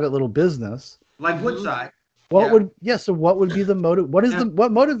like private little business. Like Woodside. So what would be the motive? What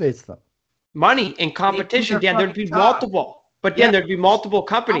motivates them? Money and competition. Dan, there'd be multiple. But then there'd be multiple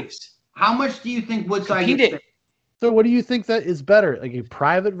companies. How much do you think Woodside gets paid? So what do you think that is better? Like a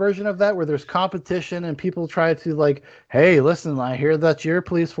private version of that where there's competition and people try to like, hey, listen, I hear that your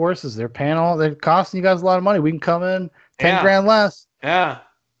police forces, they're costing you guys a lot of money. We can come in $10,000 less. Yeah.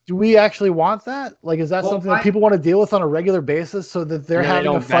 Do we actually want that? Like, is that something that people want to deal with on a regular basis so that they're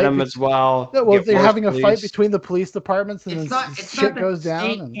having a fight? As well. No, well, they're having a fight between the police departments and shit goes down.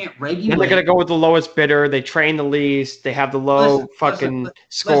 And they're going to go with the lowest bidder. They train the least. They have the low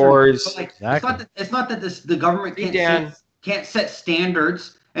scores. It's not that the government can't set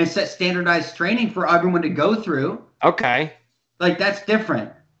standards and set standardized training for everyone to go through. Okay. Like, that's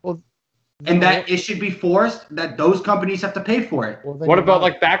different. And that it should be forced that those companies have to pay for it. Well, what about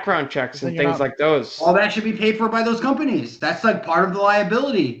like background checks and things like those? All that should be paid for by those companies. That's like part of the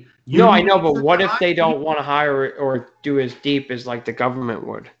liability. I know, but what if they don't want to hire or do as deep as like the government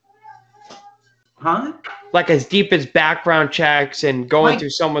would? Huh? like as deep as background checks and going through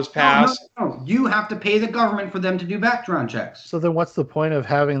someone's past. No. You have to pay the government for them to do background checks. So then what's the point of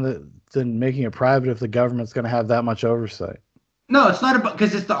having making it private if the government's going to have that much oversight? No, it's not about,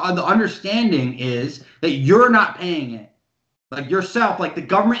 because it's the understanding is that you're not paying it. Like yourself, like the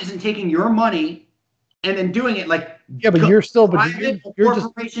government isn't taking your money and then doing it like but you're still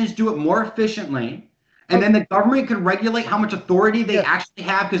corporations do it more efficiently. And then the government could regulate how much authority they actually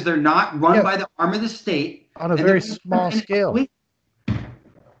have because they're not run by the arm of the state. On a very small scale.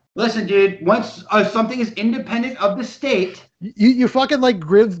 Listen, dude. Once something is independent of the state, you fucking like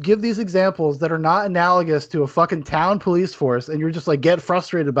give these examples that are not analogous to a fucking town police force, and you're just like get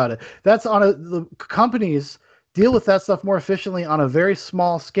frustrated about it. That's the companies deal with that stuff more efficiently on a very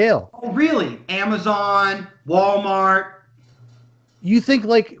small scale. oh really? Amazon, Walmart. You think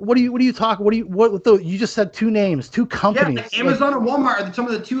like what do you talk? You just said two names, two companies. Yeah, like Amazon and Walmart are some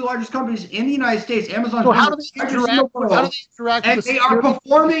of the two largest companies in the United States. Amazon's so how do they interact? How do they interact? And they are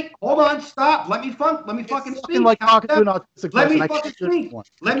performing. Hold on, stop. Let me fucking speak. Like talking to an autistic Let me fucking speak.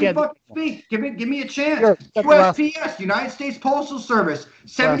 Let me fucking speak. Give me a chance. Sure, USPS, United States Postal Service,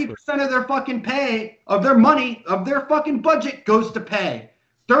 70% of their fucking pay, of their money, of their fucking budget goes to pay.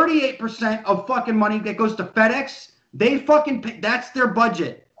 38% of fucking money that goes to FedEx. They fucking pay, that's their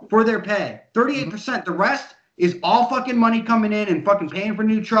budget for their pay. 38%. The rest is all fucking money coming in and fucking paying for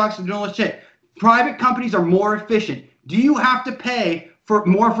new trucks and doing all this shit. Private companies are more efficient. Do you have to pay for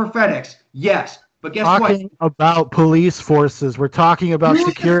more for FedEx? Yes. But guess what? Talking about police forces. We're talking about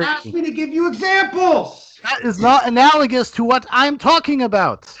security. You just asked me to give you examples. That is not analogous to what I'm talking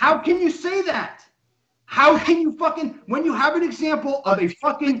about. How can you say that? How can you fucking, when you have an example of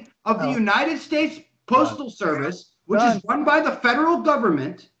the United States Postal Service, which is run by the federal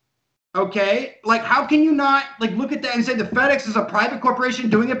government, okay? Like, how can you not like look at that and say the FedEx is a private corporation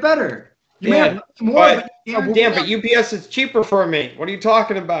doing it better? Dan, but UPS is cheaper for me. What are you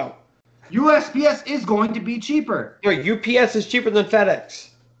talking about? USPS is going to be cheaper. No, UPS is cheaper than FedEx.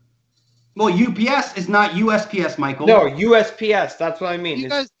 Well, UPS is not USPS, Michael. No, USPS. That's what I mean. Do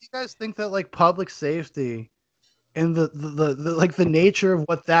you guys think that like public safety and the nature of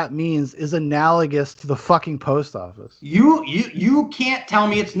what that means is analogous to the fucking post office? You can't tell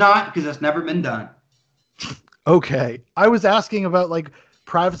me it's not because it's never been done. Okay, I was asking about like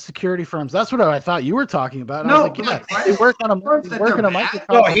private security firms. That's what I thought you were talking about. No, I was like, yeah, they work on a microcosm.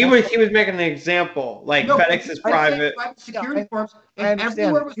 No, he was making an example. Like FedEx is private. Private security firms, and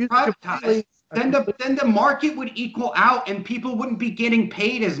everywhere was privatized. Then the market would equal out, and people wouldn't be getting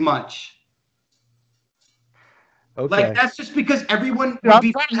paid as much. Okay. Like that's just because everyone.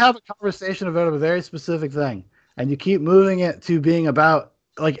 I'm trying to have a conversation about a very specific thing, and you keep moving it to being about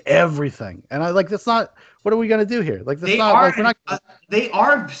like everything, and I like that's not. What are we gonna do here? Like that's they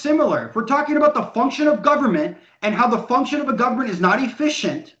are similar. If we're talking about the function of government and how the function of a government is not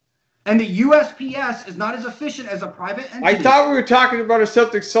efficient, and the USPS is not as efficient as a private entity. I thought we were talking about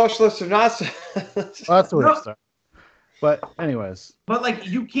something socialist or not. That's the way it started. But anyways. But like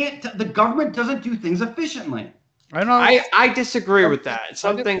you can't. The government doesn't do things efficiently. I know. I disagree with that.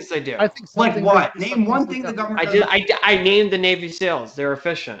 Some things they do. I think like what? Name one thing the government. I named the Navy SEALs. They're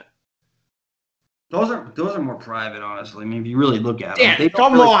efficient. Those are more private, honestly. I mean, if you really look at them.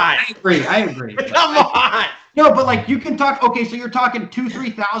 Come on. I agree. Come on. No, but like you can talk. Okay, so you're talking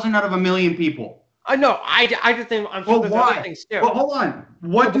 2,000-3,000 out of 1 million people. I know. I just think I'm sure there's other things too. Well, hold on.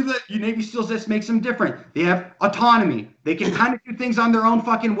 What do the Navy SEALs that makes them different? They have autonomy. They can kind of do things on their own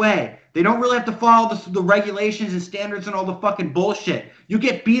fucking way. They don't really have to follow the regulations and standards and all the fucking bullshit. You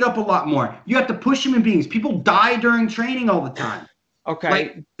get beat up a lot more. You have to push human beings. People die during training all the time. Okay.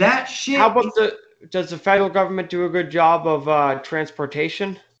 Like that shit. How about does the federal government do a good job of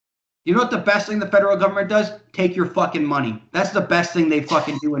transportation? You know what the best thing the federal government does? Take your fucking money. That's the best thing they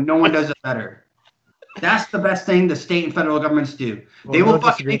fucking do, and no one does it better. That's the best thing the state and federal governments do. Well, they will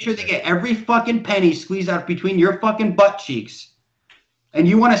fucking make sure they get every fucking penny squeezed out between your fucking butt cheeks. And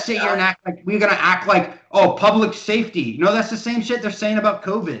you want to sit here and act like we're going to act like, oh, public safety. No, that's the same shit they're saying about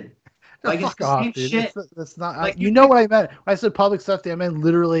COVID. Like, it's the same shit. That's not, like, you know what I meant. When I said public safety, I meant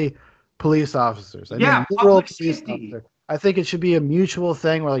literally police officers. I mean, public safety. I think it should be a mutual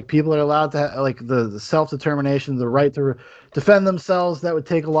thing where like people are allowed to have, like the self-determination, the right to defend themselves. That would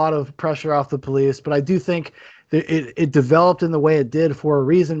take a lot of pressure off the police. But I do think that it developed in the way it did for a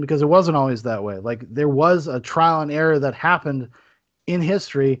reason, because it wasn't always that way. Like there was a trial and error that happened in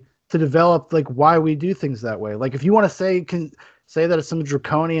history to develop like why we do things that way. Like if you want to say that it's some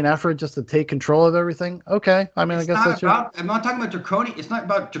draconian effort just to take control of everything, okay. I mean, I guess that's I'm not talking about draconian. It's not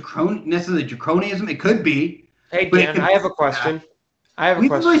about necessarily draconianism. It could be. Hey, Dan, I have a question. We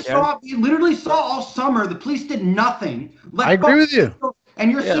literally saw all summer. The police did nothing. I agree with you.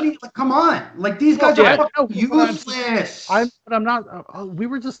 And you're sitting like, come on. Like, these guys are fucking useless. I'm not. We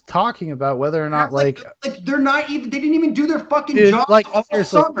were just talking about whether or not, like they're not even, they didn't even do their fucking job. Like,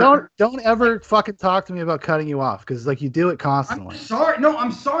 seriously, don't ever fucking talk to me about cutting you off, because, like, you do it constantly. I'm sorry. No,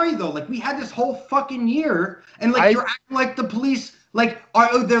 I'm sorry, though. Like, we had this whole fucking year, and, like, you're acting like the police Like,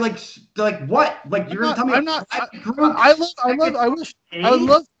 they're like what? Like, you're gonna tell me I'm not. private I groups love. that get I wish. paid? I would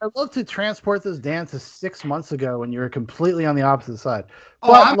love to transport this Dan to 6 months ago when you were completely on the opposite side.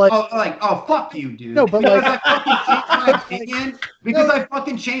 Oh, But like, fuck you, dude. no, but Because like, I fucking changed my but, like, opinion. Because no, I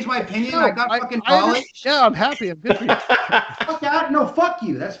fucking changed my opinion. no, I got fucking I knowledge. yeah, I'm happy. I'm good for you. Fuck that. No, fuck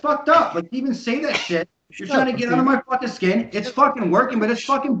you. That's fucked up. Like, even say that shit. You're Shut trying to up, get dude. under my fucking skin. It's fucking working, but it's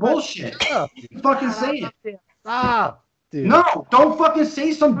fucking bullshit. Shut up, dude. You fucking say it. Stop, dude. No, don't fucking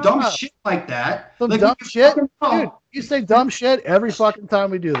say some dumb Stop. shit like that. Some Like, dumb you shit, fucking know. dude. You say dumb shit every fucking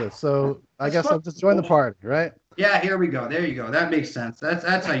time we do this. So I That's guess I'll just join the party, right? Yeah, here we go. There you go. That makes sense.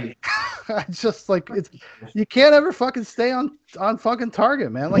 That's how you. It's just like you can't ever fucking stay on fucking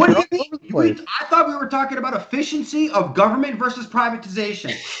target, man. Like What you're do all you over the mean? place. I thought we were talking about efficiency of government versus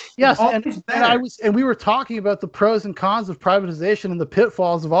privatization. Yes, Always and better. we were talking about the pros and cons of privatization and the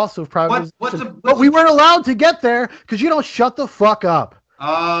pitfalls of also privatization. But we weren't allowed to get there because you don't shut the fuck up.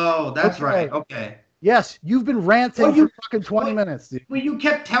 Oh, that's Okay. right. Okay. Yes, you've been ranting for fucking 20 minutes, dude. Well, you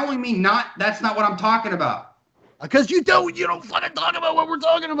kept telling me that's not what I'm talking about. Because you don't fucking talk about what we're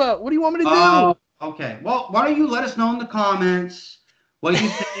talking about. What do you want me to do? Oh, okay. Well, why don't you let us know in the comments what you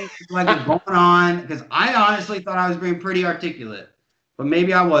think is like is going on? Because I honestly thought I was being pretty articulate, but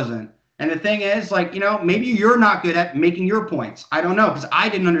maybe I wasn't. And the thing is, like, maybe you're not good at making your points. I don't know, because I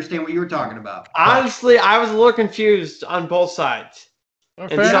didn't understand what you were talking about. Honestly, I was a little confused on both sides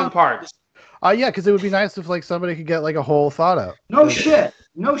in some parts. Yeah, because it would be nice if like somebody could get like a whole thought out. No shit.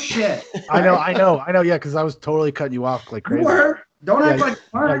 No shit. I know. Yeah, because I was totally cutting you off like crazy. You were. Don't act like you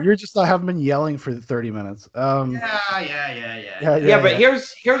Yeah, weren't. you're just haven't been yelling for 30 minutes. Yeah, but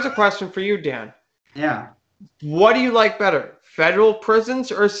here's a question for you, Dan. Yeah. What do you like better, federal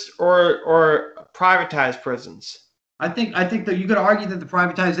prisons or privatized prisons? I think that you could argue that the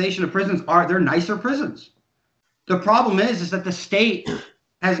privatization of prisons they're nicer prisons. The problem is that the state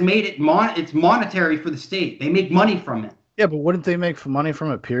has made it it's monetary for the state. They make money from it. Yeah, but wouldn't they make money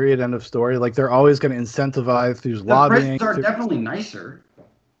from it? Period. End of story. Like they're always going to incentivize through lobbying. Prisons are definitely nicer.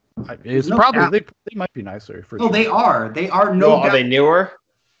 It's probably they might be nicer for. No, sure. they are. They are Are they newer?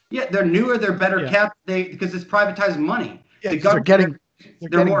 Yeah, they're newer. They're better kept. Because it's privatized money. Yeah, they're getting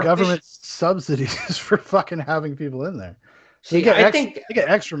government subsidies for fucking having people in there. So they get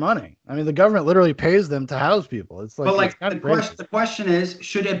extra money. I mean, the government literally pays them to house people. It's like, but the question is,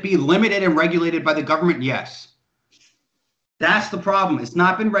 should it be limited and regulated by the government? Yes. That's the problem. It's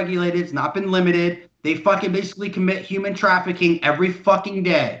not been regulated. It's not been limited. They fucking basically commit human trafficking every fucking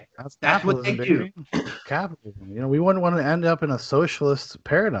day. That's what they do. Capitalism. We wouldn't want to end up in a socialist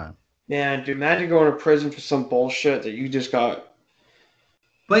paradigm. Man, dude, imagine going to prison for some bullshit that you just got.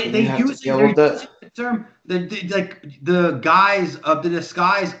 But they use the term the guise of the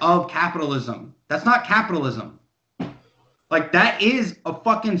disguise of capitalism. That's not capitalism. Like that is a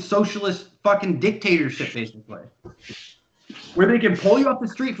fucking socialist fucking dictatorship, basically. Where they can pull you off the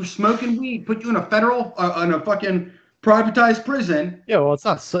street for smoking weed, put you in a federal, in a fucking privatized prison. Yeah, well, it's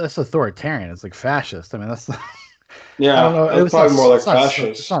not. It's authoritarian. It's like fascist. I mean, that's. Yeah, I don't know. It's probably more like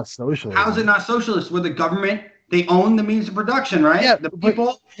fascist. It's not socialist. How's it not socialist? Where the government they own the means of production, right? Yeah, the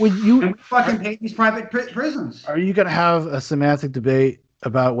people. And we fucking pay these private prisons. Are you going to have a semantic debate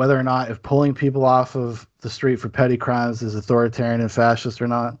about whether or not if pulling people off of the street for petty crimes is authoritarian and fascist or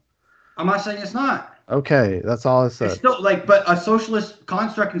not? I'm not saying it's not. Okay, that's all I said. It's still but a socialist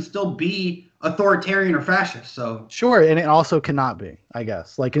construct can still be authoritarian or fascist. So sure, and it also cannot be, I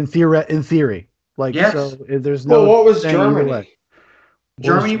guess. Like in theory. Like yes. So there's no. Well, what was Germany?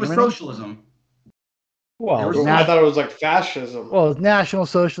 Germany was socialism. Well, I thought it was like fascism. Well, it's National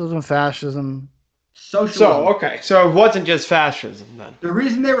Socialism, fascism. Socialism. So it wasn't just fascism then. The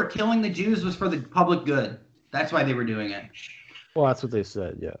reason they were killing the Jews was for the public good. That's why they were doing it. Well, that's what they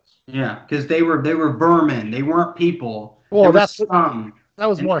said. Yes. Yeah, because they were vermin. They weren't people. Well, that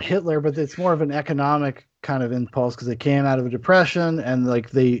was more Hitler, but it's more of an economic kind of impulse because they came out of a depression and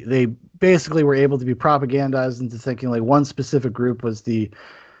like they basically were able to be propagandized into thinking like one specific group was the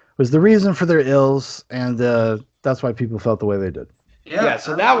reason for their ills, and that's why people felt the way they did. Yeah,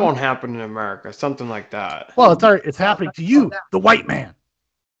 so that won't happen in America, something like that. Well, it's happening to you, the white man.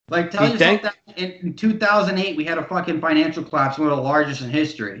 Like, tell yourself that in 2008 we had a fucking financial collapse, one of the largest in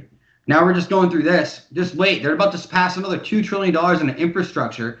history. Now we're just going through this. Just wait. They're about to pass another $2 trillion in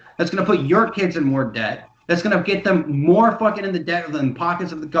infrastructure that's going to put your kids in more debt. That's going to get them more fucking in the debt than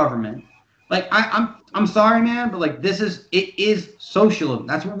pockets of the government. Like, I'm sorry, man, but like it is socialism.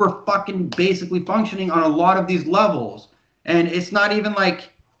 That's what we're fucking basically functioning on a lot of these levels. And it's not even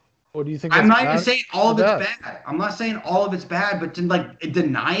like, what do you think? I'm not even saying all of it's bad. I'm not saying all of it's bad, but to like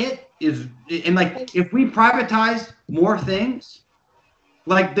deny it is, and like if we privatize more things,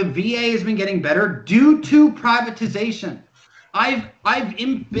 Like the VA has been getting better due to privatization. I've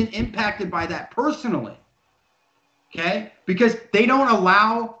been impacted by that personally. Okay, because they don't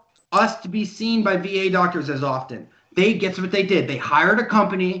allow us to be seen by VA doctors as often. Guess what they did? They hired a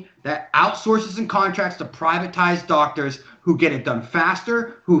company that outsources and contracts to privatize doctors who get it done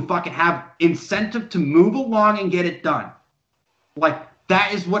faster, who fucking have incentive to move along and get it done. Like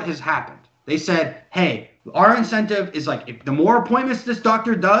that is what has happened. They said, hey, our incentive is like if the more appointments this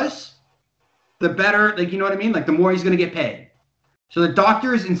doctor does, the better, like you know what I mean? Like the more he's gonna get paid. So the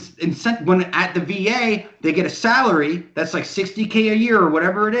doctors when at the VA, they get a salary that's like $60K a year or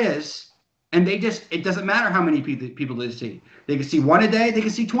whatever it is. And it doesn't matter how many people they see. They can see 1 a day, they can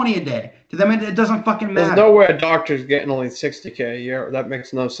see 20 a day. To them, it doesn't fucking matter. There's no way a doctor's getting only $60K a year. That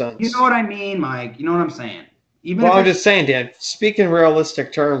makes no sense. You know what I mean, Mike? You know what I'm saying? Well, I'm just saying, Dan, speak in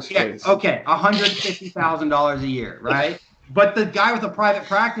realistic terms, please. Okay, $150,000 a year, right? But the guy with a private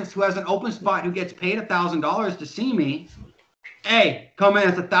practice who has an open spot who gets paid $1,000 to see me, hey, come in,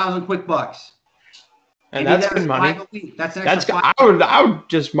 it's 1,000 quick bucks. And that's good money. That's an extra I would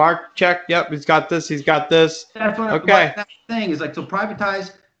just mark, check, yep, he's got this. That's what okay. That's the thing is like, so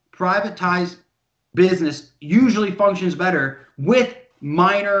privatized business usually functions better with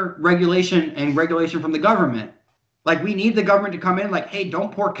minor regulation from the government. Like we need the government to come in like, hey,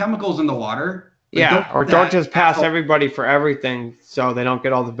 don't pour chemicals in the water. Like, or don't just pass everybody for everything so they don't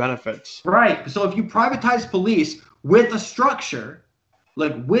get all the benefits. Right. So if you privatize police with a structure,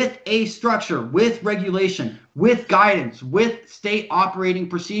 with regulation, with guidance, with state operating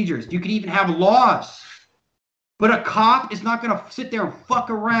procedures, you could even have laws. But a cop is not going to sit there and fuck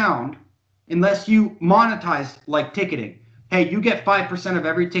around unless you monetize like ticketing. Hey, you get 5% of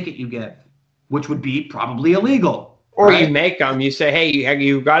every ticket you give, which would be probably illegal. Or right? You make them. You say, hey,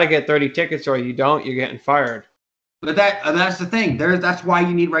 you got to get 30 tickets, or you don't, you're getting fired. But that's the thing. That's why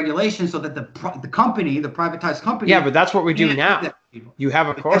you need regulation so that the company, the privatized company. Yeah, but that's what we do now. You have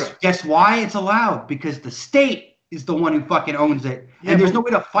a quota. Guess why it's allowed? Because the state is the one who fucking owns it. Yeah, and there's no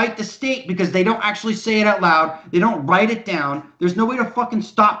way to fight the state because they don't actually say it out loud. They don't write it down. There's no way to fucking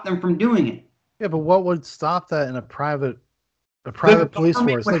stop them from doing it. Yeah, but what would stop that in a private police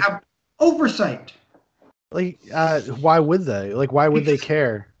force? Would have oversight. Like, why would they? Like, why would they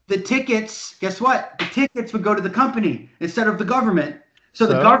care? The tickets, guess what? The tickets would go to the company instead of the government. So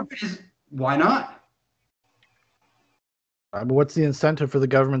the government is, why not? But what's the incentive for the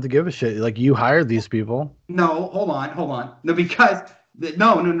government to give a shit? Like, you hired these people. No, hold on. No, because,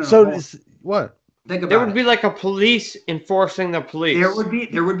 no. So, what? Think about there would be like a police enforcing the police. There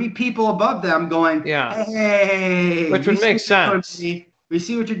would be people above them going, yeah. Hey. Which would make sense. We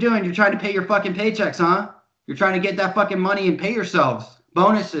see what you're doing. You're trying to pay your fucking paychecks, huh? You're trying to get that fucking money and pay yourselves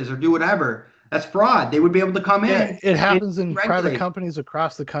bonuses or do whatever. That's fraud. They would be able to come in. It happens in private companies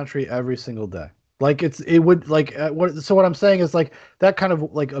across the country every single day. Like it would like so what I'm saying is like that kind of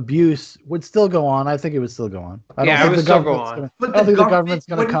like abuse would still go on. I think it would still go on. I don't think the government's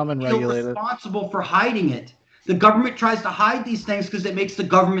going to come and regulate it. Responsible for hiding it. The government tries to hide these things because it makes the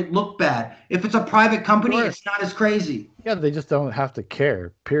government look bad. If it's a private company, it's not as crazy. Yeah, they just don't have to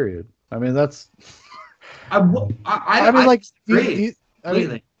care. Period. I mean, that's. I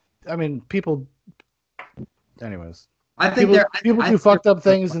mean, people. Anyways, I think people do fucked up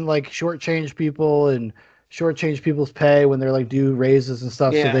things and like shortchange people and shortchange people's pay when they're like due raises and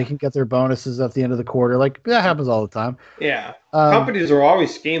stuff, so they can get their bonuses at the end of the quarter. Like that happens all the time. Yeah, companies are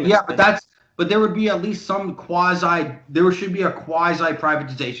always scheming. Yeah, but there would be at least some there should be a quasi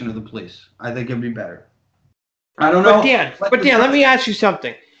privatization of the police. I think it'd be better. I don't know. But Dan, let me ask you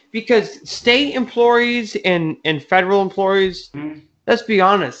something. Because state employees and federal employees, let's be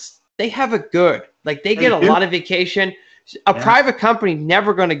honest, they have it good. Like they get a lot of vacation. A private company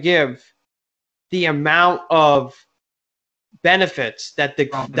never going to give the amount of benefits that the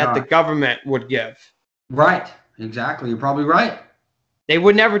government would give. Right. Exactly. You're probably right. They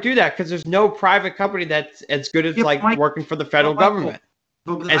would never do that because there's no private company that's as good as working for the federal government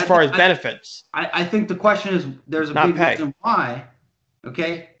as far as benefits. I think the question is there's a big reason why.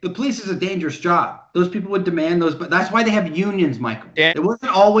 Okay, the police is a dangerous job. Those people would demand those, but that's why they have unions, Michael. Yeah. It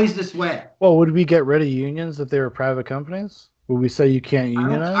wasn't always this way. Well, would we get rid of unions if they were private companies? Would we say you can't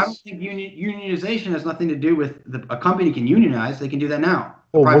unionize? I don't think unionization has nothing to do with a company can unionize. They can do that now.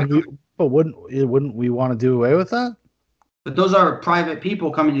 Well, wouldn't we want to do away with that? But those are private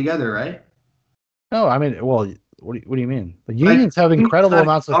people coming together, right? No, I mean, well, what do you mean? The unions have incredible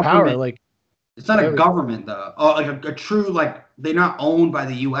amounts of power. Like, it's not a government though. Oh, like a true they're not owned by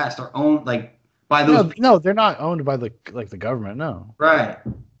the U.S. They're owned by those. No, they're not owned by the government. No. Right.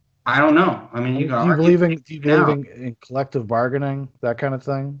 I don't know. I mean, you can argue Do you believe in collective bargaining, that kind of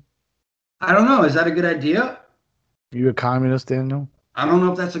thing? I don't know. Is that a good idea? You a communist, Daniel? I don't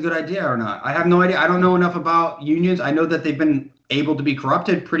know if that's a good idea or not. I have no idea. I don't know enough about unions. I know that they've been able to be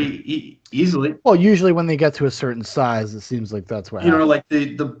corrupted pretty easily. Well, usually when they get to a certain size, it seems like that's what You know,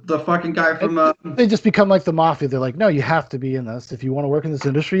 happens. like the fucking guy from They just become like the mafia. They're like, no, you have to be in this. If you want to work in this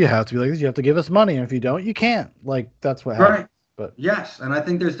industry, you have to be like this. You have to give us money, and if you don't, you can't. Like that's what happens. right. But Yes, and I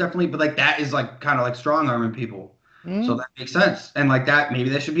think there's definitely, but like that is like kind of like strong arming people. So that makes sense. And like that, maybe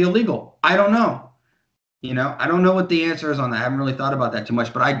that should be illegal. I don't know. You know, I don't know what the answer is on that. I haven't really thought about that too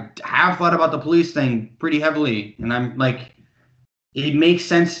much, but I have thought about the police thing pretty heavily. And I'm like, it makes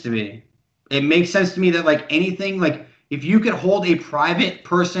sense to me. It makes sense to me that like anything, like if you could hold a private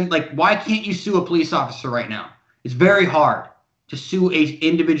person, like why can't you sue a police officer right now? It's very hard to sue a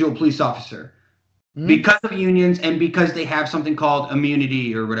individual police officer because of unions and because they have something called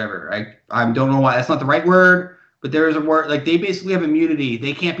immunity or whatever. I don't know why that's not the right word, but there is a word like they basically have immunity.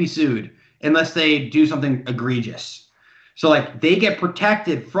 They can't be sued unless they do something egregious. So like they get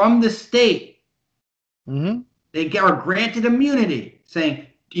protected from the state. They are granted immunity, saying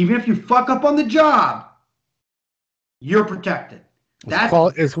even if you fuck up on the job, you're protected. That's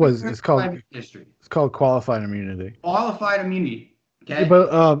it's called qualified immunity. Qualified immunity. Okay.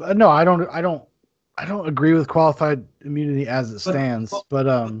 But no, I don't agree with qualified immunity as it stands.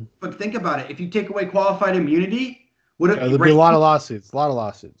 But think about it. If you take away qualified immunity, there'd be a lot of lawsuits.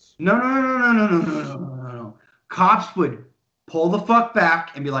 No. Cops would pull the fuck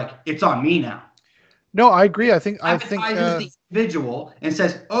back and be like, "It's on me now." No, I agree. I think the individual and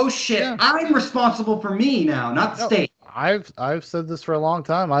says, "Oh shit, yeah. I'm responsible for me now, not the state." I've said this for a long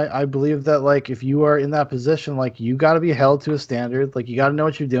time. I believe that like if you are in that position, like you got to be held to a standard. Like you got to know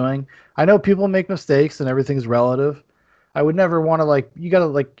what you're doing. I know people make mistakes and everything's relative. I would never want to like you got to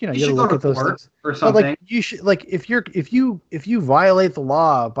like you got to look at those things or something. But like you should like if you violate the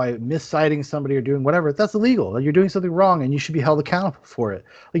law by misciting somebody or doing whatever, that's illegal. Like, you're doing something wrong and you should be held accountable for it.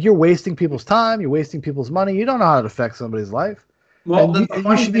 Like you're wasting people's time, you're wasting people's money. You don't know how it affects somebody's life. Well, and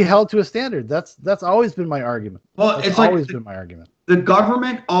you should be held to a standard. That's always been my argument. Well, it's always been my argument. The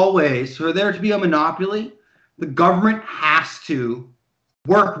government always, for there to be a monopoly, the government has to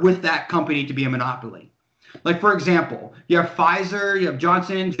work with that company to be a monopoly. Like, for example, you have Pfizer, you have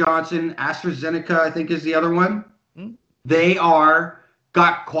Johnson & Johnson, AstraZeneca, I think is the other one. They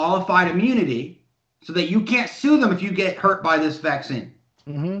got qualified immunity so that you can't sue them if you get hurt by this vaccine.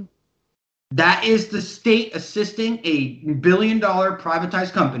 That is the state assisting a $1 billion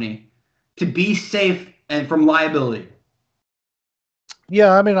privatized company to be safe and from liability.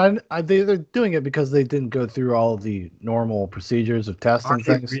 Yeah, I mean, they're doing it because they didn't go through all of the normal procedures of testing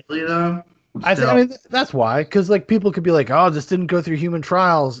things. Really, though? I mean, that's why, because like people could be like, "Oh, this didn't go through human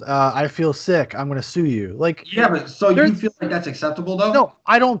trials. I feel sick. I'm going to sue you." Like, yeah, but so you feel like that's acceptable though? No,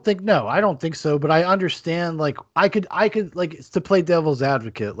 I don't think so. But I understand. Like, I could like to play devil's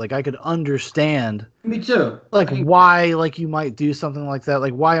advocate. Like, I could understand. Me too. Like why like you might do something like that.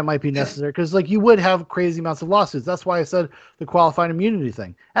 Like why it might be necessary. Because like you would have crazy amounts of lawsuits. That's why I said the qualified immunity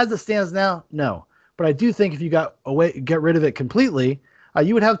thing. As it stands now, no. But I do think if you get rid of it completely.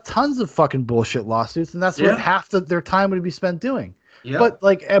 You would have tons of fucking bullshit lawsuits, and that's what half their time would be spent doing. Yeah.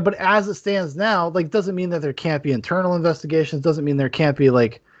 But as it stands now, like, doesn't mean that there can't be internal investigations. Doesn't mean there can't be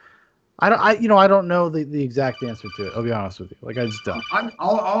like, I don't know the exact answer to it. I'll be honest with you. Like, I just don't.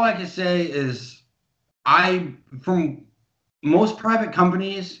 All I can say is, from most private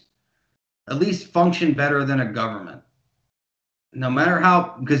companies, at least function better than a government. No matter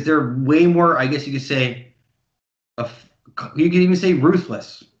how, because they're way more. I guess you could say, you could even say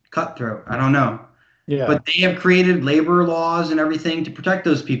ruthless, cutthroat. I don't know. Yeah. But they have created labor laws and everything to protect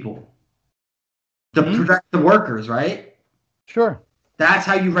those people, to protect the workers, right? Sure. That's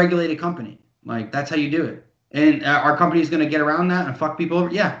how you regulate a company. Like, that's how you do it. And our company is going to get around that and fuck people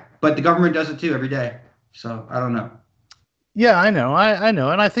over. Yeah. But the government does it too every day. So I don't know. Yeah, I know. I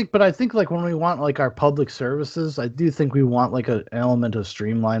know. And I think like when we want like our public services, I do think we want like an element of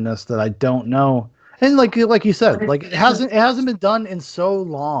streamlinedness that I don't know. And like you said, like it hasn't been done in so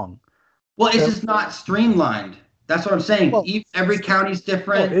long. Well, it's just not streamlined. That's what I'm saying. Well, every county's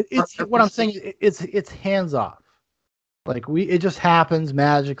different. What I'm saying. It's hands off. Like it just happens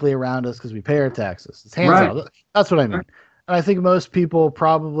magically around us because we pay our taxes. It's hands off. That's what I mean. And I think most people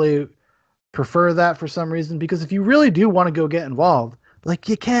probably prefer that for some reason because if you really do want to go get involved, like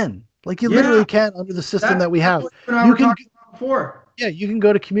you can, like you literally can under the system that we have. You can. Yeah, you can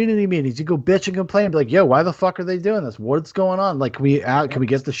go to community meetings. You go bitch and complain, be like, "Yo, why the fuck are they doing this? What's going on? Like, can we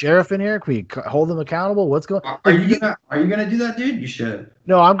get the sheriff in here? Can we hold them accountable? What's going? Are you gonna do that, dude? You should.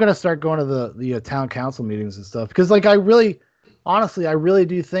 No, I'm gonna start going to the town council meetings and stuff because, like, I really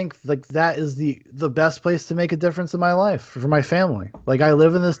do think like that is the best place to make a difference in my life for my family. Like, I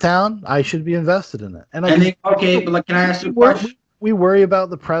live in this town, I should be invested in it. And okay, but like, can I ask you a question? We worry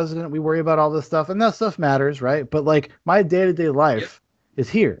about the president, we worry about all this stuff, and that stuff matters, right? But like, my day-to-day life is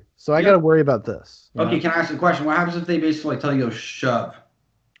here, so I got to worry about this. Okay, can I ask a question? What happens if they basically tell you to shove?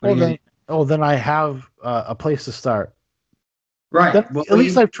 Then I have a place to start. Right. Then, at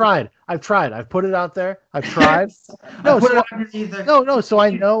least I've tried. I've put it out there. I've tried. No, so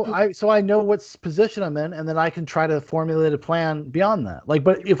I know what position I'm in, and then I can try to formulate a plan beyond that. Like,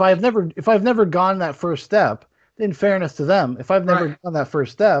 but if I've never gone that first step, in fairness to them, if I've never done that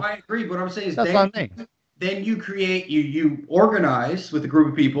first step, I agree. But what I'm saying is that's on me. Then you create, you organize with a group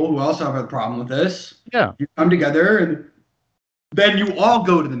of people who also have a problem with this. Yeah. You come together, and then you all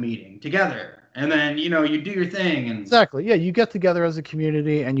go to the meeting together. And then, you do your thing. And exactly. Yeah. You get together as a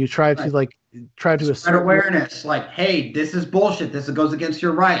community and you try to spread awareness. Like, hey, this is bullshit. This goes against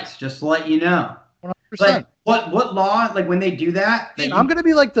your rights. Just to let you know. 100%. Like, what law, like when they do that? I'm going to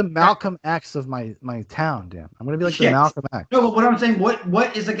be like the Malcolm X of my town, Dan. I'm going to be like the Malcolm X. No, but what I'm saying,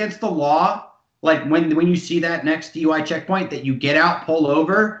 what is against the law? Like when you see that next DUI checkpoint, that you get out, pull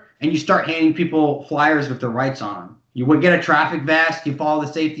over, and you start handing people flyers with their rights on them. You would get a traffic vest. You follow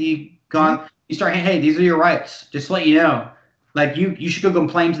the safety gun. Mm-hmm. You start, hey, these are your rights. Just to let you know. Like, you should go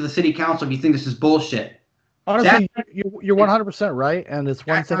complain to the city council if you think this is bullshit. Honestly, you're 100% right, and it's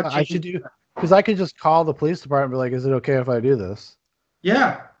one thing I should do, because I could just call the police department and be like, is it okay if I do this?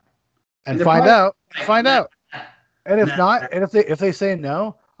 Yeah. And find out. And if not, and if they say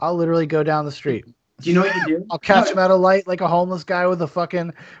no, I'll literally go down the street. Do you know what you do? I'll catch him at a light like a homeless guy with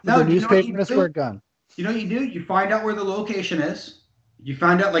a newspaper and a squirt gun. You know what you do? You find out where the location is. You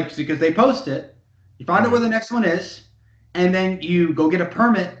find out, like, because they post it. You find out where the next one is, and then you go get a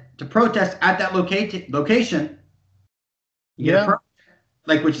permit to protest at that location. You get a permit,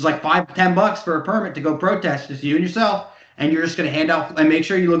 like, which is like $5-10 for a permit to go protest, just you and yourself. And you're just going to hand out, and make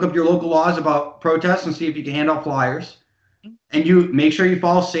sure you look up your local laws about protests and see if you can hand out flyers. And you make sure you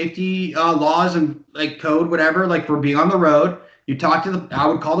follow safety laws and like code, whatever, like for being on the road. You talk to I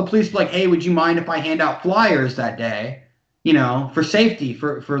would call the police, like, hey, would you mind if I hand out flyers that day? For safety,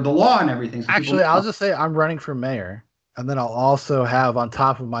 for the law and everything. So actually, I'll just say I'm running for mayor, and then I'll also have, on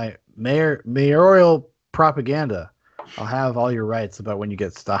top of my mayoral propaganda, I'll have all your rights about when you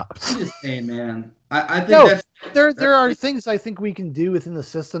get stopped. I'm just saying, man. I think there are things I think we can do within the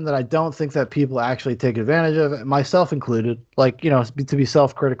system that I don't think that people actually take advantage of, myself included. Like, to be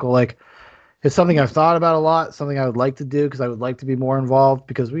self-critical, like, it's something I've thought about a lot, something I would like to do because I would like to be more involved,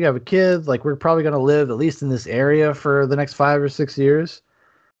 because we have a kid. Like, we're probably going to live at least in this area for the next 5 or 6 years.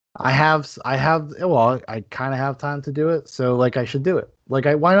 I kind of have time to do it. So, like, I should do it. Like,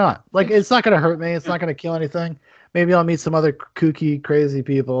 why not? Like, it's not going to hurt me. It's not going to kill anything. Maybe I'll meet some other kooky, crazy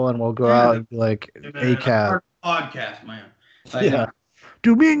people and we'll go out and be like, ACAB. Podcast, man. Yeah.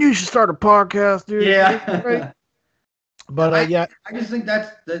 Dude, me and you should start a podcast, dude. Yeah. Right? But I just think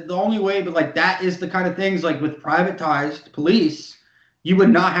that's the only way. But like, that is the kind of things, like with privatized police, you would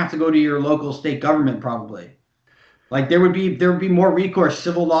not have to go to your local state government probably. Like, there would be more recourse,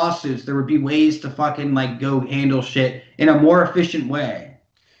 civil lawsuits. There would be ways to fucking like go handle shit in a more efficient way.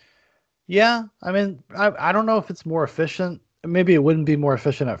 Yeah, I mean, I don't know if it's more efficient. Maybe it wouldn't be more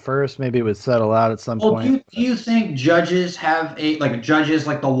efficient at first. Maybe it would settle out at some point. Do you think judges have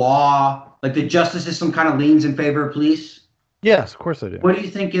like the law, like the justice system kind of leans in favor of police? Yes, of course I do. What do you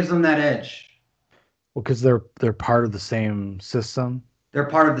think gives them that edge? Well, because they're part of the same system. They're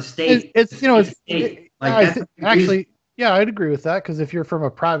part of the state. I'd agree with that, because if you're from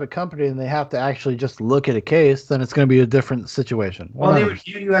a private company and they have to actually just look at a case, then it's going to be a different situation. Well, they would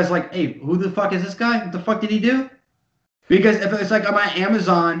view you as like, hey, who the fuck is this guy? What the fuck did he do? Because if it's like I'm at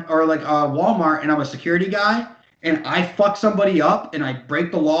Amazon or like Walmart and I'm a security guy and I fuck somebody up and I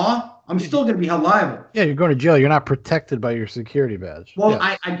break the law, I'm still going to be held liable. Yeah, you're going to jail. You're not protected by your security badge. Well,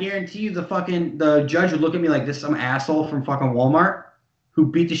 yeah. I guarantee you the judge would look at me like this some asshole from fucking Walmart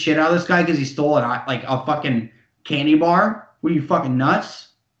who beat the shit out of this guy because he stole a fucking candy bar. What are you, fucking nuts?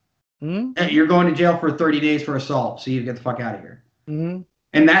 Mm-hmm. Hey, you're going to jail for 30 days for assault, so you get the fuck out of here. Mm-hmm.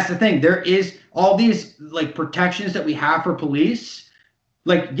 And that's the thing. There is all these like protections that we have for police.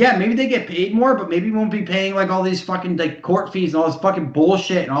 Like, yeah, maybe they get paid more, but maybe we won't be paying like all these fucking like court fees and all this fucking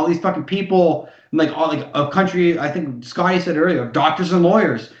bullshit and all these fucking people like all like a country. I think Scottie said earlier, doctors and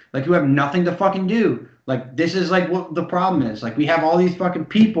lawyers like who have nothing to fucking do. Like, this is like what the problem is. Like, we have all these fucking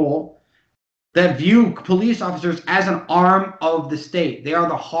people that view police officers as an arm of the state. They are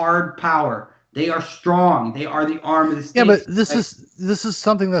the hard power. They are strong. They are the arm of the state. Yeah, but this is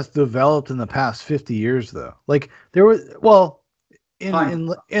something that's developed in the past 50 years, though. Like there were, well, in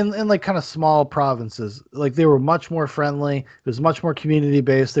like kind of small provinces, like they were much more friendly. It was much more community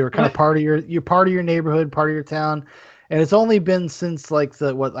based. They were kind of part of your part of your neighborhood, part of your town. And it's only been since like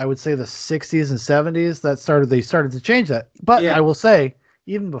what I would say the 60s and 70s that they started to change that. But I will say,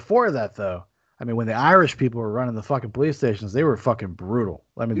 even before that, though, I mean, when the Irish people were running the fucking police stations, they were fucking brutal.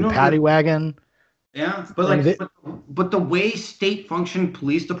 I mean, the paddy wagon. Yeah, but but the way state functioned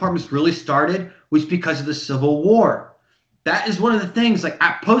police departments really started was because of the Civil War. That is one of the things. Like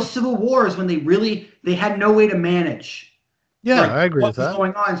at post-Civil War is when they had no way to manage. Yeah, I agree with that. What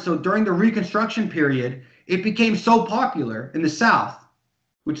was going on? So during the Reconstruction period, it became so popular in the South,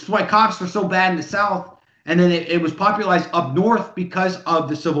 which is why cops were so bad in the South. And then it was popularized up north because of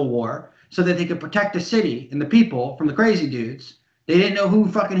the Civil War, so that they could protect the city and the people from the crazy dudes. They didn't know who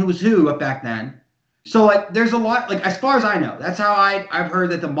was who up back then. So like, there's a lot, like as far as I know, that's how I've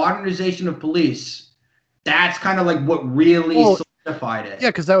heard that the modernization of police, that's kind of like what really solidified it. Yeah,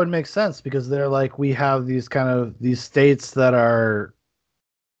 because that would make sense because they're like, we have these states that are,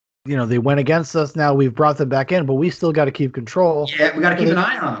 they went against us. Now we've brought them back in, but we still got to keep control. Yeah, we got to keep an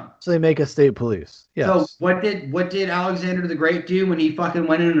eye on them. So they make a state police. Yes. So what did Alexander the Great do when he fucking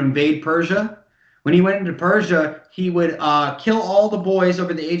went in and invaded Persia? When he went into Persia, he would kill all the boys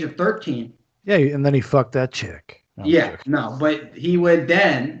over the age of 13. Yeah, and then he fucked that chick. But he would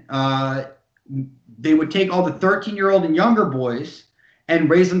then they would take all the 13-year-old and younger boys and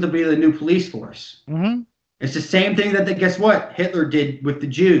raise them to be the new police force. Mm-hmm. It's the same thing that guess what Hitler did with the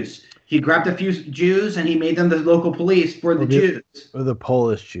Jews. He grabbed a few Jews and he made them the local police for the Jews. Or the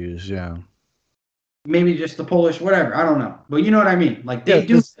Polish Jews, yeah. Maybe just the Polish, whatever. I don't know. But you know what I mean. Like they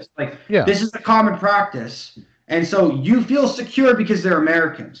do this. Like this is a common practice. And so you feel secure because they're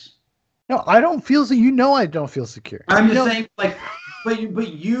Americans. No, I don't feel so. I don't feel secure. I'm just saying, like, but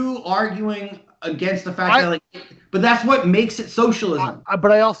you arguing against the fact that, like, but that's what makes it socialism.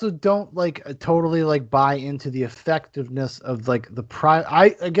 But I also don't totally buy into the effectiveness of the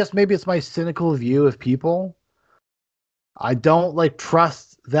I guess maybe it's my cynical view of people. I don't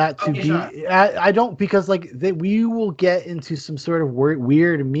trust that to be. Sure. I don't because we will get into some sort of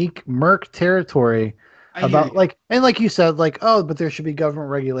weird murk territory. About and like you said, but there should be government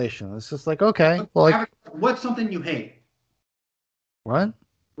regulation. It's just okay. Well, what's something you hate? What?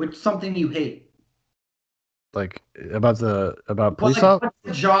 What's something you hate? About police officers?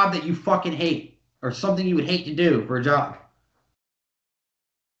 What's the job that you fucking hate, or something you would hate to do for a job?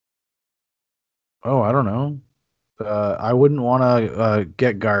 Oh, I don't know. I wouldn't want to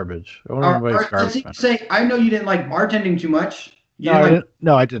get garbage. I wouldn't want to garbage. Say, I know you didn't like bartending too much.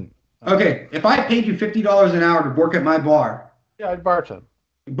 No, I didn't. Okay, if I paid you $50 an hour to work at my bar. Yeah, I'd bartend.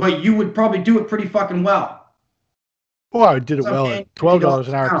 But you would probably do it pretty fucking well. Well, I did it well at $12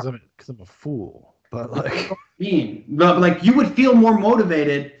 an hour because I'm a fool. But but you would feel more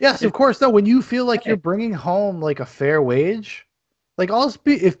motivated. Yes, of course. No, when you feel like you're bringing home a fair wage,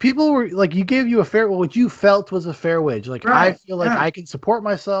 if people were you gave you a fair, what you felt was a fair wage. I feel like I can support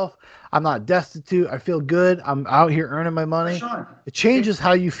myself. I'm not destitute. I feel good. I'm out here earning my money. Sean, it changes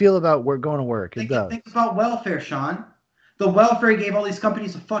how you feel about going to work. It does. Think about welfare, Sean. The welfare gave all these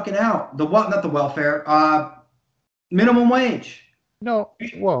companies a fucking out. Not the welfare. Minimum wage. No,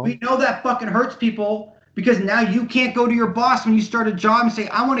 we know that fucking hurts people because now you can't go to your boss when you start a job and say,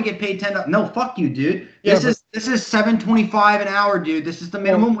 "I want to get paid $10." No, fuck you, dude. This is $7.25 an hour, dude. This is the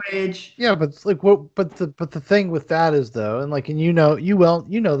minimum wage. Yeah, but it's but the thing with that is though, and you know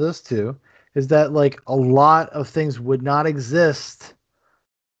this too, is that a lot of things would not exist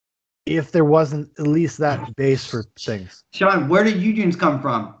if there wasn't at least that base for things. Sean, where did unions come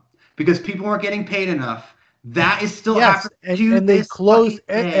from? Because people weren't getting paid enough. That is still happening. And they close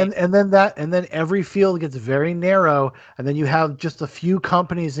and then every field gets very narrow, and then you have just a few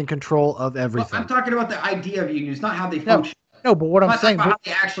companies in control of everything. Well, I'm talking about the idea of unions, not how they function. No, but what I'm saying about how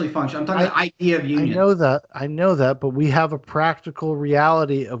they actually function. I'm talking about the idea of unions. I know that, but we have a practical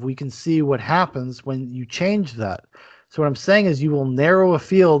reality of we can see what happens when you change that. So what I'm saying is you will narrow a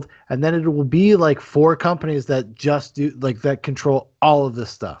field, and then it will be 4 companies that just do that control all of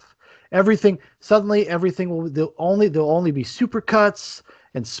this stuff. Everything will there'll only be super cuts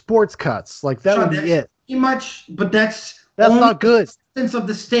and sports cuts. That would be it. Pretty much, but that's not good. Sense of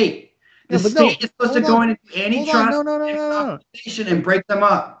the state. The state is supposed to go into antitrust and break them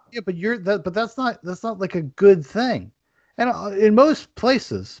up. Yeah, but that's not a good thing. And in most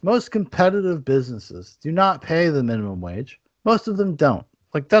places, most competitive businesses do not pay the minimum wage. Most of them don't.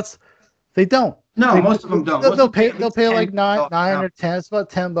 Like they don't. No, most of them don't. Most They'll of them pay. They'll pay like nine $10 an hour. or 10. It's about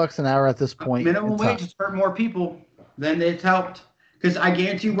 $10 an hour at this point in Minimum time. wage has hurt more people than it's helped. Because I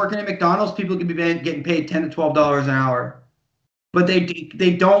guarantee you, working at McDonald's, people could be getting paid $10 to $12 an hour, but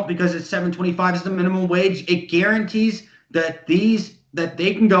they don't, because it's $7.25 is the minimum wage. It guarantees that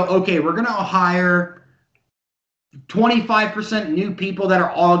they can go, okay, we're gonna hire 25% new people that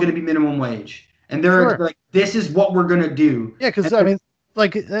are all gonna be minimum wage, and they're like, this is what we're gonna do. Yeah, because I mean,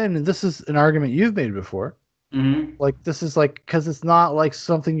 like, and this is an argument you've made before. Mm-hmm. Like, this is like, because it's not like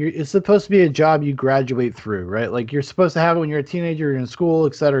something it's supposed to be a job you graduate through, right? Like, you're supposed to have it when you're a teenager, you're in school,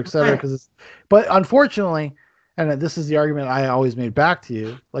 et cetera, because but unfortunately, and this is the argument I always made back to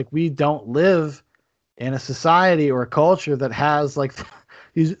you, like, we don't live in a society or a culture that has like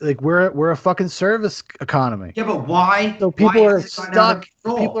these, like, we're a fucking service economy. Yeah, but why? So people are stuck.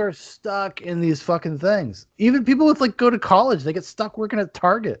 People are stuck in these fucking things. Even people with like go to college, they get stuck working at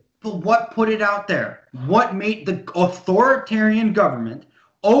Target. But what put it out there? What made the authoritarian government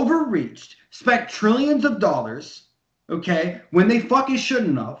overreached, spent trillions of dollars, okay, when they fucking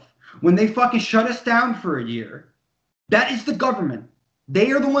shouldn't have, when they fucking shut us down for a year? That is the government. They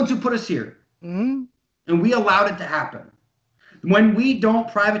are the ones who put us here. Mm-hmm. And we allowed it to happen. When we don't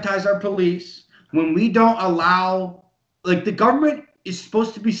privatize our police, when we don't allow, like, the government is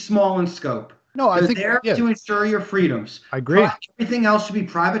supposed to be small in scope. No, I think they're there to ensure your freedoms. I agree. Everything else should be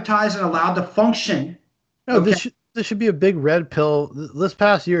privatized and allowed to function. No, okay. This should be a big red pill. This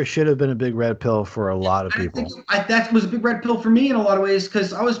past year should have been a big red pill for a lot of people. That was a big red pill for me in a lot of ways,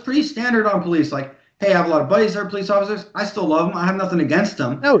 because I was pretty standard on police. Like, hey, I have a lot of buddies that are police officers. I still love them. I have nothing against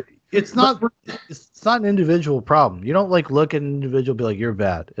them. No, it's not an individual problem. You don't like look at an individual and be like, you're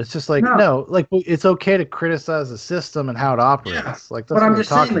bad. It's just like, no, like, it's okay to criticize the system and how it operates. Yeah. Like, that's but I'm just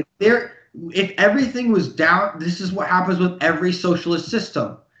saying, like, if everything was down, this is what happens with every socialist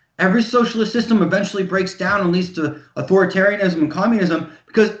system. Every socialist system eventually breaks down and leads to authoritarianism and communism,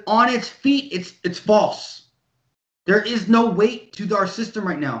 because on its feet, it's false. There is no weight to our system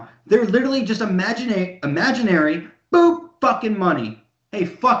right now. They're literally just imaginary, boop, fucking money. Hey,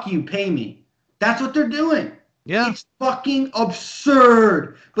 fuck you, pay me. That's what they're doing. Yeah. It's fucking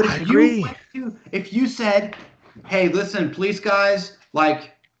absurd. But I agree. If you said, hey, listen, police guys,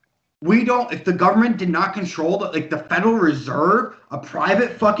 like, if the government did not control the Federal Reserve, a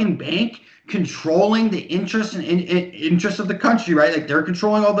private fucking bank controlling the interests of the country, right? Like, they're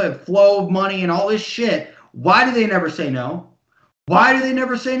controlling all the flow of money and all this shit. Why do they never say no? Why do they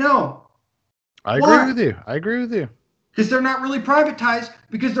never say no? I agree with you. Because they're not really privatized,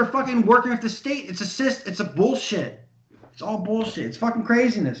 because they're fucking working with the state. It's a bullshit. It's all bullshit. It's fucking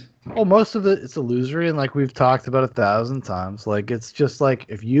craziness. Well, most of it's illusory, and like we've talked about 1,000 times, like, it's just like,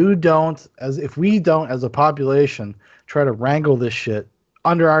 if we don't as a population try to wrangle this shit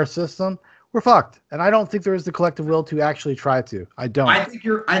under our system, we're fucked. And I don't think there is the collective will to actually try to. I don't.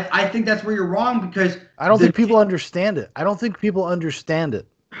 I think that's where you're wrong, because I don't think people understand it.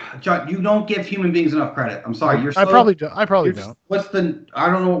 John, you don't give human beings enough credit. I'm sorry. I probably don't. I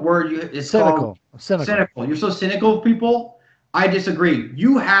don't know what word it's cynical. Called. Cynical. You're so cynical of people. I disagree.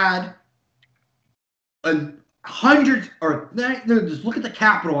 You had hundreds, or just look at the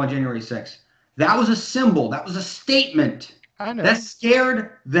Capitol on January 6th. That was a symbol. That was a statement. I know. That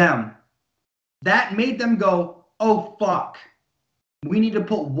scared them. That made them go, oh, fuck. We need to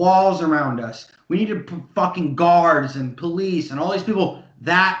put walls around us. We need to put fucking guards and police and all these people.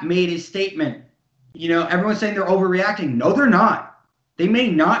 That made a statement. You know, everyone's saying they're overreacting. No, they're not. They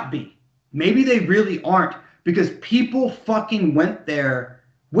may not be. Maybe they really aren't, because people fucking went there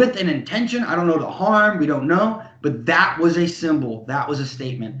with an intention. I don't know, to harm. We don't know. But that was a symbol. That was a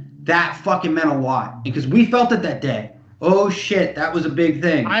statement. That fucking meant a lot, because we felt it that day. Oh shit, that was a big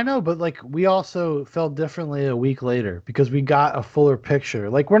thing. I know, but like, we also felt differently a week later, because we got a fuller picture.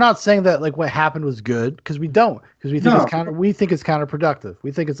 Like, we're not saying that like what happened was good, because we don't, because we think it's counterproductive.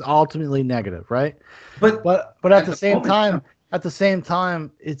 We think it's ultimately negative, right? But at the same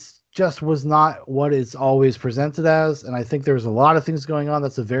time, it's just was not what it's always presented as. And I think there's a lot of things going on.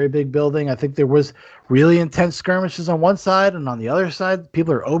 That's a very big building. I think there was really intense skirmishes on one side, and on the other side,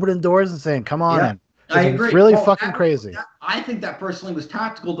 people are opening doors and saying, "Come on in." I agree. It's really fucking crazy. I think that personally was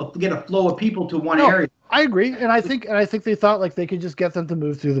tactical to get a flow of people to one area. I agree, and I think they thought like they could just get them to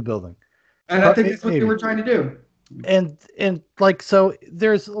move through the building. And I think that's what they were trying to do. And like, so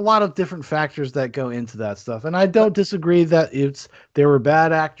there's a lot of different factors that go into that stuff, and I don't disagree that there were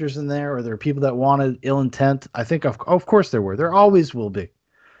bad actors in there, or there were people that wanted ill intent. I think of course there were. There always will be.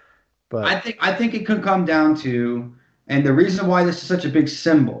 But I think it could come down to And the reason why this is such a big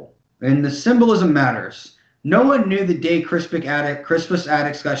symbol, and the symbolism matters. No one knew the day Crispus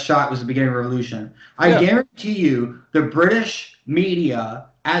Attucks got shot was the beginning of the revolution. I guarantee you, the British media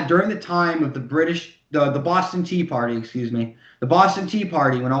during the time of the Boston Tea Party, the Boston Tea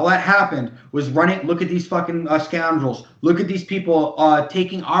Party, when all that happened, was running. Look at these fucking scoundrels. Look at these people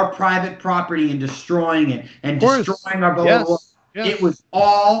taking our private property and destroying it and destroying our blah, blah, blah. Yes. It was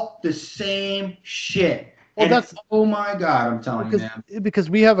all the same shit. Well, oh my God, I'm telling you, man. Because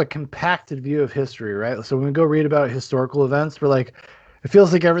we have a compacted view of history, right? So when we go read about historical events, we're like, it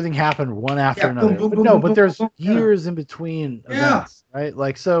feels like everything happened one after another. But there's years in between events, right?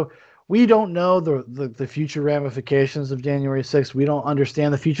 Like, so we don't know the future ramifications of January 6th. We don't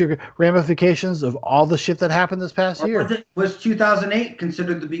understand the future ramifications of all the shit that happened this past year. Was 2008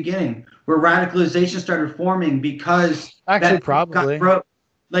 considered the beginning where radicalization started forming because actually probably.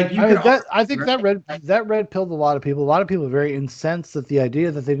 Like I think that red pilled a lot of people. A lot of people are very incensed at the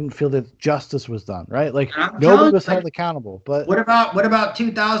idea that they didn't feel that justice was done, right? Like nobody was held accountable. But what about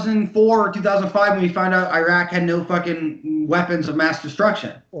 2004 or 2005 when we found out Iraq had no fucking weapons of mass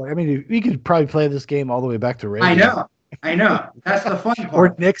destruction? Well, I mean, we could probably play this game all the way back to Reagan. I know. That's the fun part.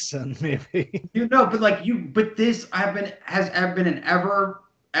 Or Nixon, maybe. But this has been an ever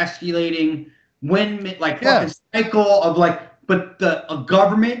escalating fucking cycle of like. But the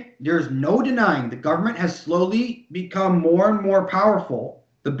government, there's no denying, the government has slowly become more and more powerful,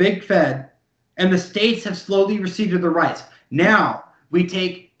 the big Fed, and the states have slowly receded their rights. Now, we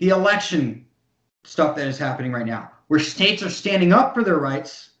take the election stuff that is happening right now, where states are standing up for their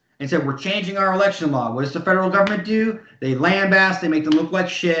rights and said, we're changing our election law. What does the federal government do? They lambast, they make them look like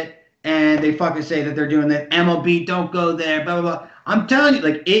shit, and they fucking say that they're doing that. MLB, don't go there, blah, blah, blah. I'm telling you,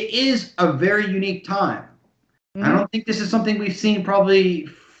 like, it is a very unique time. I don't think this is something we've seen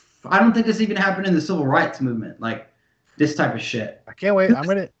I don't think this even happened in the civil rights movement, like this type of shit. I can't wait. I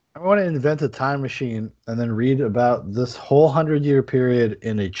want to invent a time machine and then read about this whole 100-year period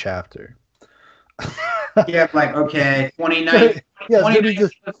in a chapter. Yeah, like, okay, 29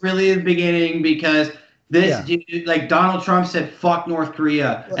 was really the beginning because this dude, like Donald Trump said, fuck North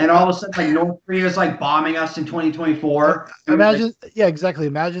Korea. And all of a sudden, like North Korea is like bombing us in 2024. Imagine, exactly.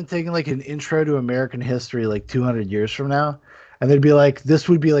 Imagine taking like an intro to American history like 200 years from now. And they'd be like, this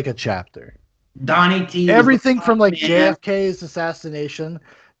would be like a chapter. Donnie T. Everything from like JFK's assassination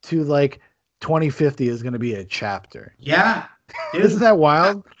to like 2050 is going to be a chapter. Yeah. Isn't that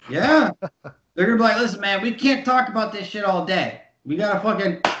wild? Yeah. They're going to be like, listen, man, we can't talk about this shit all day. We got to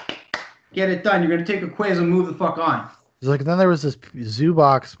fucking get it done. You're going to take a quiz and move the fuck on. Then there was this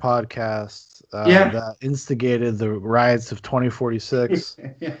Zoobox podcast that instigated the riots of 2046.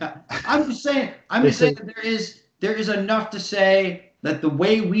 Yeah. I'm just saying that there is enough to say that the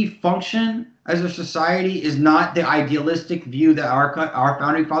way we function as a society is not the idealistic view that our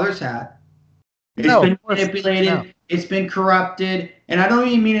founding fathers had. It's been manipulated. No. It's been corrupted. And I don't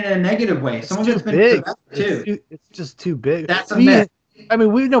even mean it in a negative way. Some of it's been big too. It's just too big. That's a myth. I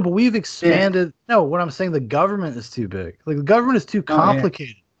mean, but we've expanded. Yeah. No, what I'm saying, the government is too big. Like the government is too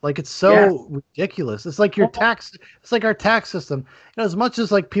complicated. Like it's so ridiculous. It's like it's like our tax system. As much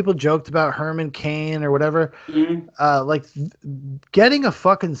as like people joked about Herman Cain or whatever, like getting a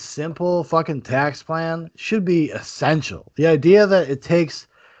fucking simple fucking tax plan should be essential. The idea that it takes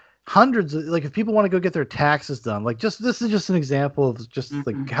hundreds of, like if people want to go get their taxes done, like this is just an example of just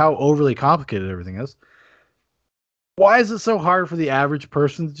like how overly complicated everything is. Why is it so hard for the average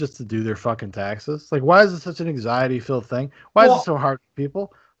person just to do their fucking taxes? Like, why is it such an anxiety-filled thing? Why is it so hard for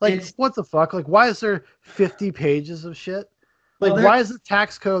people? Like, what the fuck? Like, why is there 50 pages of shit? Like, why is the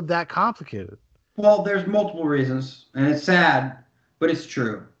tax code that complicated? Well, there's multiple reasons, and it's sad, but it's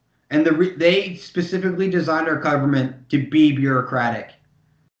true. And they specifically designed our government to be bureaucratic.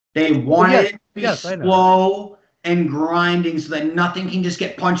 They wanted it to be slow and grinding so that nothing can just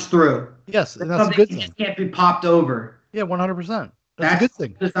get punched through. Yes, and that's a good thing. Just can't be popped over. Yeah, 100%. That's a good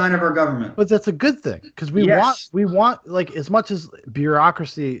thing. The design of our government. But that's a good thing because we want like as much as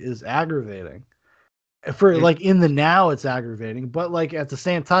bureaucracy is aggravating. For like in the now, it's aggravating, but like at the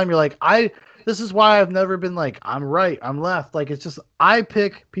same time, you're like This is why I've never been like I'm right, I'm left. Like it's just I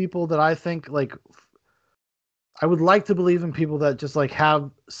pick people that I think like. I would like to believe in people that just like have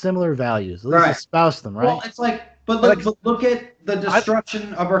similar values. At least espouse them, right? Well, it's like, but look at the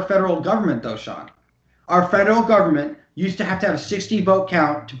destruction of our federal government, though, Sean. Our federal government used to have a 60 vote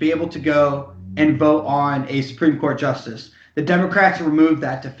count to be able to go and vote on a Supreme Court justice. The Democrats removed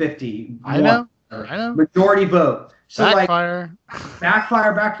that to 50. I know. Majority vote. So backfire.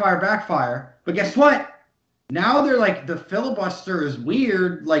 Backfire. But guess what? Now they're like the filibuster is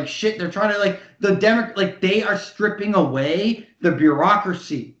weird, like shit. They're trying to they are stripping away the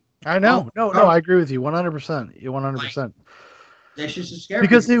bureaucracy. I know. No, I agree with you 100%. You 100%. That's just a scary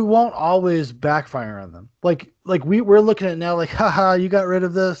Because it won't always backfire on them. Like we're looking at it now, like, haha, you got rid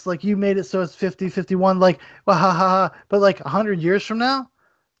of this, like you made it so it's 50-51, like, well, ha ha ha. But like 100 years from now,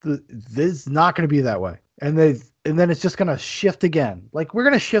 this is not going to be that way. And then it's just going to shift again. Like we're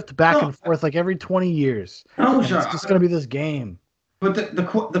going to shift back and forth like every 20 years. It's just going to be this game. But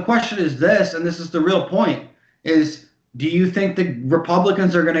the question is this, and this is the real point, is do you think the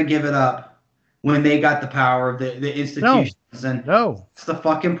Republicans are going to give it up when they got the power of the institutions? No. It's the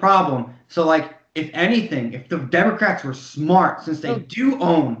fucking problem. So, like, if anything, if the Democrats were smart, since they do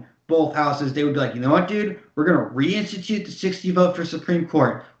own both houses, they would be like, you know what, dude? We're going to reinstitute the 60 vote for Supreme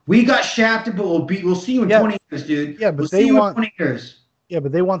Court. We got shafted, but we'll see you in 20 years, dude. Yeah, but we'll see you in 20 years. Yeah,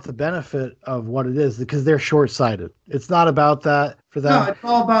 but they want the benefit of what it is because they're short-sighted. It's not about that for them.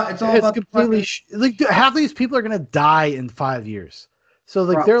 No, it's about completely like half these people are gonna die in 5 years. So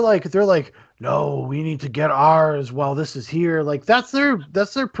like they're like, no, we need to get ours while this is here. Like that's their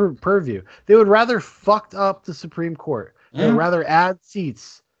purview. They would rather fucked up the Supreme Court. They'd rather add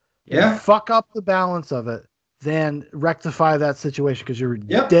seats. Fuck up the balance of it than rectify that situation because you're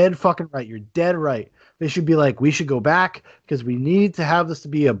dead fucking right. You're dead right. They should be like, we should go back because we need to have this to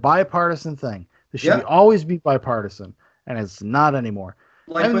be a bipartisan thing. This should always be bipartisan, and it's not anymore.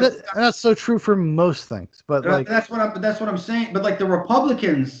 Like, and that's so true for most things. But like that's what I'm saying. But like the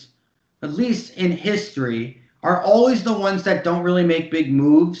Republicans, at least in history, are always the ones that don't really make big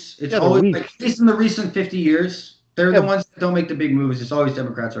moves. It's always like, at least in the recent 50 years. They're the ones that don't make the big moves. It's always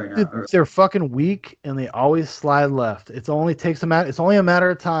Democrats right now. They're fucking weak, and they always slide left. It's only a matter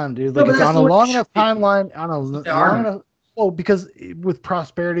of time, dude. Like it's on a long enough timeline. Because with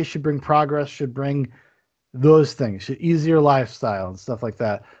prosperity should bring progress, should bring those things, easier lifestyle and stuff like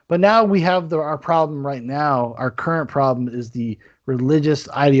that. But now we have our problem right now. Our current problem is the religious,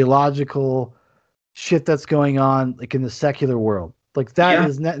 ideological shit that's going on, like in the secular world. Like that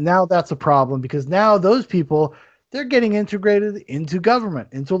is now that's a problem because now those people. They're getting integrated into government,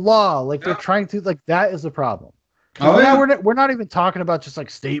 into law. Like they're trying to, like that is a problem. Now we're not even talking about just like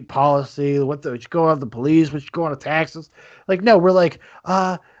state policy, what should go on the police, what should go on the taxes. Like no, we're like,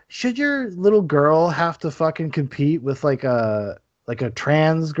 should your little girl have to fucking compete with like a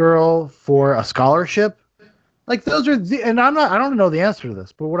trans girl for a scholarship? Like those are and I don't know the answer to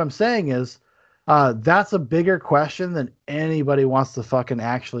this, but what I'm saying is. That's a bigger question than anybody wants to fucking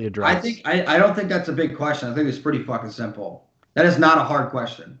actually address. I don't think that's a big question. I think it's pretty fucking simple. That is not a hard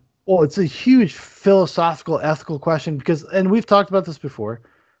question. Well, it's a huge philosophical, ethical question and we've talked about this before,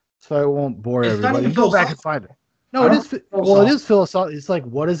 so I won't bore everybody. Go back and find it. No, it is. Well, it is philosophical. It's like,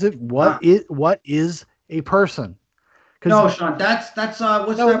 what is it? What is a person? No, Sean, that's what's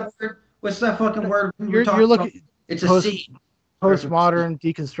that word? What's that fucking word? You're looking. About? It's a C. Postmodern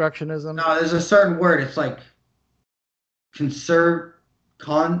deconstructionism. No, there's a certain word. It's like There's a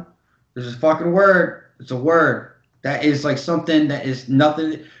fucking word. It's a word that is like something that is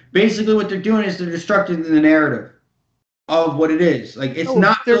nothing. Basically, what they're doing is they're destructing the narrative of what it is. Like it's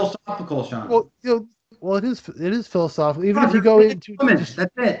not philosophical, Sean. Well, it is philosophical. Even if you go into that's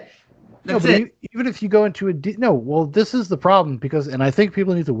it. Even if you go into this is the problem and I think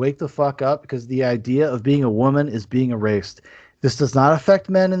people need to wake the fuck up because the idea of being a woman is being erased. This does not affect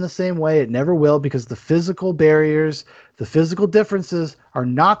men in the same way. It never will because the physical barriers, the physical differences are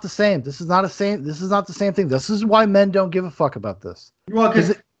not the same. This is not the same thing. This is why men don't give a fuck about this. Well, because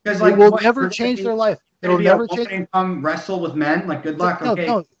it will never change their life. It'll never change. Come wrestle with men. Like good luck.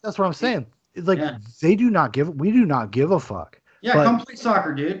 No, that's what I'm saying. It's like we do not give a fuck. Yeah, come play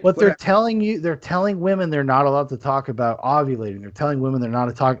soccer, dude. But they're telling women they're not allowed to talk about ovulating. They're telling women they're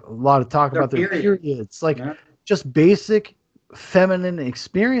not allowed to talk about their periods. Like just basic feminine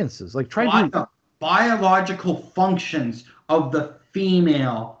experiences. Like biological functions of the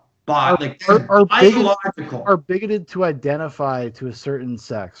female body. Are bigoted to identify to a certain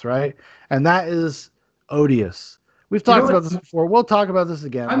sex, right? And that is odious. We've talked about this before. We'll talk about this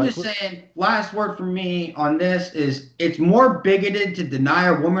again. I'm just saying, last word for me on this is it's more bigoted to deny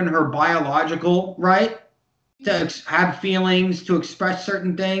a woman her biological right to have feelings, to express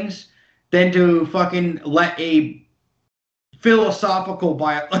certain things, than to fucking let a philosophical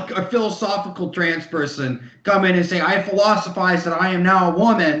trans person come in and say, I philosophize that I am now a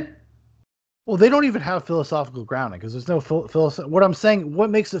woman. Well, they don't even have philosophical grounding because there's no what I'm saying, what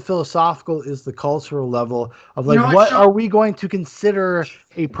makes it philosophical is the cultural level of like, what are we going to consider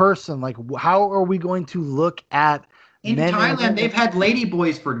a person? Like, how are we going to look at in Thailand? They've had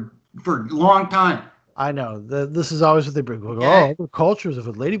ladyboys for a long time. I know. This is always what they bring. Yeah. Oh, the cultures of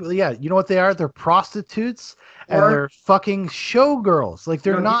a lady. But yeah, you know what they are? They're prostitutes and Or- they're fucking showgirls. Like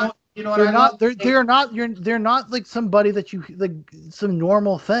they're not. You know what They're I not. love? They're not. They're not like somebody that you like. Some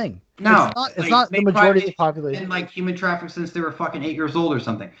normal thing. No, It's not. It's like, not they the majority of the probably population. been like human trafficked since they were fucking 8 years old or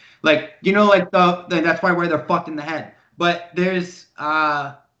something. Like like that's why they're fucked in the head. But there's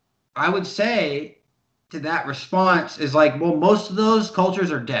I would say to that response is like, well, most of those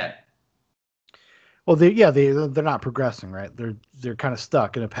cultures are dead. Well, they're not progressing, right? They're kind of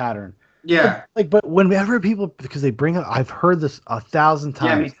stuck in a pattern. Yeah. But whenever people, because they bring up, I've heard this 1,000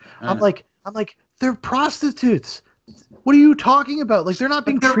 times. Yeah, I'm like, they're prostitutes. What are you talking about? Like they're not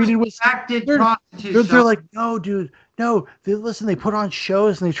being treated with. They're like, no, dude, no. Listen, they put on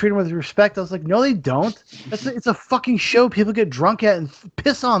shows and they treat them with respect. I was like, no, they don't. It's a fucking show. People get drunk at and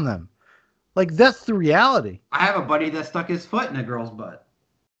piss on them. Like that's the reality. I have a buddy that stuck his foot in a girl's butt.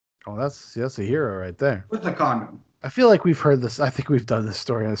 Oh, that's a hero right there. With a condom. I feel like we've heard this. I think we've done this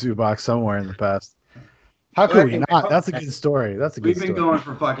story on Zoobox somewhere in the past. How could we not? That's a good story. We've been going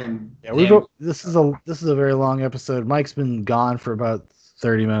for fucking. Yeah, this is a very long episode. Mike's been gone for about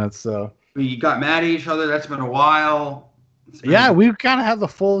 30 minutes, so we got mad at each other. That's been a while. Yeah, we kind of had the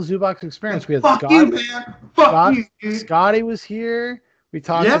full Zoobox experience. We had Fuck Scottie. you, man. Fuck you, dude. Scottie was here. We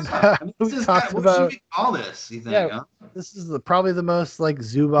talked about. What should we call this? You think? Yeah, this is probably the most like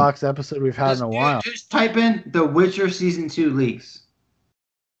Zoobox episode we've had in a while. Just type in The Witcher Season 2 leaks.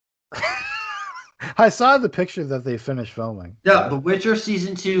 I saw the picture that they finished filming. Yeah, The Witcher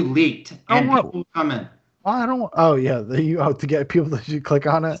Season 2 leaked, and people will come in. I don't. Oh yeah, to get people to click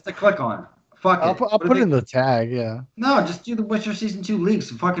on it. Just to click on. Fuck I'll it. I'll put it in the tag. Yeah. No, just do The Witcher Season 2 leaks.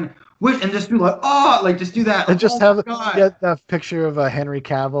 Fucking and just do just do that. And just get that picture of Henry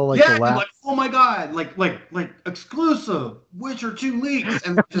Cavill the last. Like oh my god, like exclusive Witcher 2 leaks,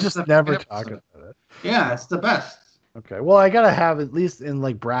 and just never talk about it. Yeah, it's the best. Okay, well I gotta have at least in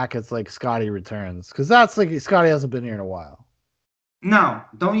brackets like Scottie returns because that's like Scottie hasn't been here in a while. No,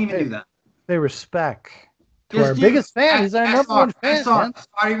 don't even do that. They respect to our biggest fan. He's our number one fan.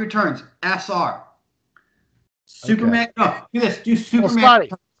 Scottie returns. SR. Superman. Okay. No, do this. Do Superman.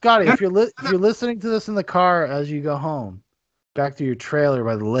 Well, Scottie, if you're listening to this in the car as you go home, back to your trailer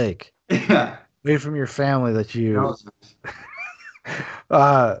by the lake, away from your family that you.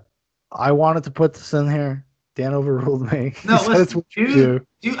 I wanted to put this in here. Dan overruled me. No, listen,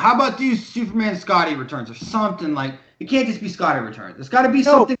 how about do Superman Scottie returns or something like? It can't just be Scottie returns. It's got to be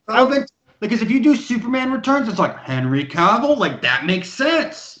something relevant. Because if you do Superman returns, it's like Henry Cavill. Like that makes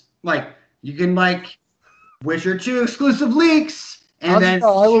sense. Like you can Witcher 2 exclusive leaks, and then I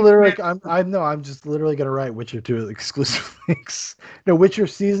will literally. I'm just literally gonna write Witcher 2 exclusive leaks. No, Witcher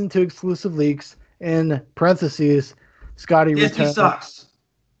Season 2 exclusive leaks in parentheses. Scottie Disney returns. Sucks.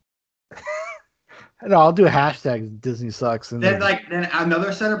 No, I'll do a hashtag Disney sucks. And then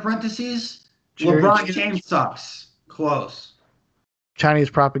another set of parentheses. LeBron James sucks. Close. Chinese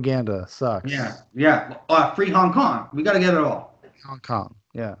propaganda sucks. Yeah. Free Hong Kong. We got to get it all. Hong Kong.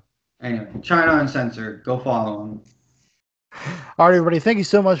 Yeah. Anyway, China Uncensored. Go follow him. All right, everybody. Thank you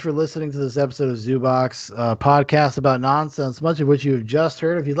so much for listening to this episode of Zoobox, podcast about nonsense, much of which you have just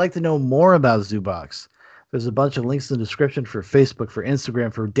heard. If you'd like to know more about Zoobox, there's a bunch of links in the description for Facebook, for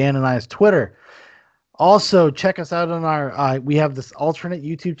Instagram, for Dan and I's Twitter. Also, check us out on our, we have this alternate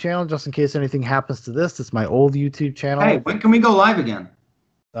YouTube channel, just in case anything happens to this. It's my old YouTube channel. Hey, when can we go live again?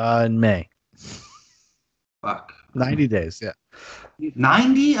 In May. Fuck. 90 days, yeah.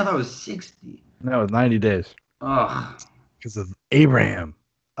 90? I thought it was 60. No, 90 days. Ugh. Because of Abraham.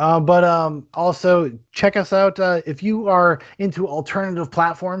 But also, check us out. If you are into alternative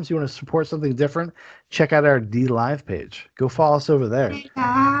platforms, you want to support something different, check out our D Live page. Go follow us over there.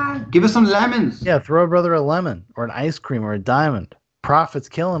 Give us some lemons. Yeah, throw a brother a lemon or an ice cream or a diamond. Prophet's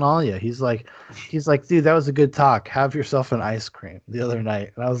killing all you. He's like, dude, that was a good talk. Have yourself an ice cream the other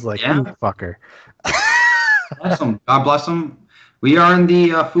night. And I was like, you fucker. Bless him. God bless him. We are in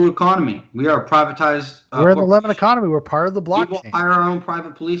the food economy. We are privatized. We're in the lemon economy. We're part of the blockchain. We will hire our own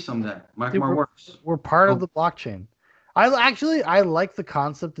private police someday. Mark my words. We're part of the blockchain. I like the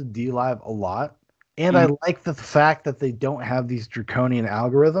concept of D Live a lot. And I like the fact that they don't have these draconian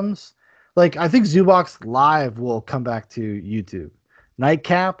algorithms. Like, I think Zoobox Live will come back to YouTube.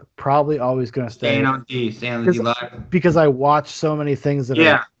 Nightcap, probably always going to stay on D Live. Because I watch so many things that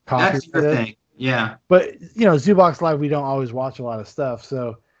are that's your thing. Yeah. But, Zoobox Live, we don't always watch a lot of stuff.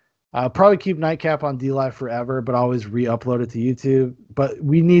 So I'll probably keep Nightcap on D Live forever, but always re-upload it to YouTube. But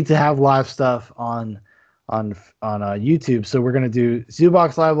we need to have live stuff on YouTube. So we're going to do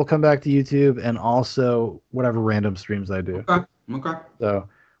Zoobox Live will come back to YouTube and also whatever random streams I do. Okay. So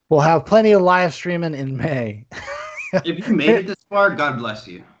We'll have plenty of live streaming in May. If you made it this far, God bless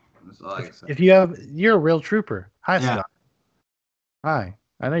you. That's all I can say. You're a real trooper. Hi, Yeah. Scott. Hi.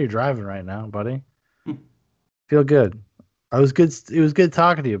 I know you're driving right now, buddy. Feel good. It was good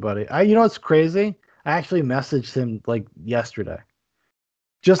talking to you, buddy. You know what's crazy? I actually messaged him like yesterday.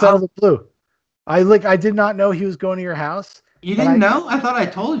 Just out of the blue. I did not know he was going to your house. You didn't know? I thought I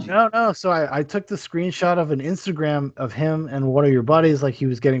told you. No. So I took the screenshot of an Instagram of him and one of your buddies, like he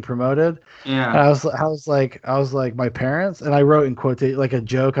was getting promoted. Yeah. And I was like my parents, and I wrote in quotation like a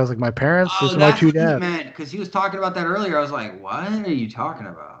joke. I was like, my parents. Oh, These are my two that's what he dads. meant, because he was talking about that earlier. I was like, what are you talking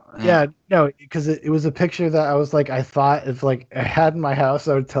about? Man. Yeah, no, because it was a picture that I was like, I thought if like I had in my house,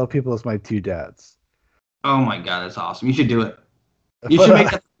 I would tell people it's my two dads. Oh my God, that's awesome. You should do it. You should make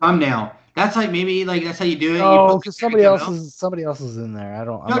that the thumbnail. That's like maybe like that's how you do it. Oh, because somebody else is in there. I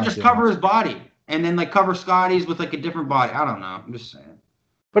don't. No, just cover his body and then like cover Scottie's with like a different body. I don't know. I'm just saying.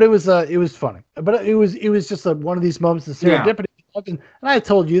 But it was funny. But it was just one of these moments of serendipity. Yeah. And I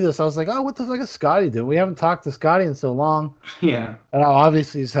told you this. I was like, oh, what the fuck is Scottie doing? We haven't talked to Scottie in so long. Yeah. And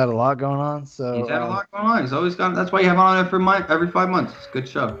obviously he's had a lot going on. So he's had a lot going on. He's always got. That's why you have him on every 5 months. It's a good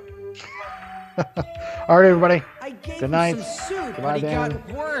show. All right, everybody. Good night. Goodbye, Dan.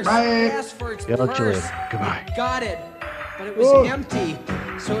 Got worse. Bye. I asked for its purse. Goodbye. Got it, but it was empty,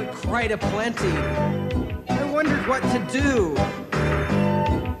 so it cried aplenty. I wondered what to do.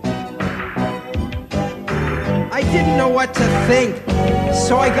 I didn't know what to think,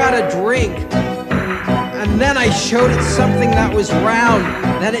 so I got a drink. And then I showed it something that was round.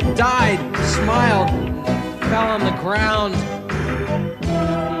 Then it died, smiled, fell on the ground.